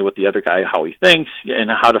understanding of what the other guy, how he thinks,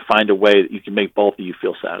 and how to find a way that you can make both of you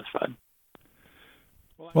feel satisfied.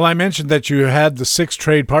 Well, I mentioned that you had the 6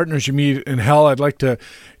 trade partners you meet in hell. I'd like to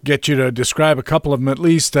get you to describe a couple of them at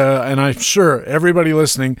least, and I'm sure everybody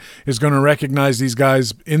listening is going to recognize these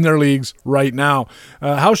guys in their leagues right now.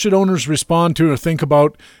 How should owners respond to or think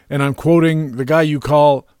about, and I'm quoting the guy you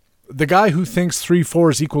call, the guy who thinks 3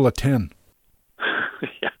 4s equal a 10?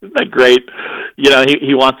 Yeah, isn't that great?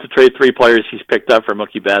 He wants to trade 3 players he's picked up for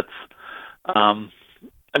Mookie Betts.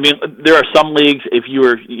 I mean, there are some leagues, if you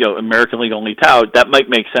were, American League only tout, that might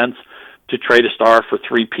make sense to trade a star for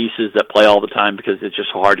 3 pieces that play all the time because it's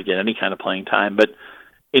just hard to get any kind of playing time. But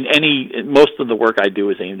most of the work I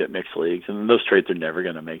do is aimed at mixed leagues, and those trades are never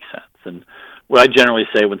going to make sense. And what I generally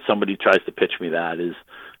say when somebody tries to pitch me that is,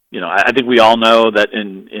 I think we all know that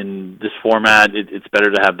in this format, it's better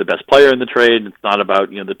to have the best player in the trade. It's not about,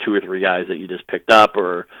 the 2 or 3 guys that you just picked up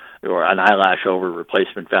or an eyelash over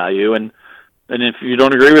replacement value. And if you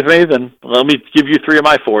don't agree with me, then let me give you 3 of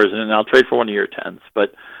my 4s, and I'll trade for 1 of your 10s.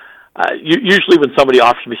 But usually when somebody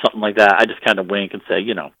offers me something like that, I just kind of wink and say,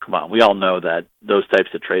 come on, we all know that those types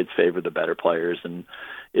of trades favor the better players, and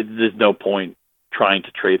there's no point trying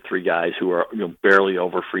to trade 3 guys who are barely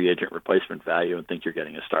over free agent replacement value and think you're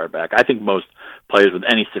getting a star back. I think most players with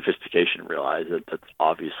any sophistication realize that that's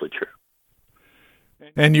obviously true.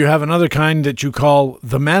 And you have another kind that you call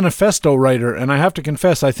the manifesto writer, and I have to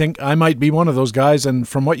confess, I think I might be one of those guys, and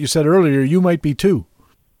from what you said earlier, you might be too.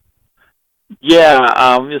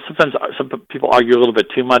 Yeah, sometimes some people argue a little bit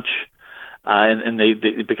too much, and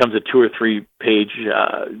it becomes a 2 or 3 page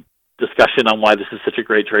discussion on why this is such a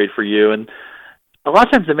great trade for you. And a lot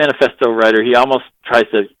of times the manifesto writer, he almost tries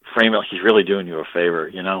to frame it like he's really doing you a favor,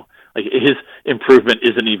 Like his improvement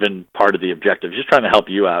isn't even part of the objective. He's just trying to help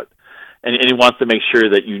you out. And he wants to make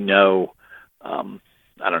sure that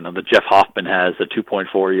I don't know, that Jeff Hoffman has a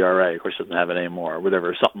 2.4 ERA. Of course, doesn't have it anymore, or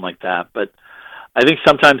whatever, something like that. But I think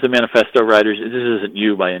sometimes the manifesto writers, this isn't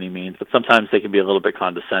you by any means, but sometimes they can be a little bit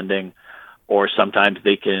condescending, or sometimes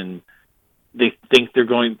they think they're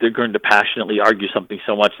going to passionately argue something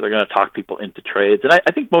so much they're going to talk people into trades. And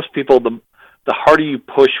I think most people, the harder you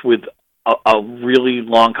push with a really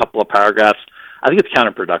long couple of paragraphs, I think it's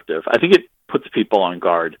counterproductive. I think it puts people on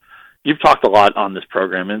guard. You've talked a lot on this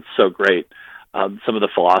program, and it's so great. Some of the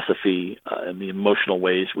philosophy and the emotional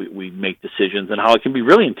ways we make decisions, and how it can be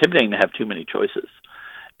really intimidating to have too many choices.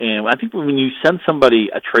 And I think when you send somebody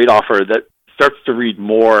a trade offer that starts to read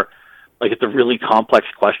more like it's a really complex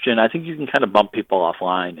question, I think you can kind of bump people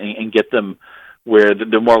offline and get them where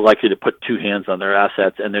they're more likely to put two hands on their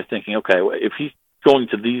assets, and they're thinking, okay, if he's going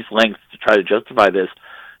to these lengths to try to justify this,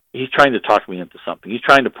 he's trying to talk me into something. He's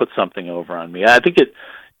trying to put something over on me. I think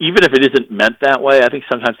even if it isn't meant that way, I think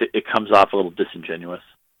sometimes it comes off a little disingenuous.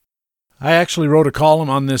 I actually wrote a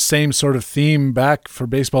column on this same sort of theme back for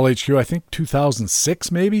Baseball HQ, I think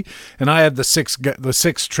 2006 maybe, and I had the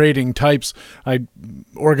six trading types. I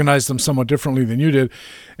organized them somewhat differently than you did,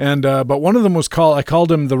 and but one of them was I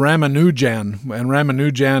called him the Ramanujan, and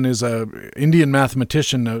Ramanujan is a Indian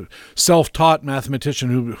mathematician, a self-taught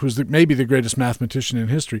mathematician who's maybe the greatest mathematician in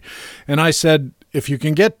history, and I said, if you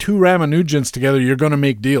can get two Ramanujans together, you're going to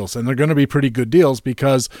make deals, and they're going to be pretty good deals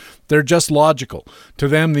because they're just logical. To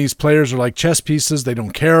them, these players are like chess pieces. They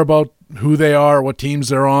don't care about who they are, what teams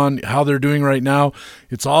they're on, how they're doing right now.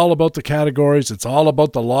 It's all about the categories. It's all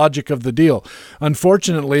about the logic of the deal.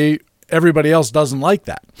 Unfortunately, everybody else doesn't like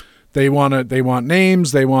that. They want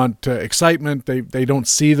names, they want excitement, they don't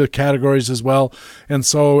see the categories as well. And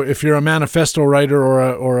so if you're a manifesto writer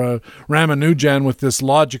or a Ramanujan with this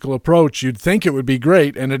logical approach, you'd think it would be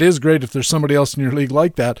great, and it is great if there's somebody else in your league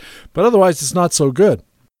like that, but otherwise it's not so good.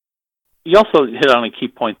 You also hit on a key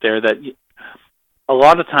point there that a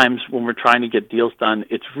lot of times when we're trying to get deals done,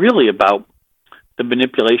 it's really about the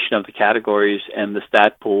manipulation of the categories and the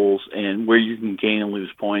stat pools and where you can gain and lose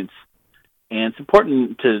points. And it's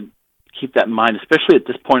important to keep that in mind, especially at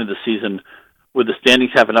this point of the season where the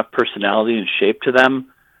standings have enough personality and shape to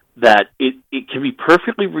them that it can be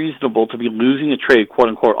perfectly reasonable to be losing a trade,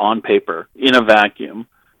 quote-unquote, on paper in a vacuum,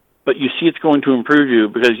 but you see it's going to improve you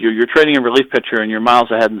because you're trading a relief pitcher and you're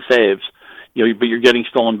miles ahead in saves, but you're getting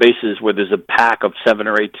stolen bases where there's a pack of 7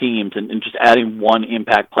 or 8 teams, and just adding one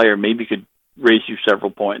impact player maybe could raise you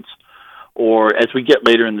several points. Or as we get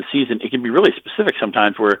later in the season, it can be really specific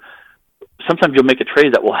sometimes where sometimes you'll make a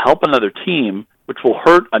trade that will help another team, which will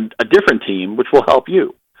hurt a different team, which will help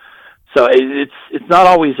you. So it's not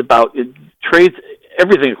always about trades.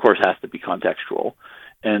 Everything, of course, has to be contextual,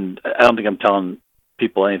 and I don't think I'm telling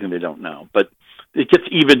people anything they don't know. But it gets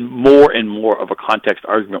even more and more of a context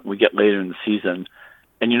argument when we get later in the season,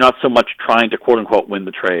 and you're not so much trying to quote unquote win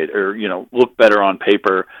the trade or look better on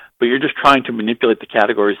paper, but you're just trying to manipulate the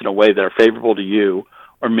categories in a way that are favorable to you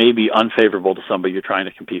or maybe unfavorable to somebody you're trying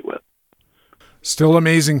to compete with. Still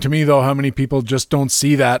amazing to me, though, how many people just don't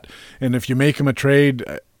see that. And if you make them a trade,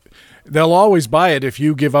 they'll always buy it if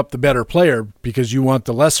you give up the better player because you want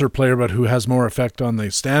the lesser player, but who has more effect on the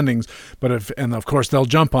standings. And of course, they'll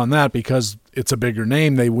jump on that because it's a bigger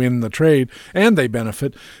name. They win the trade and they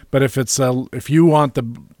benefit. But if you want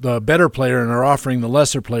the better player and are offering the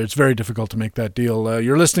lesser player, it's very difficult to make that deal.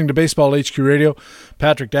 You're listening to Baseball HQ Radio.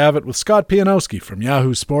 Patrick Davitt with Scott Pianowski from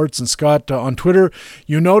Yahoo Sports. And Scott, on Twitter,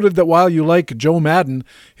 you noted that while you like Joe Madden,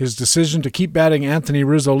 his decision to keep batting Anthony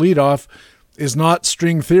Rizzo leadoff is not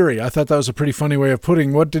string theory. I thought that was a pretty funny way of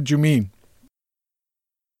putting. What did you mean?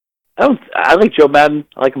 I like Joe Madden.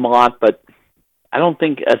 I like him a lot, but I don't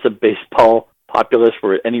think as a baseball populace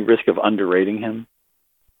we're at any risk of underrating him.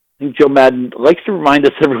 I think Joe Madden likes to remind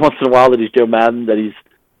us every once in a while that he's Joe Madden, that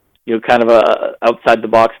he's kind of a outside the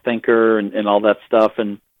box thinker and all that stuff.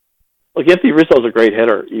 And look, Anthony Rizzo's a great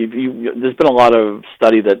hitter. There's been a lot of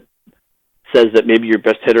study that says that maybe your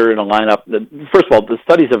best hitter in a lineup. First of all, the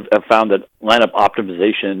studies have found that lineup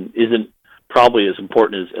optimization isn't probably as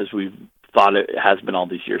important as we've thought it has been all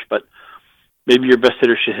these years. But maybe your best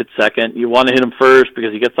hitter should hit second. You want to hit him first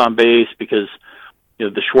because he gets on base, because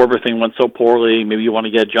the Schwarber thing went so poorly. Maybe you want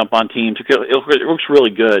to get a jump on teams. It looks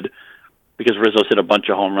really good because Rizzo's hit a bunch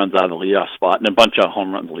of home runs out of the leadoff spot and a bunch of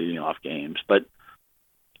home runs leading off games. But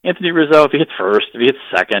Anthony Rizzo, if he hits first, if he hits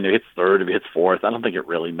second, if he hits third, if he hits fourth, I don't think it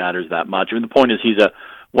really matters that much. I mean, the point is he's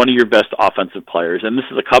one of your best offensive players, and this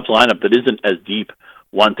is a Cubs lineup that isn't as deep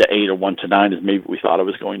 1 to 8 or 1 to 9 as maybe we thought it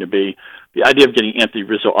was going to be. The idea of getting Anthony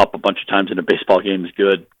Rizzo up a bunch of times in a baseball game is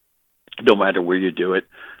good, no matter where you do it.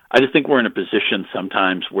 I just think we're in a position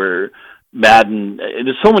sometimes where Madden,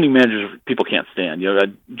 there's so many managers people can't stand.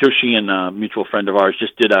 Joe Sheehan, a mutual friend of ours,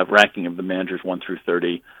 just did a ranking of the managers 1 through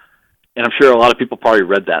 30. And I'm sure a lot of people probably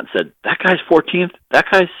read that and said, that guy's 14th, that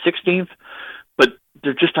guy's 16th. But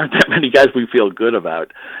there just aren't that many guys we feel good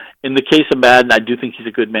about. In the case of Madden, I do think he's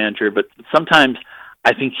a good manager, but sometimes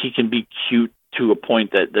I think he can be cute to a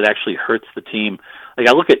point that actually hurts the team. Like,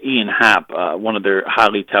 I look at Ian Happ, one of their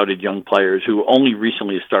highly touted young players who only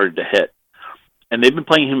recently has started to hit. And they've been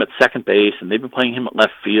playing him at second base, and they've been playing him at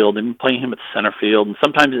left field, they've been playing him at center field, and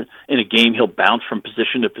sometimes in a game he'll bounce from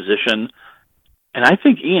position to position. And I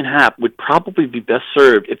think Ian Happ would probably be best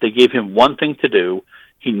served if they gave him one thing to do.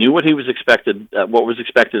 He knew what was expected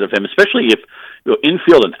of him, especially if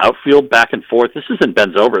infield and outfield back and forth. This isn't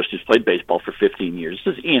Ben Zobrist, who's played baseball for 15 years.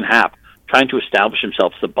 This is Ian Happ trying to establish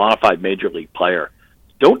himself as a bona fide major league player.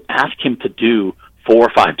 Don't ask him to do 4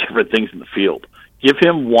 or 5 different things in the field. Give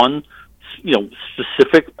him one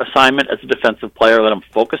specific assignment as a defensive player. Let him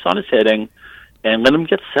focus on his hitting, and let him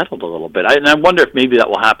get settled a little bit. And I wonder if maybe that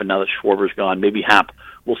will happen now that Schwarber's gone. Maybe Happ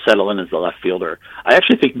will settle in as the left fielder. I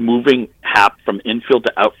actually think moving Happ from infield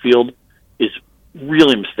to outfield is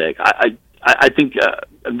really a mistake. I think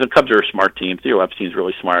the Cubs are a smart team. Theo Epstein's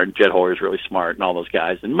really smart. Jed Hoyer's really smart, and all those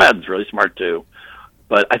guys. And Madden's really smart too.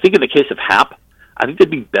 But I think in the case of Happ, I think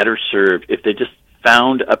they'd be better served if they just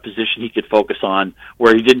found a position he could focus on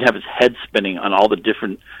where he didn't have his head spinning on all the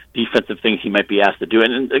different defensive things he might be asked to do.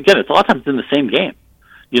 And again, it's a lot of times in the same game.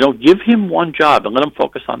 Give him one job and let him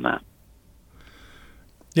focus on that.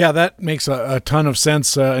 Yeah, that makes a ton of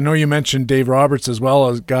sense. I know you mentioned Dave Roberts as well,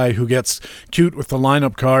 a guy who gets cute with the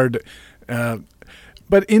lineup card.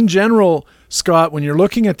 But in general, Scott, when you're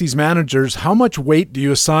looking at these managers, how much weight do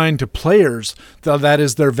you assign to players that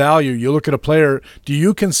is their value? You look at a player, do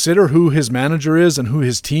you consider who his manager is and who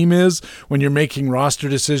his team is when you're making roster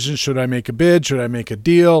decisions? Should I make a bid? Should I make a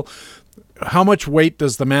deal? How much weight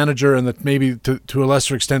does the manager and maybe to a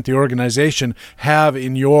lesser extent the organization have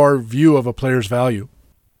in your view of a player's value?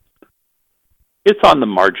 It's on the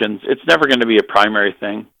margins. It's never going to be a primary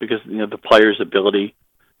thing because the player's ability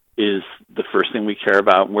is the first thing we care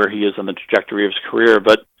about, where he is on the trajectory of his career.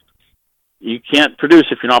 But you can't produce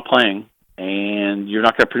if you're not playing, and you're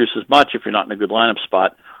not going to produce as much if you're not in a good lineup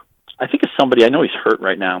spot. I think of somebody, I know he's hurt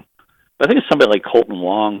right now, but I think of somebody like Colton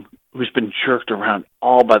Wong, who's been jerked around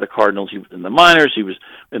all by the Cardinals. He was in the minors, he was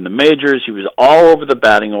in the majors, he was all over the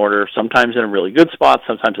batting order, sometimes in a really good spot,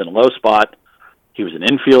 sometimes in a low spot. He was an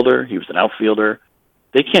infielder, he was an outfielder.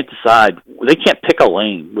 They can't decide. They can't pick a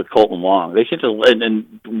lane with Colton Wong. They can't.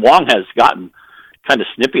 And Wong has gotten kind of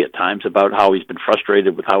snippy at times about how he's been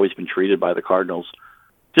frustrated with how he's been treated by the Cardinals.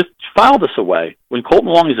 Just file this away. When Colton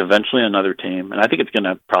Wong is eventually on another team, and I think it's going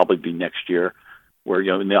to probably be next year, where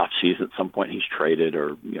in the off season at some point he's traded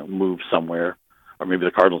or moved somewhere, or maybe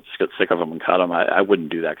the Cardinals just get sick of him and cut him. I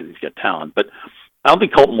wouldn't do that because he's got talent, but I don't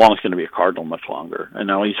think Colton Wong is going to be a Cardinal much longer. I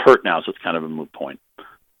know he's hurt now, so it's kind of a moot point.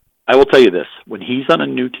 I will tell you this, when he's on a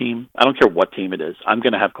new team, I don't care what team it is, I'm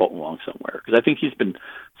going to have Colton Wong somewhere because I think he's been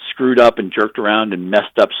screwed up and jerked around and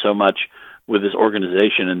messed up so much with his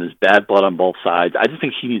organization and his bad blood on both sides. I just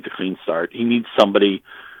think he needs a clean start. He needs somebody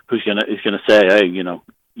who's going to say, hey,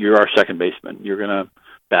 you're our second baseman. You're going to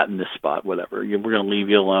bat in this spot, whatever. We're going to leave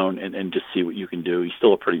you alone and just see what you can do. He's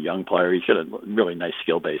still a pretty young player. He's got a really nice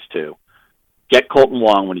skill base too. Get Colton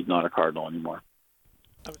Wong when he's not a Cardinal anymore.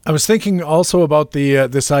 I was thinking also about the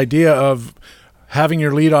this idea of having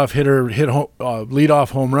your leadoff hitter hit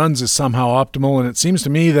leadoff home runs is somehow optimal, and it seems to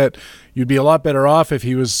me that you'd be a lot better off if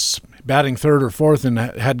he was batting third or fourth and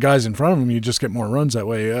had guys in front of him. You just get more runs that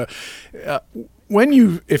way.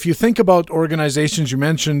 If you think about organizations, you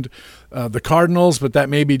mentioned the Cardinals, but that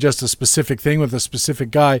may be just a specific thing with a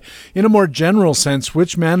specific guy. In a more general sense,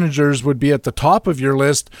 which managers would be at the top of your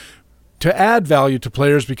list to add value to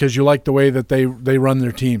players because you like the way that they run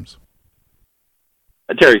their teams?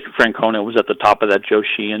 Terry Francona was at the top of that Joe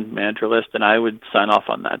Sheehan manager list, and I would sign off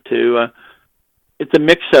on that too. It's a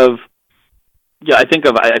mix of, I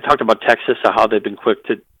talked about Texas, how they've been quick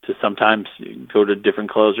to sometimes go to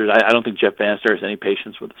different closers. I don't think Jeff Bannister has any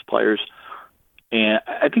patience with his players, and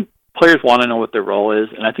I think players want to know what their role is,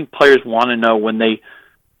 and I think players want to know when they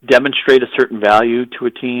demonstrate a certain value to a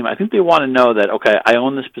team. I think they want to know that, okay, I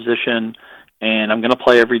own this position and I'm going to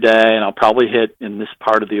play every day and I'll probably hit in this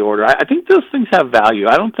part of the order. I think those things have value.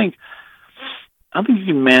 I don't think you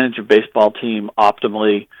can manage a baseball team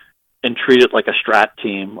optimally and treat it like a strat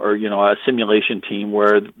team or, a simulation team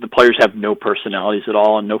where the players have no personalities at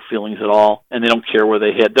all and no feelings at all, and they don't care where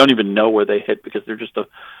they hit. They don't even know where they hit because they're just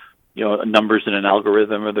numbers in an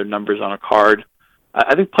algorithm or they're numbers on a card.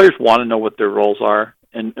 I think players want to know what their roles are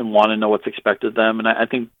and want to know what's expected of them. And I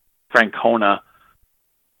think Francona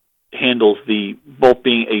handles both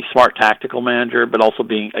being a smart tactical manager, but also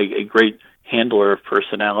being a great handler of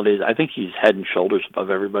personalities. I think he's head and shoulders above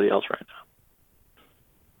everybody else right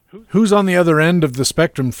now. Who's on the other end of the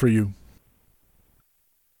spectrum for you?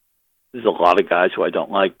 there's a lot of guys who I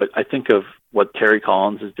don't like, but I think of what Terry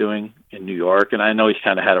Collins is doing in New York, and I know he's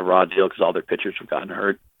kind of had a raw deal because all their pitchers have gotten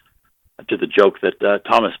hurt. I did the joke that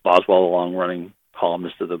Thomas Boswell, a long-running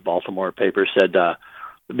columnist of the Baltimore paper, said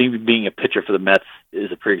maybe being a pitcher for the Mets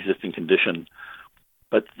is a pre-existing condition.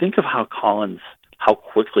 But think of how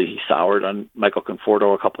quickly he soured on Michael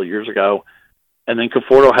Conforto a couple of years ago, and then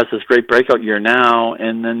Conforto has this great breakout year now,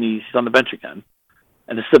 and then he's on the bench again.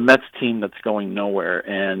 And it's the Mets team that's going nowhere,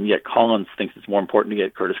 and yet Collins thinks it's more important to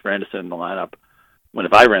get Curtis Granderson in the lineup. When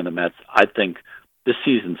if I ran the Mets, I'd think this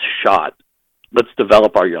season's shot. Let's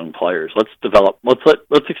develop our young players. Let's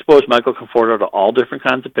expose Michael Conforto to all different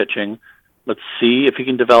kinds of pitching. Let's see if he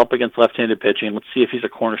can develop against left-handed pitching. Let's see if he's a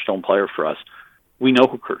cornerstone player for us. We know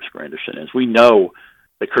who Curtis Granderson is. We know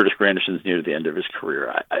that Curtis Granderson's near the end of his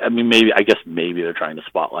career. I guess maybe they're trying to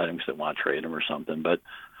spotlight him because they want to trade him or something, but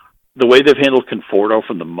the way they've handled Conforto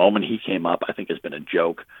from the moment he came up, I think, has been a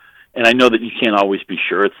joke. And I know that you can't always be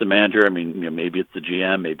sure it's the manager. I mean, maybe it's the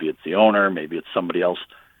GM, maybe it's the owner, maybe it's somebody else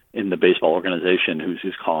in the baseball organization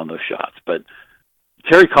who's calling those shots. But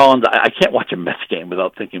Terry Collins, I can't watch a Mets game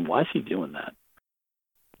without thinking, why is he doing that?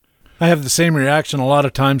 I have the same reaction a lot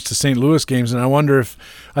of times to St. Louis games, and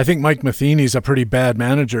I think Mike Matheny's a pretty bad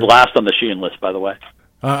manager. Last on the Sheehan list, by the way.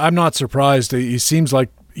 I'm not surprised. He seems like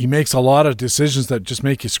he makes a lot of decisions that just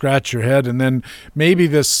make you scratch your head, and then maybe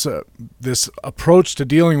this approach to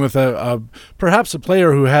dealing with perhaps a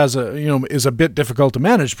player who has is a bit difficult to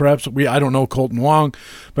manage. Perhaps I don't know Colton Wong,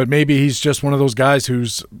 but maybe he's just one of those guys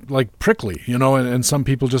who's like prickly, and some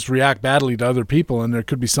people just react badly to other people, and there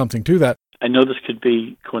could be something to that. I know this could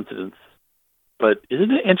be coincidence, but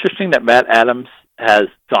isn't it interesting that Matt Adams has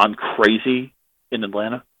gone crazy in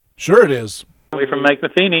Atlanta? Sure, it is. Away from Mike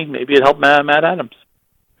Matheny, maybe it helped Matt Adams.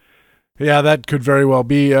 Yeah, that could very well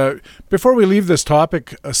be. Before we leave this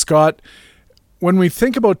topic, Scott, when we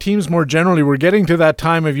think about teams more generally, we're getting to that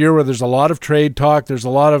time of year where there's a lot of trade talk. There's a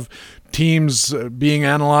lot of teams being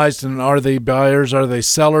analyzed, and are they buyers? Are they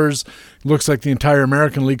sellers? Looks like the entire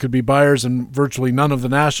American League could be buyers, and virtually none of the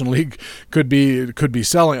National League could be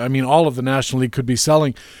selling. I mean, all of the National League could be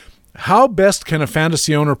selling. How best can a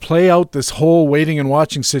fantasy owner play out this whole waiting and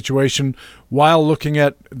watching situation while looking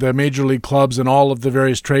at the major league clubs and all of the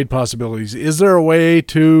various trade possibilities? Is there a way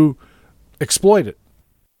to exploit it?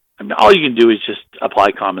 I mean, all you can do is just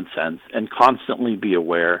apply common sense and constantly be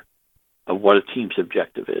aware of what a team's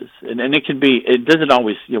objective is. And it doesn't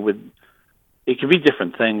always, it can be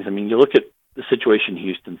different things. I mean, you look at the situation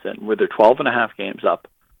Houston's in, where they're 12.5 games up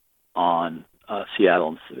on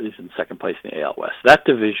Seattle is in second place in the AL West. That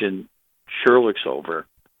division sure looks over.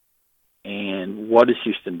 And what is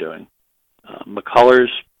Houston doing? McCullers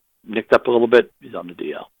nicked up a little bit. He's on the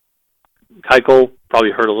DL. Keuchel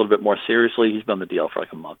probably hurt a little bit more seriously. He's been on the DL for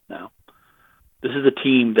like a month now. This is a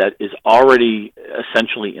team that is already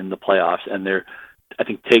essentially in the playoffs, and they're, I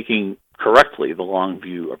think, taking correctly the long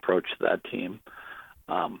view approach to that team.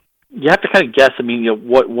 You have to kind of guess. I mean,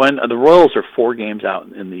 when the Royals are 4 games out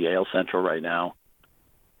in the AL Central right now,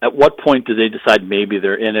 at what point do they decide maybe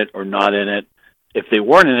they're in it or not in it? If they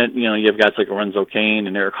weren't in it, you have guys like Lorenzo Cain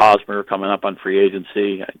and Eric Hosmer coming up on free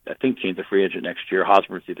agency. I think Cain's a free agent next year.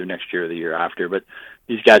 Hosmer's either next year or the year after. But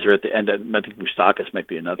these guys are at the end. I think Moustakas might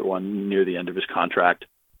be another one near the end of his contract.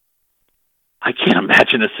 I can't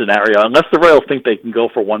imagine a scenario, unless the Royals think they can go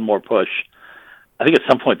for one more push. I think at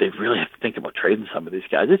some point they really have to think about trading some of these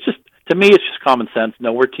guys. It's just, to me, it's just common sense.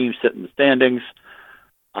 Know where teams sit in the standings.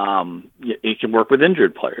 It can work with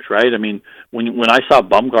injured players, right? I mean, when I saw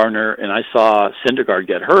Bumgarner and I saw Syndergaard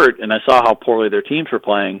get hurt, and I saw how poorly their teams were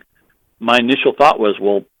playing, my initial thought was,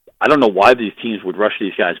 well, I don't know why these teams would rush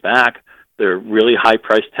these guys back. They're really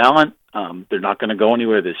high-priced talent. They're not going to go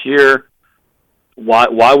anywhere this year. Why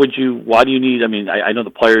do you need? I mean, I know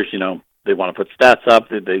the players, they want to put stats up.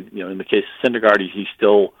 They in the case of Syndergaard, he's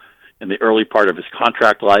still in the early part of his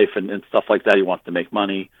contract life and stuff like that. He wants to make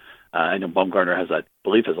money. I know Bumgarner has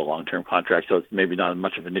a long-term contract, so it's maybe not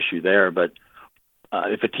much of an issue there. But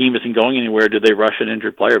if a team isn't going anywhere, do they rush an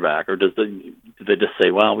injured player back, or do they just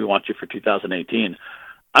say, well, we want you for 2018?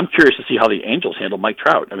 I'm curious to see how the Angels handle Mike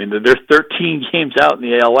Trout. I mean, they're 13 games out in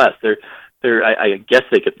the AL West. I guess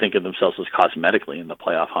they could think of themselves as cosmetically in the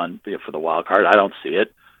playoff hunt for the wild card. I don't see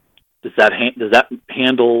it. Does that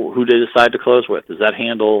handle who they decide to close with? Does that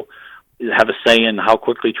have a say in how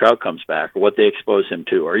quickly Trout comes back, or what they expose him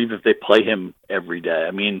to, or even if they play him every day?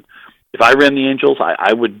 I mean, if I ran the Angels,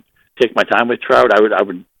 I would take my time with Trout. I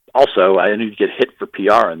would also, I need to get hit for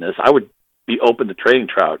PR in this. I would be open to trading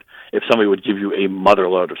Trout if somebody would give you a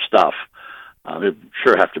motherload of stuff. It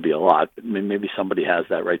sure have to be a lot. But maybe somebody has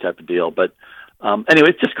that right type of deal. But anyway,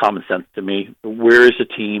 it's just common sense to me. Where is a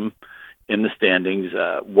team? in the standings?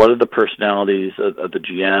 What are the personalities of the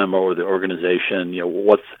GM or the organization?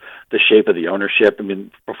 What's the shape of the ownership? I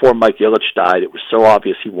mean, before Mike Ilitch died, it was so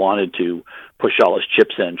obvious he wanted to push all his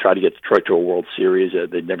chips in, try to get Detroit to a World Series.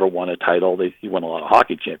 They'd never won a title. He won a lot of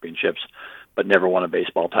hockey championships, but never won a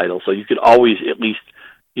baseball title. So you could always, at least,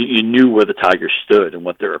 you knew where the Tigers stood and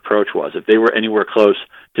what their approach was. If they were anywhere close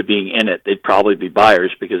to being in it, they'd probably be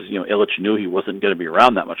buyers because, Ilitch knew he wasn't going to be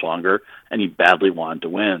around that much longer, and he badly wanted to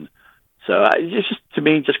win. So it's just, to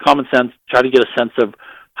me, just common sense. Try to get a sense of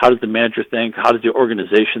how does the manager think, how does the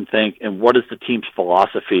organization think, and what is the team's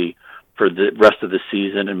philosophy for the rest of the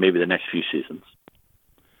season and maybe the next few seasons.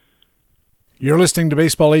 You're listening to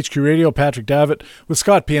Baseball HQ Radio. Patrick Davitt with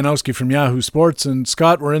Scott Pianowski from Yahoo Sports. And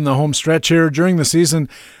Scott, we're in the home stretch here. During the season,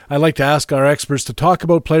 I like to ask our experts to talk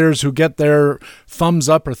about players who get their thumbs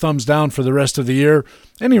up or thumbs down for the rest of the year.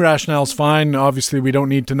 Any rationale's fine. Obviously, we don't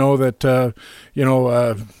need to know that,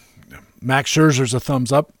 Max Scherzer's a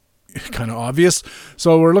thumbs up. Kind of obvious.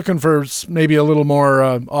 So we're looking for maybe a little more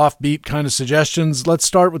offbeat kind of suggestions. Let's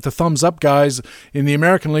start with the thumbs up guys in the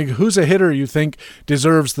American League. Who's a hitter you think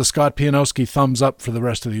deserves the Scott Pianowski thumbs up for the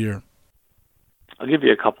rest of the year? I'll give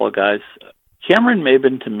you a couple of guys. Cameron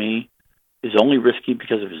Maybin, to me, is only risky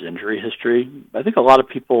because of his injury history. I think a lot of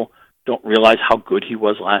people don't realize how good he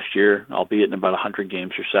was last year, albeit in about 100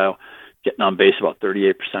 games or so, getting on base about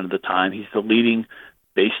 38% of the time. He's the leading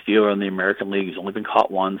base stealer in the American League. He's only been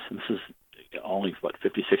caught once, and this is only,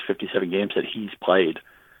 56, 57 games that he's played.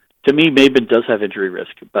 To me, Maybin does have injury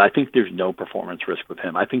risk, but I think there's no performance risk with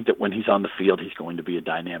him. I think that when he's on the field, he's going to be a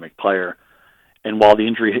dynamic player. And while the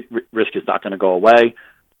injury risk is not going to go away,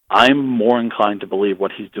 I'm more inclined to believe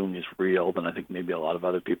what he's doing is real than I think maybe a lot of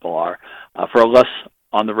other people are. For a less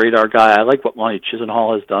on-the-radar guy, I like what Lonnie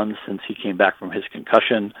Chisenhall has done since he came back from his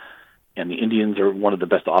concussion. And the Indians are one of the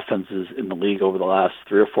best offenses in the league over the last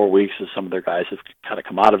 3 or 4 weeks as some of their guys have kind of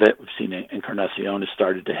come out of it. We've seen Encarnacion has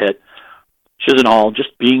started to hit. Chisenhall,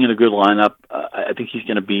 just being in a good lineup, I think he's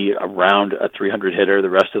going to be around a 300 hitter the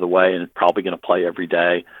rest of the way and probably going to play every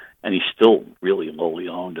day. And he's still really lowly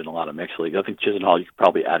owned in a lot of mixed leagues. I think Chisenhall you could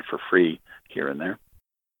probably add for free here and there.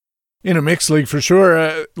 In a mixed league, for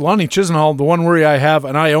sure. Lonnie Chisenhall, the one worry I have,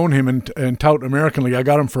 and I own him in Tout American League. I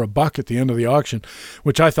got him for $1 at the end of the auction,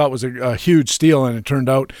 which I thought was a huge steal, and it turned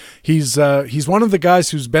out he's one of the guys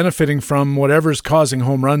who's benefiting from whatever's causing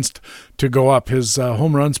home runs to go up. His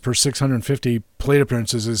home runs per 650 plate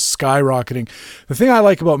appearances is skyrocketing. The thing I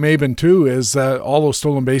like about Maybin, too, is all those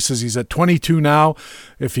stolen bases. He's at 22 now.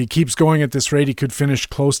 If he keeps going at this rate, he could finish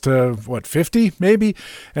close to, 50 maybe?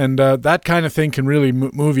 And that kind of thing can really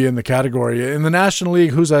move you in the category. In the National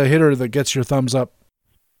League, who's a hitter that gets your thumbs up?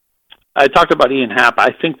 I talked about Ian Happ.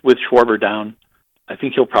 I think with Schwarber down, I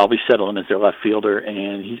think he'll probably settle in as their left fielder,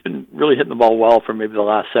 and he's been really hitting the ball well for maybe the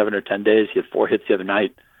last 7 or 10 days. He had 4 hits the other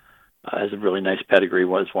night. Has a really nice pedigree,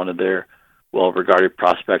 was one of their well-regarded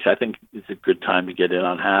prospects. I think it's a good time to get in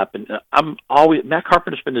on Happ. And Matt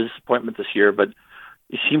Carpenter's been a disappointment this year, but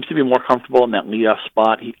he seems to be more comfortable in that leadoff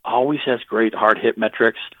spot. He always has great hard hit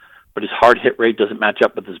metrics, but his hard hit rate doesn't match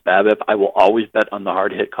up with his BABIP. I will always bet on the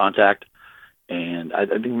hard hit contact. And I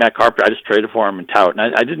think Matt Carpenter, I just traded for him in Tout. And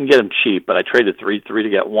I didn't get him cheap, but I traded 3 to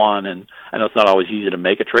get 1. And I know it's not always easy to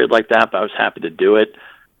make a trade like that, but I was happy to do it.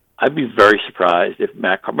 I'd be very surprised if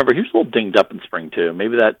Matt Carpenter, remember, he was a little dinged up in spring too.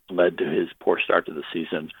 Maybe that led to his poor start to the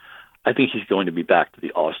season. I think he's going to be back to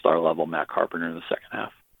the all-star level Matt Carpenter in the second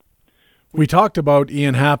half. We talked about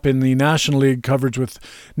Ian Happ in the National League coverage with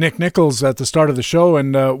Nick Nichols at the start of the show,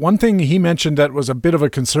 and one thing he mentioned that was a bit of a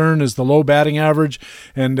concern is the low batting average,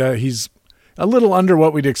 and he's a little under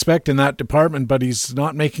what we'd expect in that department, but he's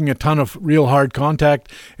not making a ton of real hard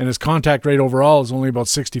contact, and his contact rate overall is only about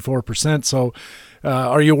 64%. So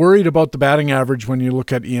are you worried about the batting average when you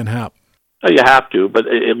look at Ian Happ? Oh, you have to, but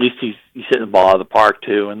at least he's hitting the ball out of the park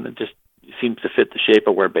too, and it just seems to fit the shape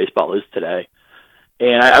of where baseball is today.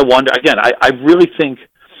 And I wonder, again, I really think,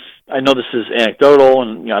 I know this is anecdotal,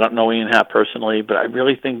 and I don't know Ian Happ personally, but I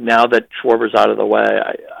really think now that Schwarber's out of the way,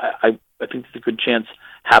 I think there's a good chance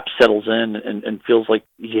Happ settles in and feels like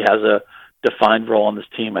he has a defined role on this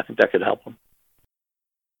team. I think that could help him.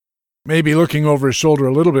 Maybe looking over his shoulder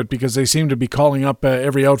a little bit because they seem to be calling up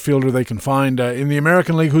every outfielder they can find. In the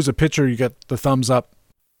American League, who's a pitcher you get the thumbs up?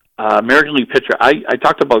 American League pitcher. I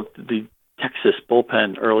talked about the Texas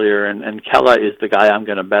bullpen earlier, and Kella is the guy I'm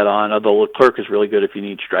going to bet on, although Leclerc is really good if you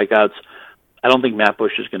need strikeouts. I don't think Matt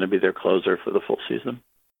Bush is going to be their closer for the full season.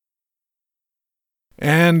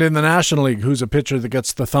 And in the National League, who's a pitcher that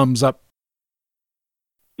gets the thumbs up?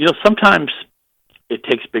 Sometimes it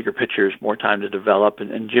takes bigger pitchers more time to develop.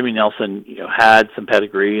 And Jimmy Nelson, had some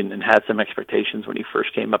pedigree and had some expectations when he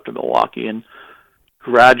first came up to Milwaukee. And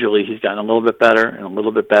gradually he's gotten a little bit better and a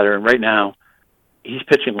little bit better. And right now he's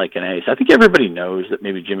pitching like an ace. I think everybody knows that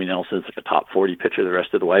maybe Jimmy Nelson is like a top 40 pitcher the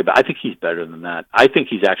rest of the way, but I think he's better than that. I think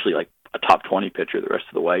he's actually like a top 20 pitcher the rest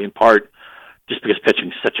of the way, in part just because pitching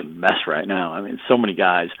is such a mess right now. I mean, so many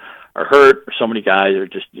guys are hurt, or so many guys are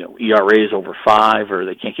just, ERAs over 5, or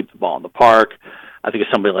they can't keep the ball in the park. I think of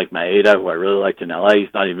somebody like Maeda, who I really liked in LA.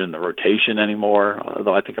 He's not even in the rotation anymore,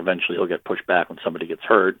 although I think eventually he'll get pushed back when somebody gets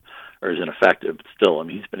hurt or is ineffective. But still, I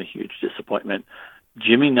mean, he's been a huge disappointment.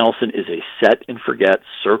 Jimmy Nelson is a set and forget,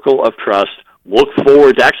 circle of trust. Look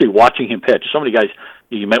forward to actually watching him pitch. So many guys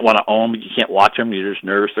you might want to own, but you can't watch them. You're just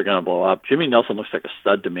nervous they're going to blow up. Jimmy Nelson looks like a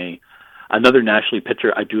stud to me. Another National League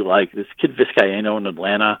pitcher I do like, this kid Vizcaino in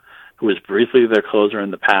Atlanta, who was briefly their closer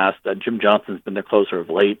in the past. Jim Johnson's been their closer of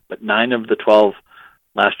late, but 9 of the 12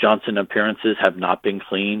 last Johnson appearances have not been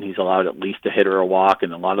clean. He's allowed at least a hit or a walk,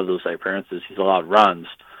 and a lot of those appearances he's allowed runs.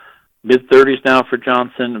 Mid-30s now for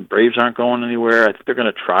Johnson. Braves aren't going anywhere. I think they're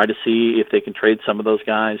going to try to see if they can trade some of those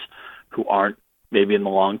guys who aren't maybe in the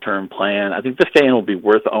long-term plan. I think Vizcaino will be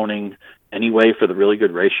worth owning anyway for the really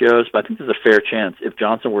good ratios, but I think there's a fair chance if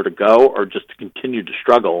Johnson were to go or just to continue to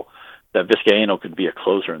struggle that Vizcaino could be a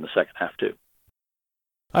closer in the second half too.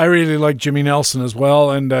 I really like Jimmy Nelson as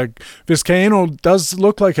well, and Vizcaino does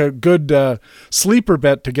look like a good sleeper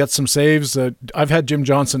bet to get some saves. I've had Jim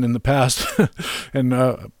Johnson in the past,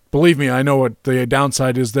 and believe me, I know what the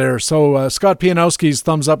downside is there. So Scott Pianowski's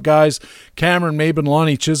thumbs up guys: Cameron Maben,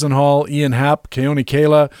 Lonnie Chisenhall, Ian Happ, Keone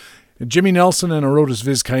Kela, Jimmy Nelson, and Arodys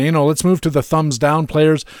Vizcaino. Let's move to the thumbs down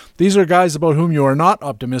players. These are guys about whom you are not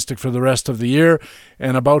optimistic for the rest of the year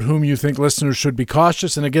and about whom you think listeners should be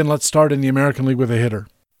cautious. And again, let's start in the American League with a hitter.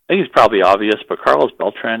 I think it's probably obvious, but Carlos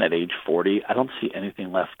Beltran at age 40, I don't see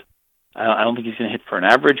anything left. I don't think he's going to hit for an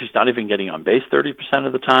average. He's not even getting on base 30%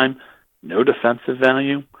 of the time. No defensive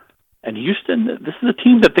value. And Houston, this is a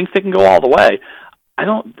team that thinks they can go all the way.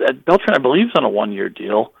 Beltran, I believe, is on a 1-year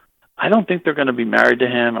deal. I don't think they're going to be married to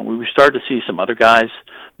him. And we started to see some other guys.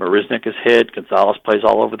 Marisnik is hit. Gonzalez plays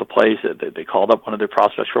all over the place. They called up one of their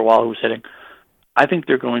prospects for a while who was hitting. I think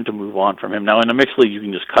they're going to move on from him. Now, in a mixed league, you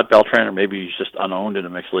can just cut Beltran, or maybe he's just unowned in a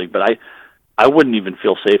mixed league. But I wouldn't even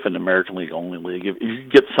feel safe in the American League only league. If you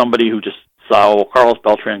get somebody who just saw Carlos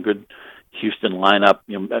Beltran, good Houston lineup,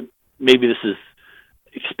 maybe this is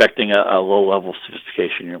expecting a low level of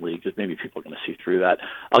sophistication in your league, because maybe people are going to see through that.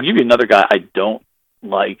 I'll give you another guy I don't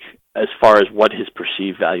like as far as what his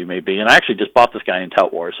perceived value may be. And I actually just bought this guy in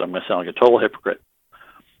Tout Wars, so I'm going to sound like a total hypocrite.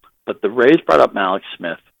 But the Rays brought up Malik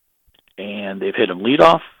Smith, and they've hit him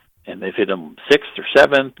leadoff, and they've hit him 6th or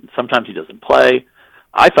 7th, and sometimes he doesn't play.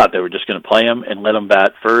 I thought they were just going to play him and let him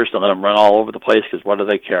bat first and let him run all over the place, because what do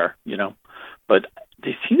they care, But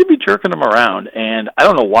they seem to be jerking him around, and I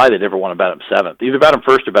don't know why they'd ever want to bat him 7th. Either bat him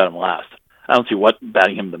first or bat him last. I don't see what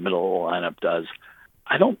batting him in the middle of the lineup does.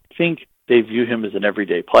 I don't think they view him as an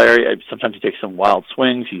everyday player. Sometimes he takes some wild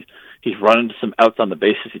swings. He's run into some outs on the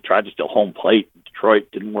bases. He tried to steal home plate in Detroit.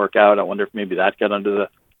 Didn't work out. I wonder if maybe that got under the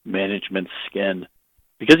management's skin.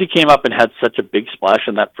 Because he came up and had such a big splash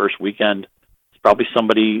in that first weekend, it's probably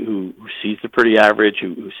somebody who sees the pretty average,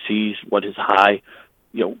 who sees what his high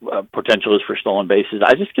potential is for stolen bases.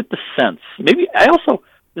 I just get the sense. Maybe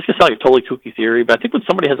this could sound like a totally kooky theory, but I think when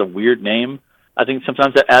somebody has a weird name, I think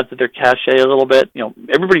sometimes that adds to their cachet a little bit.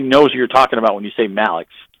 Everybody knows who you're talking about when you say Malix.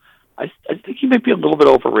 I think he might be a little bit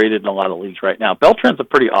overrated in a lot of leagues right now. Beltran's a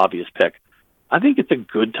pretty obvious pick. I think it's a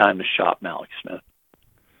good time to shop Malik Smith.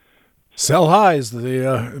 Sell high is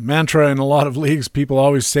the mantra in a lot of leagues. People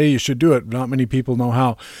always say you should do it. Not many people know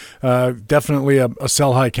how. Definitely a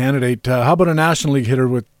sell high candidate. How about a National League hitter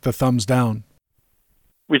with the thumbs down?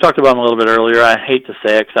 We talked about him a little bit earlier. I hate to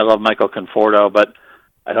say it because I love Michael Conforto, but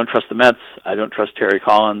I don't trust the Mets. I don't trust Terry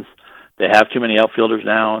Collins. They have too many outfielders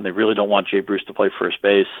now, and they really don't want Jay Bruce to play first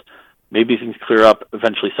base. Maybe things clear up.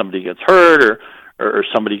 Eventually somebody gets hurt or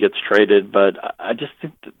somebody gets traded, but I just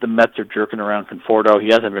think that the Mets are jerking around Conforto. He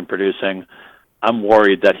hasn't been producing. I'm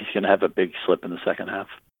worried that he's going to have a big slip in the second half.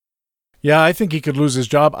 Yeah, I think he could lose his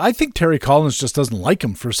job. I think Terry Collins just doesn't like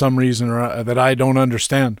him for some reason that I don't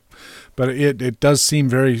understand. But it does seem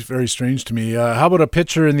very, very strange to me. How about a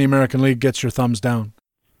pitcher in the American League gets your thumbs down?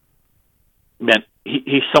 Man,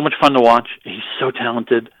 he's so much fun to watch. He's so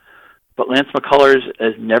talented. But Lance McCullers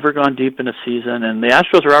has never gone deep in a season, and the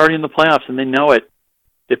Astros are already in the playoffs, and they know it.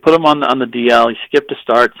 They put him on the DL. He skipped a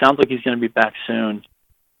start. Sounds like he's going to be back soon.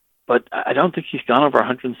 But I don't think he's gone over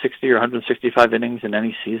 160 or 165 innings in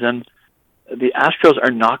any season. The Astros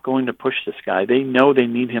are not going to push this guy. They know they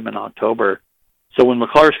need him in October. So when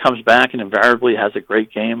McCullers comes back and invariably has a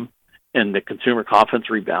great game and the consumer confidence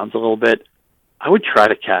rebounds a little bit, I would try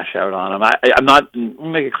to cash out on him. I'm not, let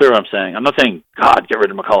me make it clear what I'm saying. I'm not saying, God, get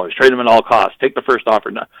rid of McCullers, trade him at all costs, take the first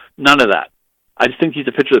offer. No, none of that. I just think he's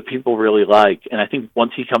a pitcher that people really like, and I think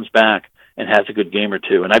once he comes back and has a good game or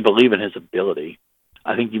two, and I believe in his ability,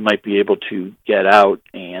 I think you might be able to get out,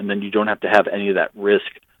 and then you don't have to have any of that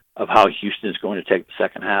risk of how Houston is going to take the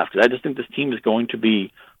second half, because I just think this team is going to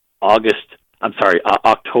be October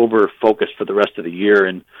focused for the rest of the year,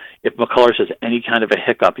 and if McCullers has any kind of a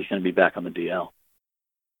hiccup, he's going to be back on the DL.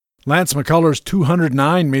 Lance McCullers,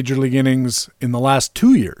 209 Major League innings in the last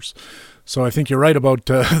 2 years. So I think you're right about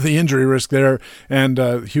the injury risk there and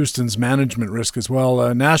Houston's management risk as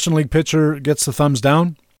well. National League pitcher gets the thumbs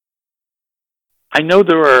down? I know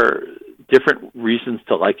there are different reasons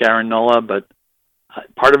to like Aaron Nola, but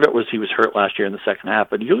part of it was he was hurt last year in the second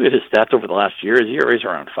half. But you look at his stats over the last year, his ERA is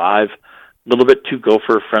around 5. A little bit too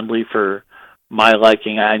gopher-friendly for my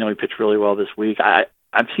liking. I know he pitched really well this week.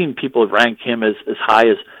 I've seen people rank him as high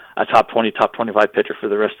as a top 20, top 25 pitcher for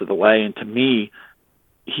the rest of the way. And to me,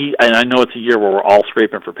 and I know it's a year where we're all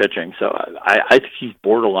scraping for pitching, so I think he's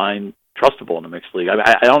borderline trustable in the mixed league.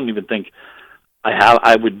 I don't even think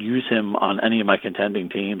I would use him on any of my contending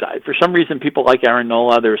teams. For some reason, people like Aaron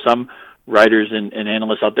Nola. There are some writers and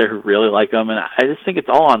analysts out there who really like him, and I just think it's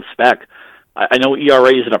all on spec. I know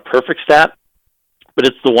ERA isn't a perfect stat, but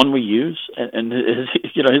it's the one we use, and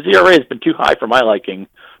his ERA has been too high for my liking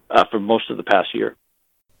for most of the past year.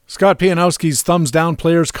 Scott Pianowski's thumbs down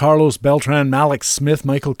players: Carlos Beltran, Malik Smith,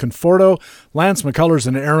 Michael Conforto, Lance McCullers,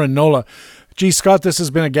 and Aaron Nola. Gee, Scott, this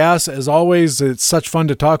has been a gas. As always, it's such fun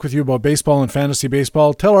to talk with you about baseball and fantasy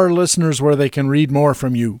baseball. Tell our listeners where they can read more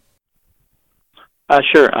from you.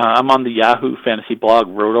 Sure. I'm on the Yahoo fantasy blog,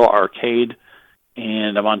 Roto Arcade,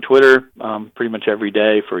 and I'm on Twitter pretty much every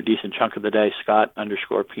day for a decent chunk of the day,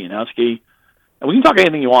 Scott_Pianowski. And we can talk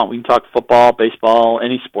anything you want. We can talk football, baseball,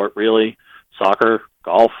 any sport, really, soccer,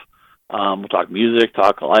 golf. We'll talk music,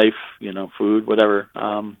 talk life, food, whatever.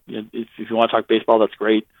 If you want to talk baseball, that's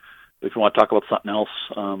great. If you want to talk about something else,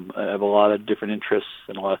 I have a lot of different interests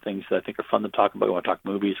and a lot of things that I think are fun to talk about. We want to talk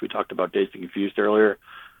movies. We talked about Dazed and Confused earlier.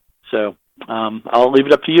 So I'll leave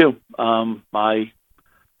it up to you. My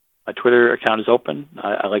Twitter account is open.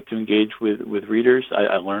 I like to engage with readers.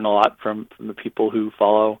 I learn a lot from the people who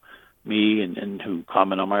follow me and who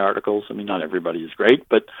comment on my articles. I mean, not everybody is great,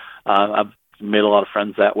 but I've made a lot of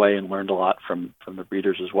friends that way and learned a lot from the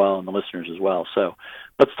readers as well and the listeners as well. So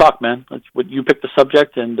let's talk, man. You pick the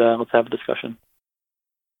subject and let's have a discussion.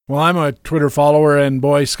 Well, I'm a Twitter follower, and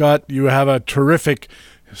boy, Scott, you have a terrific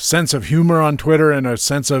sense of humor on Twitter and a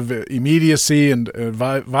sense of immediacy and a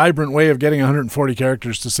vibrant way of getting 140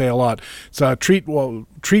 characters to say a lot. It's a treat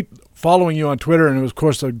following you on Twitter, and it was, of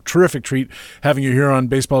course, a terrific treat having you here on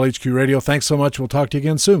Baseball HQ Radio. Thanks so much. We'll talk to you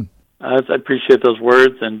again soon. I appreciate those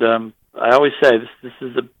words, and I always say this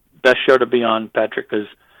is the best show to be on, Patrick, because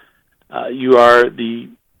you are the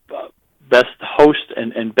best host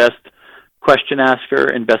and best question asker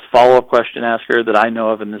and best follow-up question asker that I know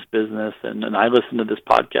of in this business, and I listen to this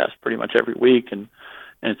podcast pretty much every week, and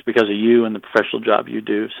it's because of you and the professional job you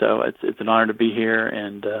do. So it's an honor to be here,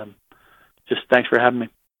 and just thanks for having me.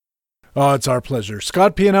 Oh, it's our pleasure.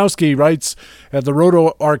 Scott Pianowski writes at the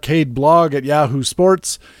Roto Arcade blog at Yahoo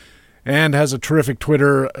Sports and has a terrific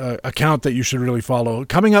Twitter account that you should really follow.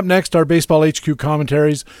 Coming up next, our Baseball HQ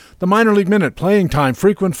commentaries, the Minor League Minute, Playing Time,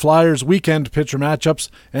 Frequent Flyers, Weekend Pitcher Matchups,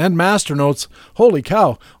 and Master Notes. Holy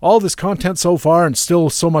cow, all this content so far and still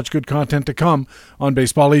so much good content to come on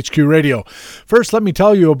Baseball HQ Radio. First, let me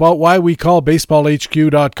tell you about why we call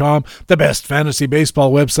BaseballHQ.com the best fantasy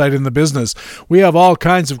baseball website in the business. We have all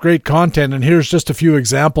kinds of great content, and here's just a few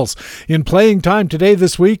examples. In Playing Time today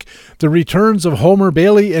this week, the returns of Homer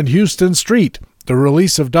Bailey and Houston Street, the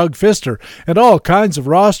release of Doug Fister, and all kinds of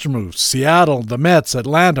roster moves: Seattle, the Mets,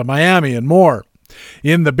 Atlanta, Miami, and more.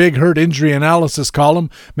 In the Big Hurt Injury Analysis column,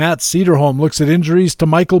 Matt Cederholm looks at injuries to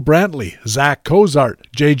Michael Brantley, Zach Cozart,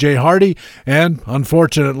 J.J. Hardy, and,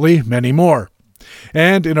 unfortunately, many more.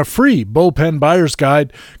 And in a free Bullpen Buyer's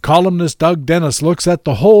Guide, columnist Doug Dennis looks at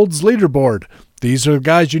the holds leaderboard. These are the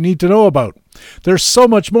guys you need to know about. There's so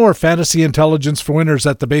much more fantasy intelligence for winners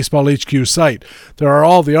at the Baseball HQ site. There are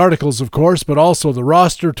all the articles, of course, but also the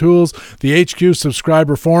roster tools, the HQ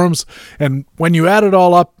subscriber forums, and when you add it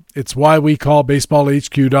all up, it's why we call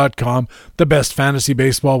BaseballHQ.com the best fantasy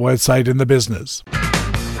baseball website in the business.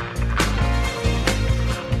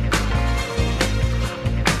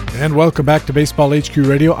 And welcome back to Baseball HQ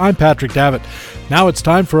Radio. I'm Patrick Davitt. Now it's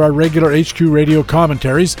time for our regular HQ Radio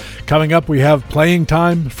commentaries. Coming up, we have Playing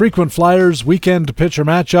Time, Frequent Flyers, Weekend Pitcher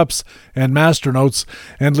Matchups, and Master Notes.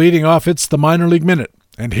 And leading off, it's the Minor League Minute.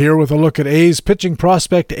 And here with a look at A's pitching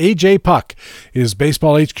prospect A.J. Puck is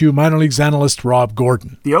Baseball HQ Minor Leagues analyst Rob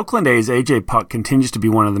Gordon. The Oakland A's A.J. Puck continues to be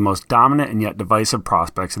one of the most dominant and yet divisive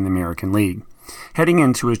prospects in the American League. Heading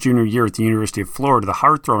into his junior year at the University of Florida, the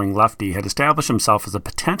hard-throwing lefty had established himself as a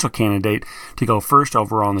potential candidate to go first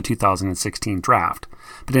overall in the 2016 draft.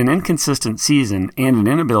 But an inconsistent season and an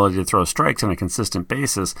inability to throw strikes on a consistent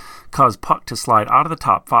basis caused Puck to slide out of the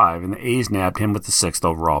top 5, and the A's nabbed him with the 6th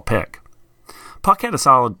overall pick. Puck had a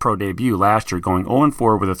solid pro debut last year, going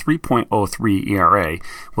 0-4 with a 3.03 ERA,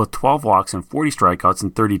 with 12 walks and 40 strikeouts in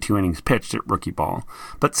 32 innings pitched at rookie ball,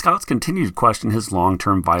 but scouts continue to question his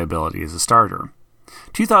long-term viability as a starter.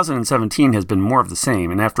 2017 has been more of the same,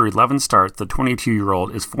 and after 11 starts, the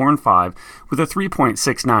 22-year-old is 4-5 with a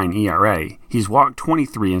 3.69 ERA. He's walked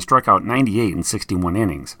 23 and struck out 98 in 61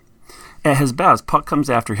 innings. At his best, Puck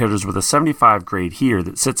comes after hitters with a 75 grade heater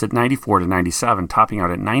that sits at 94 to 97, topping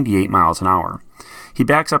out at 98 miles an hour. He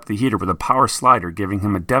backs up the heater with a power slider, giving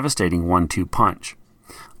him a devastating 1-2 punch.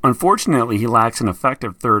 Unfortunately, he lacks an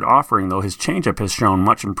effective third offering, though his changeup has shown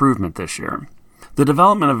much improvement this year. The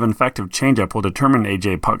development of an effective changeup will determine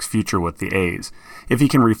A.J. Puck's future with the A's. If he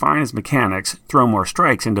can refine his mechanics, throw more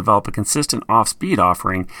strikes, and develop a consistent off-speed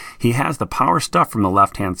offering, he has the power stuff from the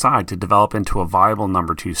left-hand side to develop into a viable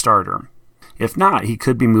number 2 starter. If not, he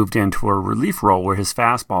could be moved into a relief role where his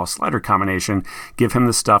fastball-slider combination give him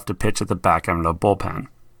the stuff to pitch at the back end of the bullpen.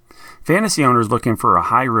 Fantasy owners looking for a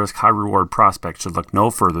high-risk, high-reward prospect should look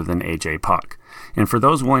no further than A.J. Puck. And for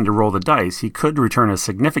those willing to roll the dice, he could return a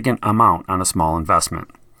significant amount on a small investment.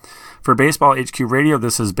 For Baseball HQ Radio,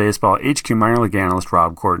 this is Baseball HQ minor league analyst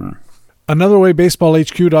Rob Gordon. Another way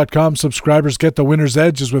BaseballHQ.com subscribers get the winner's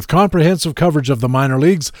edge is with comprehensive coverage of the minor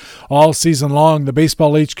leagues. All season long, the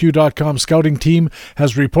BaseballHQ.com scouting team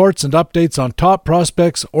has reports and updates on top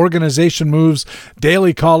prospects, organization moves,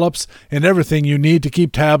 daily call-ups, and everything you need to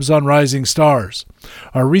keep tabs on rising stars.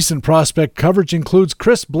 Our recent prospect coverage includes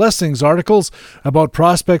Chris Blessing's articles about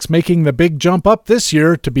prospects making the big jump up this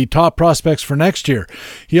year to be top prospects for next year.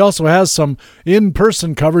 He also has some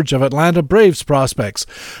in-person coverage of Atlanta Braves prospects.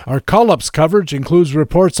 Our call-ups coverage includes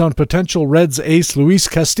reports on potential Reds ace Luis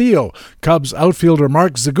Castillo, Cubs outfielder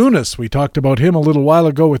Mark Zagunis, we talked about him a little while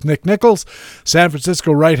ago with Nick Nichols, San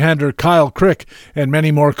Francisco right-hander Kyle Crick, and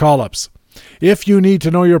many more call-ups. If you need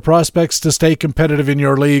to know your prospects to stay competitive in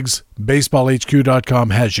your leagues,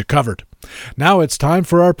 BaseballHQ.com has you covered. Now it's time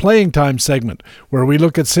for our Playing Time segment, where we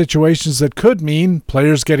look at situations that could mean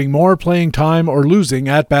players getting more playing time or losing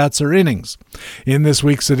at-bats or innings. In this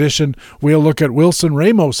week's edition, we'll look at Wilson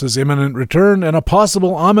Ramos' imminent return and a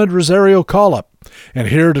possible Ahmed Rosario call-up. And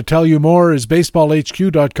here to tell you more is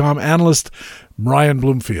BaseballHQ.com analyst Ryan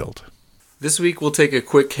Bloomfield. This week we'll take a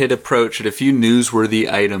quick hit approach at a few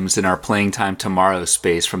newsworthy items in our Playing Time Tomorrow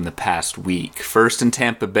space from the past week. First in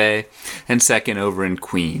Tampa Bay, and second over in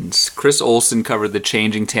Queens. Chris Olsen covered the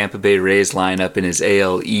changing Tampa Bay Rays lineup in his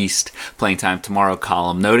AL East Playing Time Tomorrow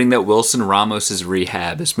column, noting that Wilson Ramos'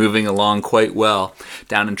 rehab is moving along quite well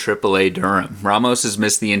down in AAA Durham. Ramos has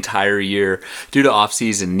missed the entire year due to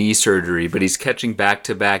off-season knee surgery, but he's catching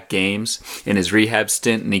back-to-back games in his rehab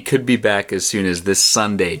stint, and he could be back as soon as this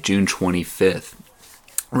Sunday, June 25th.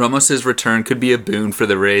 Ramos' return could be a boon for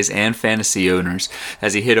the Rays and fantasy owners,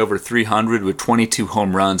 as he hit over 300 with 22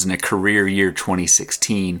 home runs in a career year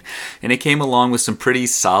 2016, and it came along with some pretty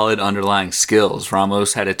solid underlying skills.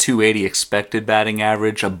 Ramos had a .280 expected batting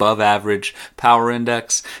average, above average power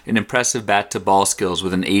index, and impressive bat-to-ball skills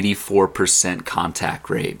with an 84% contact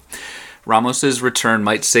rate. Ramos' return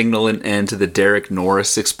might signal an end to the Derek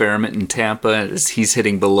Norris experiment in Tampa, as he's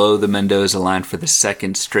hitting below the Mendoza line for the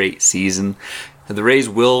second straight season. The Rays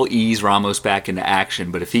will ease Ramos back into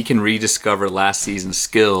action, but if he can rediscover last season's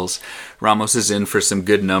skills, Ramos is in for some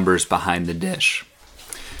good numbers behind the dish.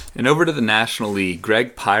 And over to the National League,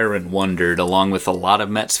 Greg Pyron wondered, along with a lot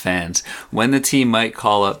of Mets fans, when the team might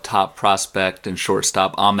call up top prospect and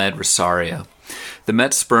shortstop Ahmed Rosario. The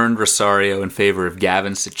Mets spurned Rosario in favor of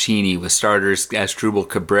Gavin Cecchini, with starters Asdrubal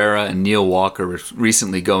Cabrera and Neil Walker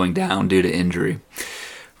recently going down due to injury.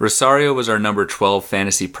 Rosario was our number 12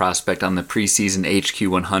 fantasy prospect on the preseason HQ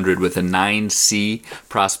 100 with a 9C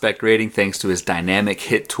prospect rating thanks to his dynamic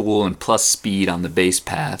hit tool and plus speed on the base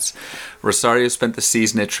paths. Rosario spent the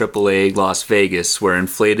season at AAA Las Vegas, where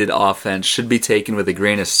inflated offense should be taken with a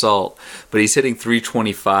grain of salt, but he's hitting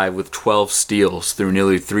 .325 with 12 steals through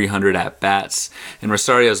nearly 300 at-bats, and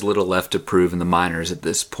Rosario has little left to prove in the minors at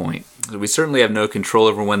this point. We certainly have no control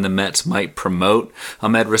over when the Mets might promote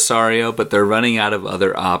Amed Rosario, but they're running out of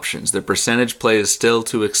other options. Their percentage play is still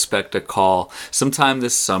to expect a call sometime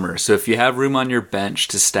this summer, so if you have room on your bench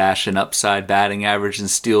to stash an upside batting average and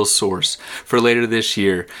steal source for later this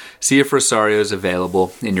year, see if Rosario is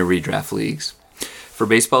available in your redraft leagues. For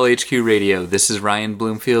Baseball HQ Radio, this is Ryan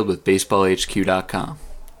Bloomfield with BaseballHQ.com.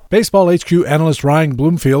 Baseball HQ analyst Ryan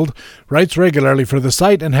Bloomfield writes regularly for the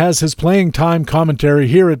site and has his playing time commentary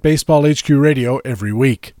here at Baseball HQ Radio every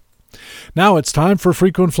week. Now it's time for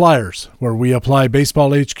Frequent Flyers, where we apply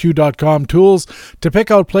BaseballHQ.com tools to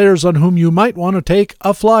pick out players on whom you might want to take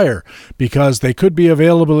a flyer because they could be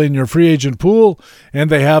available in your free agent pool and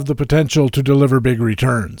they have the potential to deliver big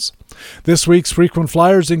returns. This week's Frequent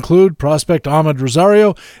Flyers include prospect Amed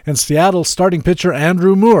Rosario and Seattle starting pitcher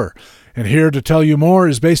Andrew Moore. And here to tell you more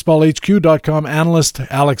is BaseballHQ.com analyst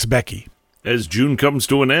Alex Becky. As June comes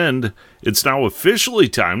to an end, it's now officially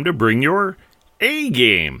time to bring your A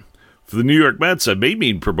game. For the New York Mets, that may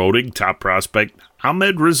mean promoting top prospect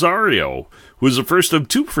Amed Rosario, who is the first of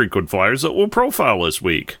 2 frequent flyers that we'll profile this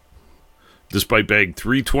week. Despite bagging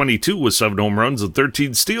 .322 with 7 home runs and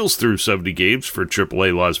 13 steals through 70 games for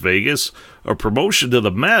AAA Las Vegas, a promotion to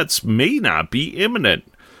the Mets may not be imminent.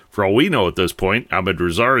 For all we know at this point, Amed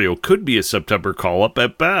Rosario could be a September call-up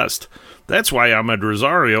at best. That's why Amed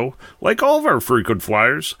Rosario, like all of our frequent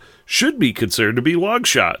flyers, should be considered to be long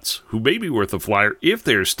shots, who may be worth a flyer if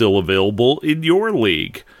they're still available in your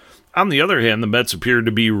league. On the other hand, the Mets appear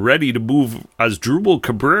to be ready to move Asdrubal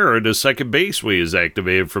Cabrera to second base when he is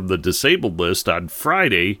activated from the disabled list on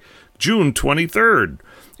Friday, June 23rd.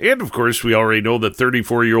 And, of course, we already know that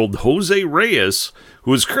 34-year-old Jose Reyes,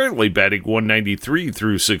 who is currently batting .193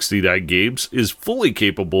 through 69 games, is fully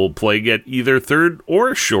capable of playing at either third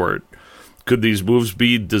or short. Could these moves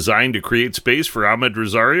be designed to create space for Amed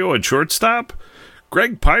Rosario at shortstop?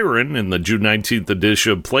 Greg Pyron, in the June 19th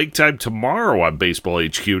edition of Playing Time Tomorrow on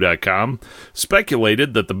BaseballHQ.com,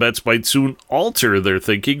 speculated that the Mets might soon alter their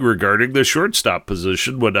thinking regarding the shortstop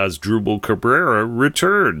position when Asdrubal Cabrera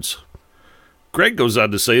returns. Greg goes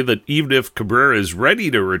on to say that even if Cabrera is ready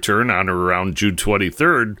to return on or around June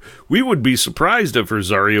 23rd, we would be surprised if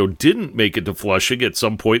Rosario didn't make it to Flushing at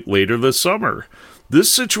some point later this summer. This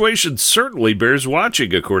situation certainly bears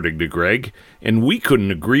watching, according to Greg, and we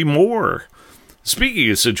couldn't agree more. Speaking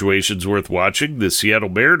of situations worth watching, the Seattle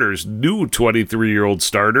Mariners' new 23-year-old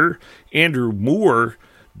starter, Andrew Moore,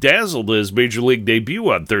 dazzled his Major League debut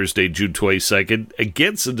on Thursday, June 22nd,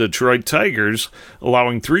 against the Detroit Tigers,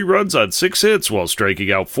 allowing 3 runs on 6 hits while striking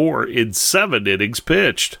out 4 in 7 innings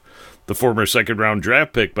pitched. The former second-round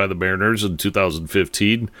draft pick by the Mariners in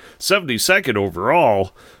 2015, 72nd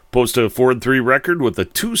overall, posted a 4-3 record with a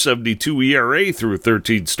 .272 ERA through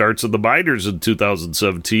 13 starts in the minors in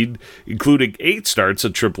 2017, including 8 starts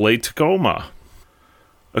at AAA Tacoma.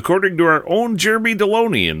 According to our own Jeremy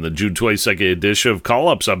Deloney in the June 22nd edition of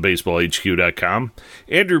Call-Ups on BaseballHQ.com,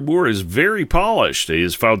 Andrew Moore is very polished. He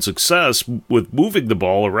has found success with moving the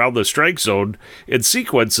ball around the strike zone and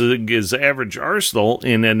sequencing his average arsenal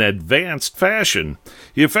in an advanced fashion.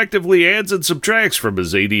 He effectively adds and subtracts from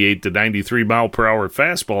his 88 to 93 mile-per-hour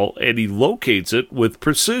fastball, and he locates it with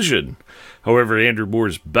precision. However, Andrew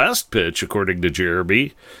Moore's best pitch, according to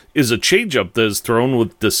Jeremy, is a changeup that is thrown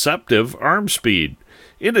with deceptive arm speed.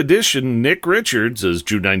 In addition, Nick Richards, his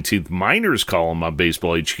June 19th minors column on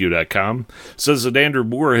BaseballHQ.com, says that Andrew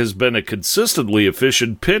Moore has been a consistently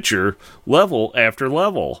efficient pitcher level after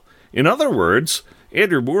level. In other words,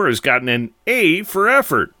 Andrew Moore has gotten an A for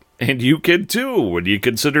effort, and you can too when you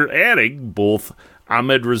consider adding both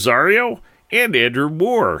Amed Rosario and Andrew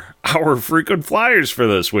Moore, our frequent flyers for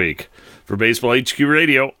this week. For Baseball HQ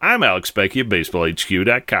Radio, I'm Alex Becky of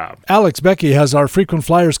BaseballHQ.com. Alex Becky has our frequent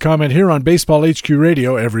flyers comment here on Baseball HQ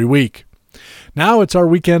Radio every week. Now it's our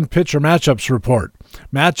weekend pitcher matchups report.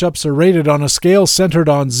 Matchups are rated on a scale centered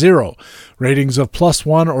on 0. Ratings of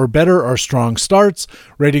 +1 or better are strong starts.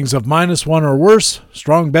 Ratings of -1 or worse,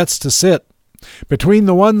 strong bets to sit. Between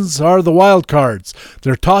the ones are the wild cards.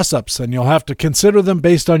 They're toss-ups, and you'll have to consider them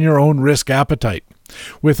based on your own risk appetite.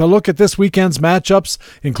 With a look at this weekend's matchups,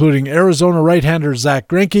 including Arizona right-hander Zach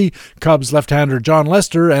Greinke, Cubs left-hander John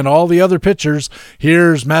Lester, and all the other pitchers,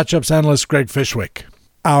 here's matchups analyst Greg Fishwick.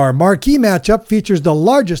 Our marquee matchup features the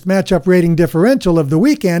largest matchup rating differential of the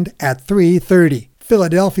weekend at 330.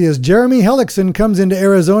 Philadelphia's Jeremy Hellickson comes into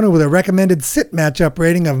Arizona with a recommended sit matchup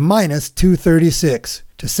rating of -236.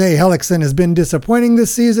 To say Hellickson has been disappointing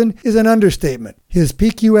this season is an understatement. His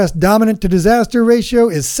PQS dominant to disaster ratio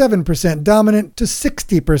is 7% dominant to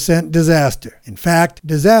 60% disaster. In fact,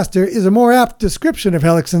 disaster is a more apt description of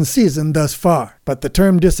Hellickson's season thus far. But the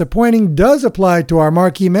term disappointing does apply to our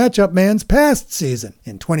marquee matchup man's past season.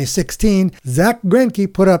 In 2016, Zach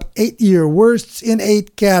Greinke put up 8-year worsts in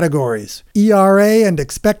 8 categories: ERA and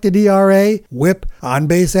expected ERA, WHIP,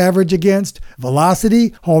 on-base average against,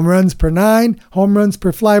 velocity, home runs per 9, home runs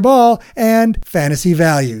per fly ball, and fantasy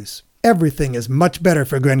values. Everything is much better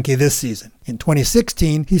for Greinke this season. In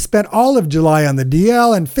 2016, he spent all of July on the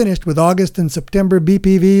DL and finished with August and September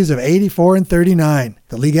BPVs of 84 and 39.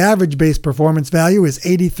 The league average base performance value is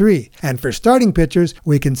 83, and for starting pitchers,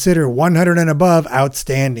 we consider 100 and above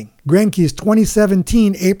outstanding. Greinke's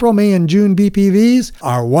 2017 April, May, and June BPVs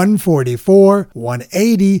are 144,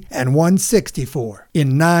 180, and 164.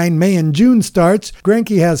 In 9 May and June starts,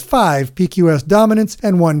 Greinke has 5 PQS dominance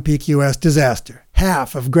and 1 PQS disaster.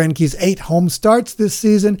 Half of Greinke's 8 home starts this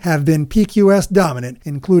season have been PQS dominant,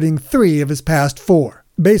 including 3 of his past 4.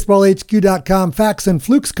 BaseballHQ.com Facts and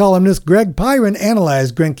Flukes columnist Greg Pyron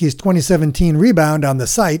analyzed Greinke's 2017 rebound on the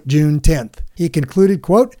site June 10th. He concluded,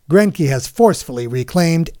 quote, "Greinke has forcefully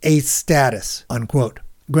reclaimed ace status," unquote.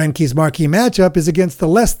 Greinke's marquee matchup is against the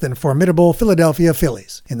less than formidable Philadelphia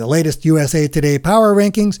Phillies. In the latest USA Today Power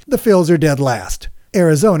Rankings, the Phils are dead last.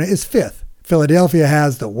 Arizona is 5th. Philadelphia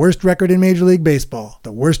has the worst record in Major League Baseball,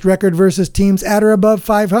 the worst record versus teams at or above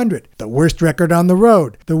 500, the worst record on the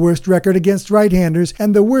road, the worst record against right-handers,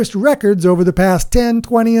 and the worst records over the past 10,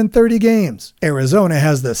 20, and 30 games. Arizona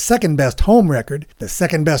has the second best home record, the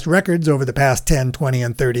second best records over the past 10, 20,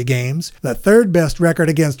 and 30 games, the third best record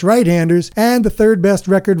against right-handers, and the third best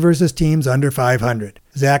record versus teams under 500.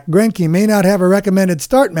 Zach Greinke may not have a recommended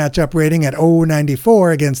start matchup rating at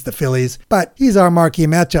 0.94 against the Phillies, but he's our marquee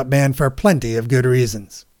matchup man for plenty of good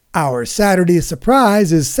reasons. Our Saturday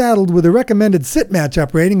surprise is saddled with a recommended sit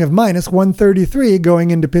matchup rating of -133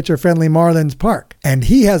 going into pitcher-friendly Marlins Park, and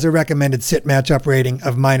he has a recommended sit matchup rating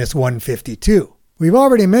of -152. We've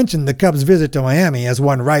already mentioned the Cubs' visit to Miami as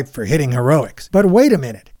one ripe for hitting heroics, but wait a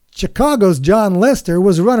minute. Chicago's John Lester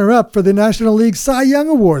was runner-up for the National League Cy Young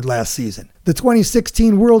Award last season. The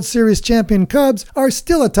 2016 World Series champion Cubs are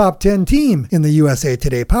still a top 10 team in the USA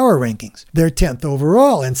Today Power Rankings. They're 10th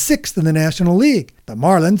overall and 6th in the National League. The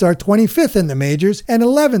Marlins are 25th in the majors and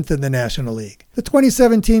 11th in the National League. The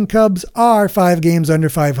 2017 Cubs are 5 games under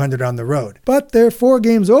 500 on the road, but they're 4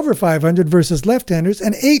 games over 500 versus left-handers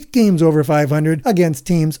and 8 games over 500 against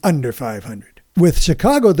teams under 500. With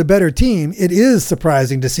Chicago the better team, it is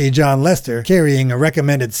surprising to see John Lester carrying a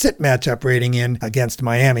recommended sit matchup rating in against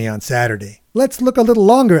Miami on Saturday. Let's look a little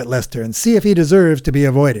longer at Lester and see if he deserves to be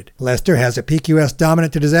avoided. Lester has a PQS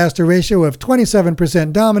dominant to disaster ratio of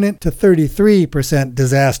 27% dominant to 33%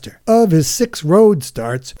 disaster. Of his 6 road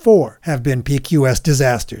starts, 4 have been PQS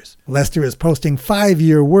disasters. Lester is posting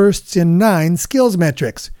 5-year worsts in 9 skills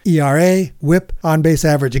metrics: ERA, WHIP, on-base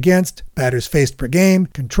average against, batters faced per game,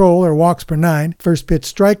 control or walks per 9, first pitch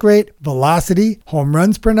strike rate, velocity, home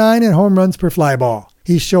runs per 9, and home runs per fly ball.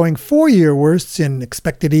 He's showing 4-year worsts in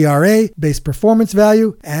expected ERA, base performance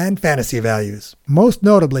value, and fantasy values. Most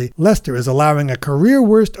notably, Lester is allowing a career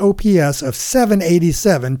worst OPS of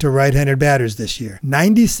 787 to right-handed batters this year,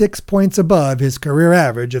 96 points above his career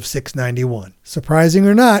average of 691. Surprising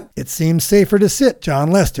or not, it seems safer to sit John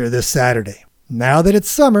Lester this Saturday. Now that it's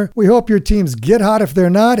summer, we hope your teams get hot if they're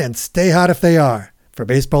not and stay hot if they are. For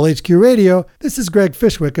Baseball HQ Radio, this is Greg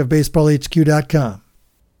Fishwick of BaseballHQ.com.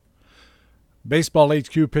 Baseball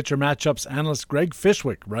HQ pitcher matchups analyst Greg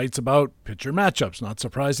Fishwick writes about pitcher matchups, not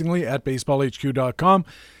surprisingly, at BaseballHQ.com,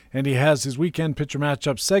 and he has his weekend pitcher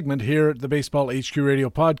matchup segment here at the Baseball HQ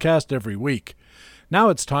Radio podcast every week. Now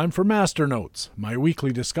it's time for Master Notes, my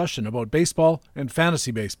weekly discussion about baseball and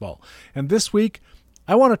fantasy baseball. And this week,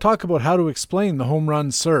 I want to talk about how to explain the home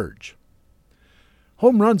run surge.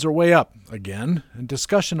 Home runs are way up again, and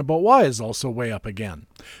discussion about why is also way up again.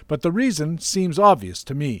 But the reason seems obvious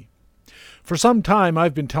to me. For some time,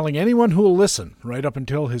 I've been telling anyone who will listen, right up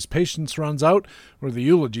until his patience runs out, or the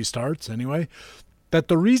eulogy starts anyway, that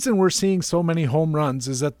the reason we're seeing so many home runs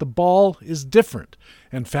is that the ball is different,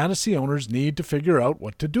 and fantasy owners need to figure out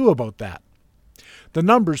what to do about that. The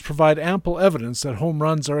numbers provide ample evidence that home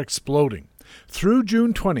runs are exploding. Through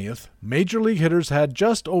June 20th, Major League hitters had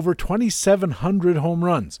just over 2,700 home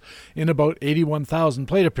runs in about 81,000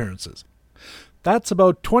 plate appearances. That's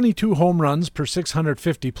about 22 home runs per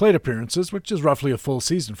 650 plate appearances, which is roughly a full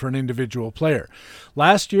season for an individual player.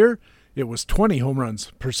 Last year, it was 20 home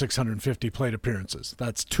runs per 650 plate appearances.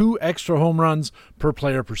 That's 2 extra home runs per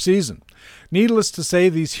player per season. Needless to say,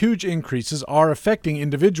 these huge increases are affecting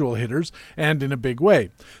individual hitters, and in a big way.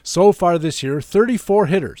 So far this year, 34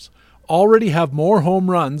 hitters already have more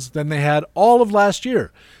home runs than they had all of last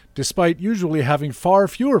year, despite usually having far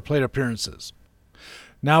fewer plate appearances.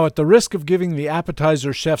 Now, at the risk of giving the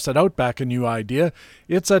appetizer chefs at Outback a new idea,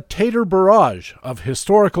 it's a tater barrage of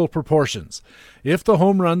historical proportions. If the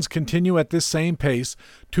home runs continue at this same pace,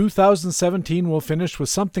 2017 will finish with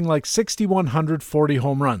something like 6,140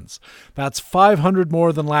 home runs. That's 500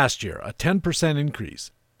 more than last year, a 10%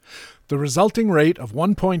 increase. The resulting rate of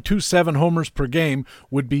 1.27 homers per game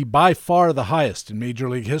would be by far the highest in Major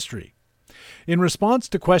League history. In response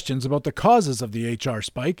to questions about the causes of the HR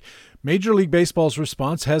spike, Major League Baseball's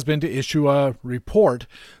response has been to issue a report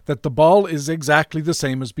that the ball is exactly the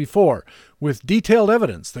same as before, with detailed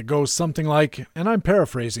evidence that goes something like, and I'm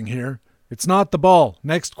paraphrasing here, "It's not the ball.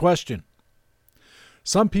 Next question."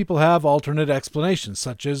 Some people have alternate explanations,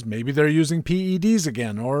 such as maybe they're using PEDs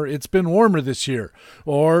again, or it's been warmer this year,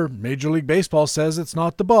 or Major League Baseball says it's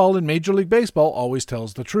not the ball and Major League Baseball always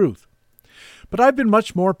tells the truth. But I've been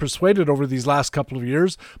much more persuaded over these last couple of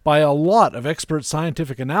years by a lot of expert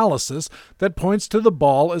scientific analysis that points to the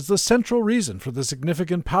ball as the central reason for the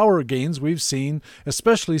significant power gains we've seen,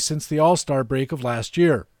 especially since the All-Star break of last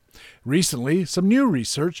year. Recently, some new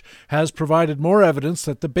research has provided more evidence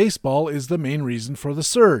that the baseball is the main reason for the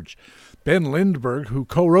surge. Ben Lindbergh, who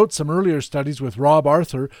co-wrote some earlier studies with Rob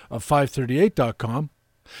Arthur of 538.com,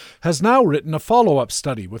 has now written a follow-up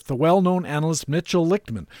study with the well-known analyst Mitchell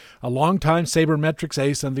Lichtman, a longtime sabermetrics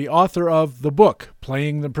ace and the author of the book,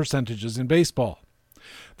 Playing the Percentages in Baseball.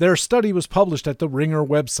 Their study was published at the Ringer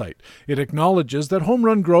website. It acknowledges that home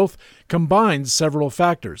run growth combines several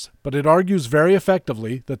factors, but it argues very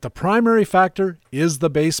effectively that the primary factor is the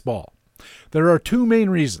baseball. There are 2 main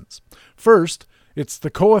reasons. First, it's the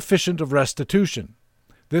coefficient of restitution.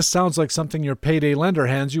 This sounds like something your payday lender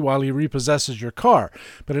hands you while he repossesses your car,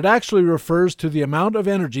 but it actually refers to the amount of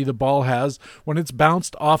energy the ball has when it's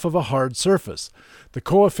bounced off of a hard surface. The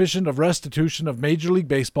coefficient of restitution of Major League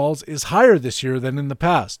Baseballs is higher this year than in the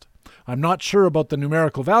past. I'm not sure about the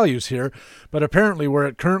numerical values here, but apparently where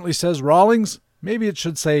it currently says Rawlings, maybe it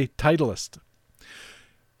should say Titleist.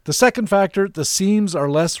 The second factor, the seams are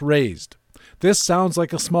less raised. This sounds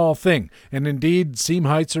like a small thing, and indeed seam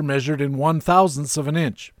heights are measured in 1/1000th of an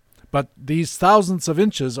inch. But these thousandths of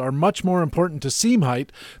inches are much more important to seam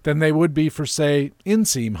height than they would be for, say,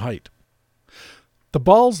 inseam height. The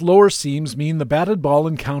ball's lower seams mean the batted ball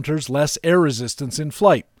encounters less air resistance in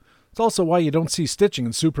flight. It's also why you don't see stitching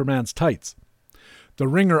in Superman's tights. The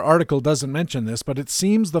Ringer article doesn't mention this, but it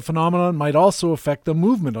seems the phenomenon might also affect the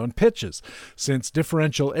movement on pitches, since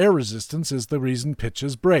differential air resistance is the reason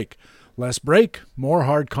pitches break. Less break, more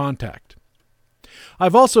hard contact.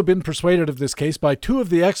 I've also been persuaded of this case by 2 of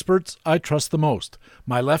the experts I trust the most,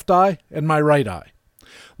 my left eye and my right eye.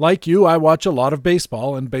 Like you, I watch a lot of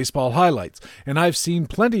baseball and baseball highlights, and I've seen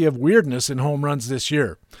plenty of weirdness in home runs this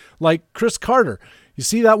year. Like Chris Carter. You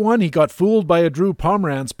see that one? He got fooled by a Drew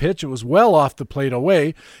Pomeranz pitch. It was well off the plate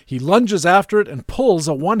away. He lunges after it and pulls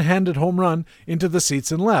a one-handed home run into the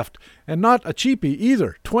seats and left. And not a cheapie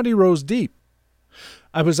either, 20 rows deep.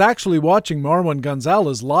 I was actually watching Marwin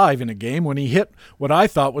Gonzalez live in a game when he hit what I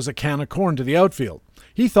thought was a can of corn to the outfield.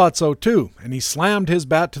 He thought so too, and he slammed his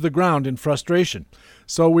bat to the ground in frustration.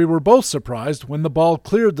 So we were both surprised when the ball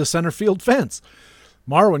cleared the center field fence.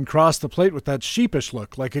 Marwin crossed the plate with that sheepish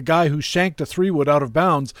look, like a guy who shanked a 3-wood out of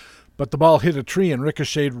bounds, but the ball hit a tree and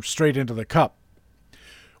ricocheted straight into the cup.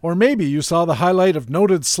 Or maybe you saw the highlight of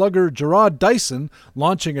noted slugger Gerard Dyson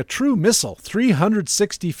launching a true missile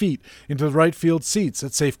 360 feet into the right field seats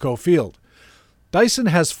at Safeco Field. Dyson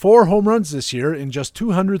has 4 home runs this year in just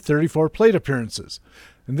 234 plate appearances,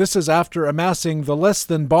 and this is after amassing the less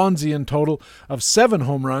than Bonzian total of 7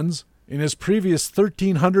 home runs in his previous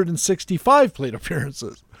 1,365 plate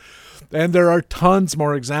appearances. And there are tons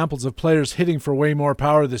more examples of players hitting for way more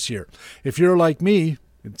power this year. If you're like me,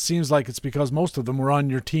 it seems like it's because most of them were on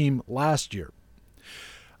your team last year.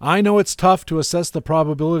 I know it's tough to assess the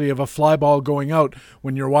probability of a fly ball going out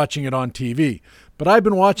when you're watching it on TV, but I've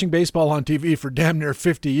been watching baseball on TV for damn near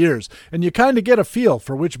 50 years, and you kind of get a feel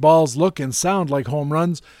for which balls look and sound like home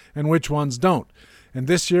runs and which ones don't. And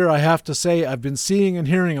this year, I have to say, I've been seeing and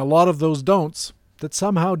hearing a lot of those don'ts that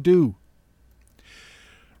somehow do.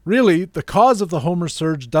 Really, the cause of the homer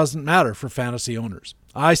surge doesn't matter for fantasy owners.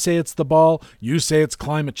 I say it's the ball, you say it's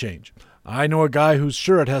climate change. I know a guy who's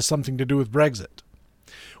sure it has something to do with Brexit.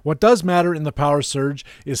 What does matter in the power surge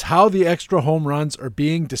is how the extra home runs are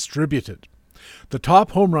being distributed. The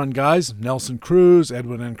top home run guys, Nelson Cruz,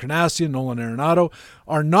 Edwin Encarnacion, Nolan Arenado,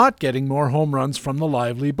 are not getting more home runs from the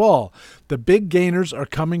lively ball. The big gainers are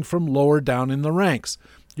coming from lower down in the ranks.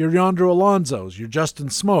 Your Yonder Alonsos, your Justin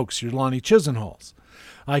Smokes, your Lonnie Chisenhalls.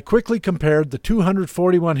 I quickly compared the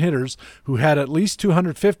 241 hitters who had at least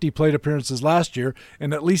 250 plate appearances last year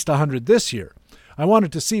and at least 100 this year. I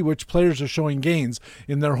wanted to see which players are showing gains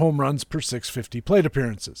in their home runs per 650 plate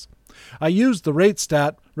appearances. I used the rate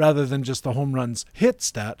stat rather than just the home runs hit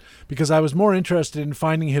stat because I was more interested in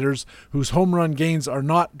finding hitters whose home run gains are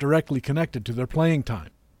not directly connected to their playing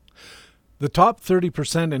time. The top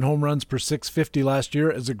 30% in home runs per 650 last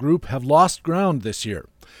year as a group have lost ground this year.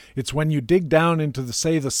 It's when you dig down into the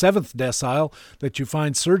 7th decile that you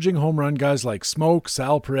find surging home run guys like Smoke,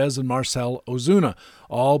 Sal Perez, and Marcell Ozuna,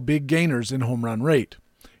 all big gainers in home run rate.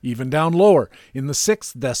 Even down lower, in the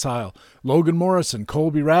 6th decile, Logan Morrison,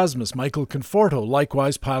 Colby Rasmus, Michael Conforto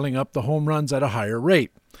likewise piling up the home runs at a higher rate.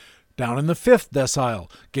 Down in the 5th decile,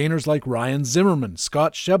 gainers like Ryan Zimmerman,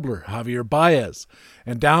 Scott Schebler, Javier Baez.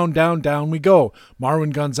 And down we go.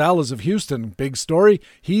 Marwin Gonzalez of Houston, big story,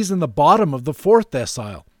 he's in the bottom of the 4th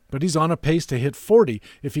decile, but he's on a pace to hit 40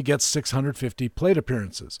 if he gets 650 plate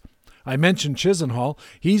appearances. I mentioned Chisenhall,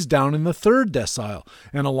 he's down in the 3rd decile,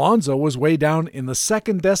 and Alonso was way down in the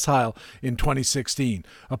 2nd decile in 2016,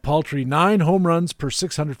 a paltry 9 home runs per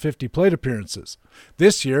 650 plate appearances.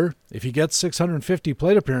 This year, if he gets 650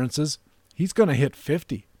 plate appearances, he's going to hit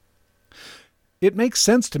 50. It makes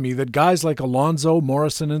sense to me that guys like Alonso,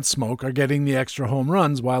 Morrison, and Smoke are getting the extra home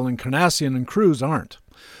runs while Encarnacion and Cruz aren't.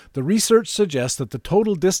 The research suggests that the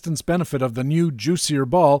total distance benefit of the new, juicier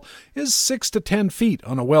ball is 6 to 10 feet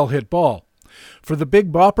on a well-hit ball. For the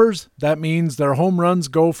big boppers, that means their home runs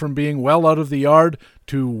go from being well out of the yard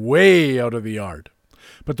to way out of the yard.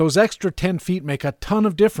 But those extra 10 feet make a ton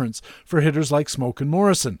of difference for hitters like Smoke and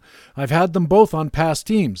Morrison. I've had them both on past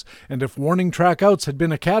teams, and if warning track outs had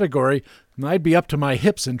been a category, I'd be up to my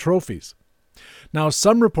hips in trophies. Now,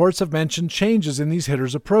 some reports have mentioned changes in these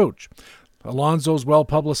hitters' approach. Alonso's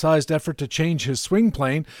well-publicized effort to change his swing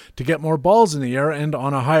plane to get more balls in the air and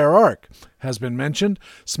on a higher arc has been mentioned.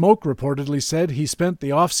 Smoke reportedly said he spent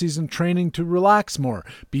the off-season training to relax more,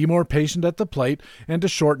 be more patient at the plate, and to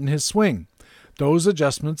shorten his swing. Those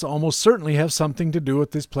adjustments almost certainly have something to do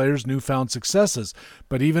with this player's newfound successes,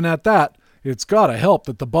 but even at that, it's got to help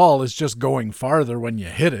that the ball is just going farther when you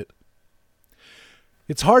hit it.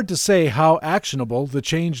 It's hard to say how actionable the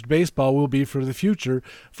changed baseball will be for the future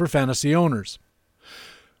for fantasy owners.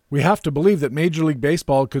 We have to believe that Major League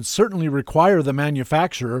Baseball could certainly require the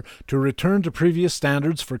manufacturer to return to previous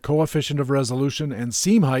standards for coefficient of resolution and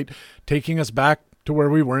seam height, taking us back to where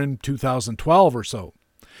we were in 2012 or so.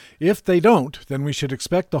 If they don't, then we should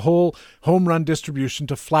expect the whole home run distribution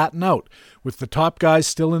to flatten out, with the top guys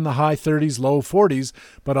still in the high 30s, low 40s,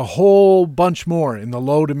 but a whole bunch more in the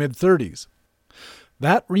low to mid 30s.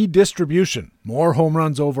 That redistribution, more home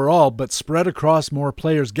runs overall, but spread across more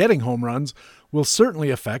players getting home runs, will certainly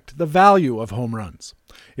affect the value of home runs.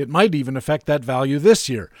 It might even affect that value this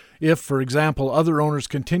year, if, for example, other owners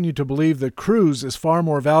continue to believe that Cruz is far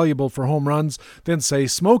more valuable for home runs than, say,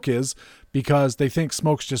 Smoke is, because they think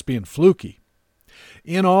Smoke's just being fluky.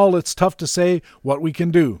 In all, it's tough to say what we can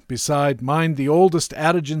do, beside mind the oldest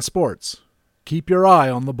adage in sports: keep your eye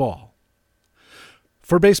on the ball.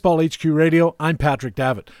 For BaseballHQ Radio, I'm Patrick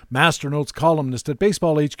Davitt, Master Notes columnist at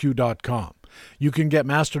BaseballHQ.com. You can get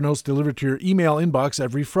Master Notes delivered to your email inbox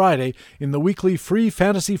every Friday in the weekly free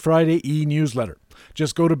Fantasy Friday e-newsletter.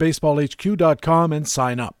 Just go to BaseballHQ.com and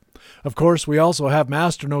sign up. Of course, we also have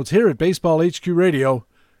Master Notes here at BaseballHQ Radio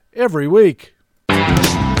every week.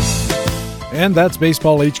 And that's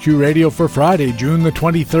BaseballHQ Radio for Friday, June the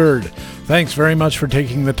 23rd. Thanks very much for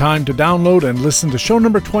taking the time to download and listen to show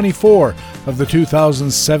number 24 of the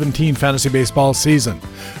 2017 Fantasy Baseball season.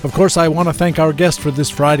 Of course, I want to thank our guest for this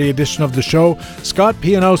Friday edition of the show, Scott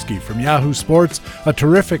Pianowski from Yahoo Sports, a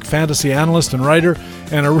terrific fantasy analyst and writer,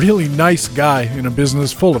 and a really nice guy in a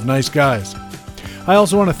business full of nice guys. I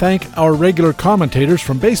also want to thank our regular commentators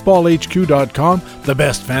from BaseballHQ.com, the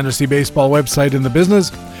best fantasy baseball website in the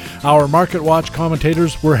business. Our Market Watch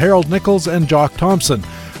commentators were Harold Nichols and Jock Thompson.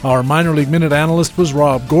 Our Minor League Minute analyst was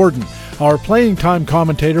Rob Gordon. Our Playing Time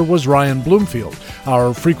commentator was Ryan Bloomfield.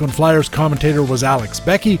 Our Frequent Flyers commentator was Alex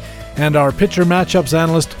Becky. And our Pitcher Matchups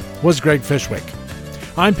analyst was Greg Fishwick.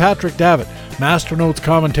 I'm Patrick Davitt, Master Notes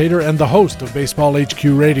commentator and the host of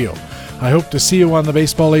BaseballHQ Radio. I hope to see you on the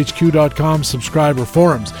BaseballHQ.com subscriber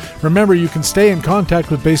forums. Remember, you can stay in contact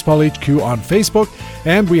with BaseballHQ on Facebook,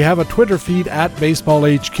 and we have a Twitter feed at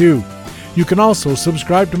BaseballHQ. You can also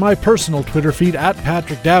subscribe to my personal Twitter feed at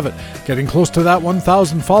Patrick Davitt. Getting close to that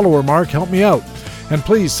 1,000 follower mark, help me out. And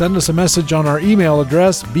please send us a message on our email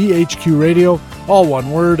address, bhqradio, all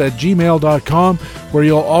one word, at gmail.com, where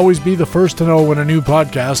you'll always be the first to know when a new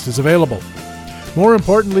podcast is available. More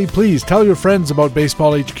importantly, please tell your friends about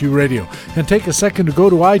Baseball HQ Radio and take a second to go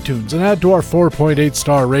to iTunes and add to our 4.8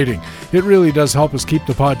 star rating. It really does help us keep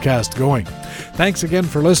the podcast going. Thanks again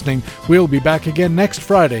for listening. We'll be back again next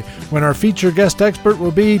Friday when our feature guest expert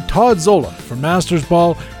will be Todd Zola from Masters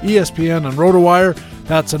Ball, ESPN, and RotoWire.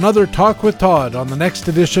 That's another Talk with Todd on the next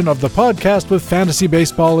edition of the podcast with fantasy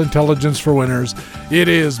baseball intelligence for winners. It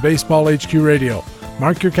is Baseball HQ Radio.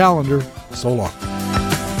 Mark your calendar. So long.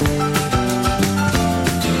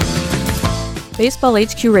 Baseball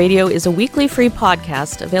HQ Radio is a weekly free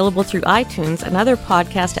podcast available through iTunes and other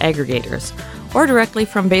podcast aggregators, or directly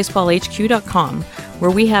from BaseballHQ.com, where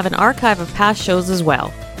we have an archive of past shows as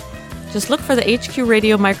well. Just look for the HQ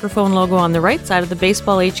Radio microphone logo on the right side of the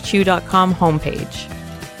BaseballHQ.com homepage.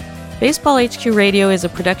 Baseball HQ Radio is a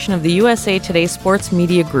production of the USA Today Sports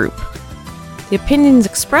Media Group. The opinions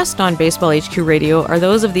expressed on Baseball HQ Radio are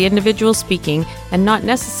those of the individual speaking and not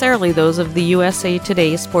necessarily those of the USA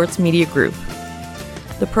Today Sports Media Group.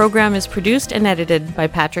 The program is produced and edited by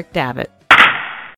Patrick Davitt.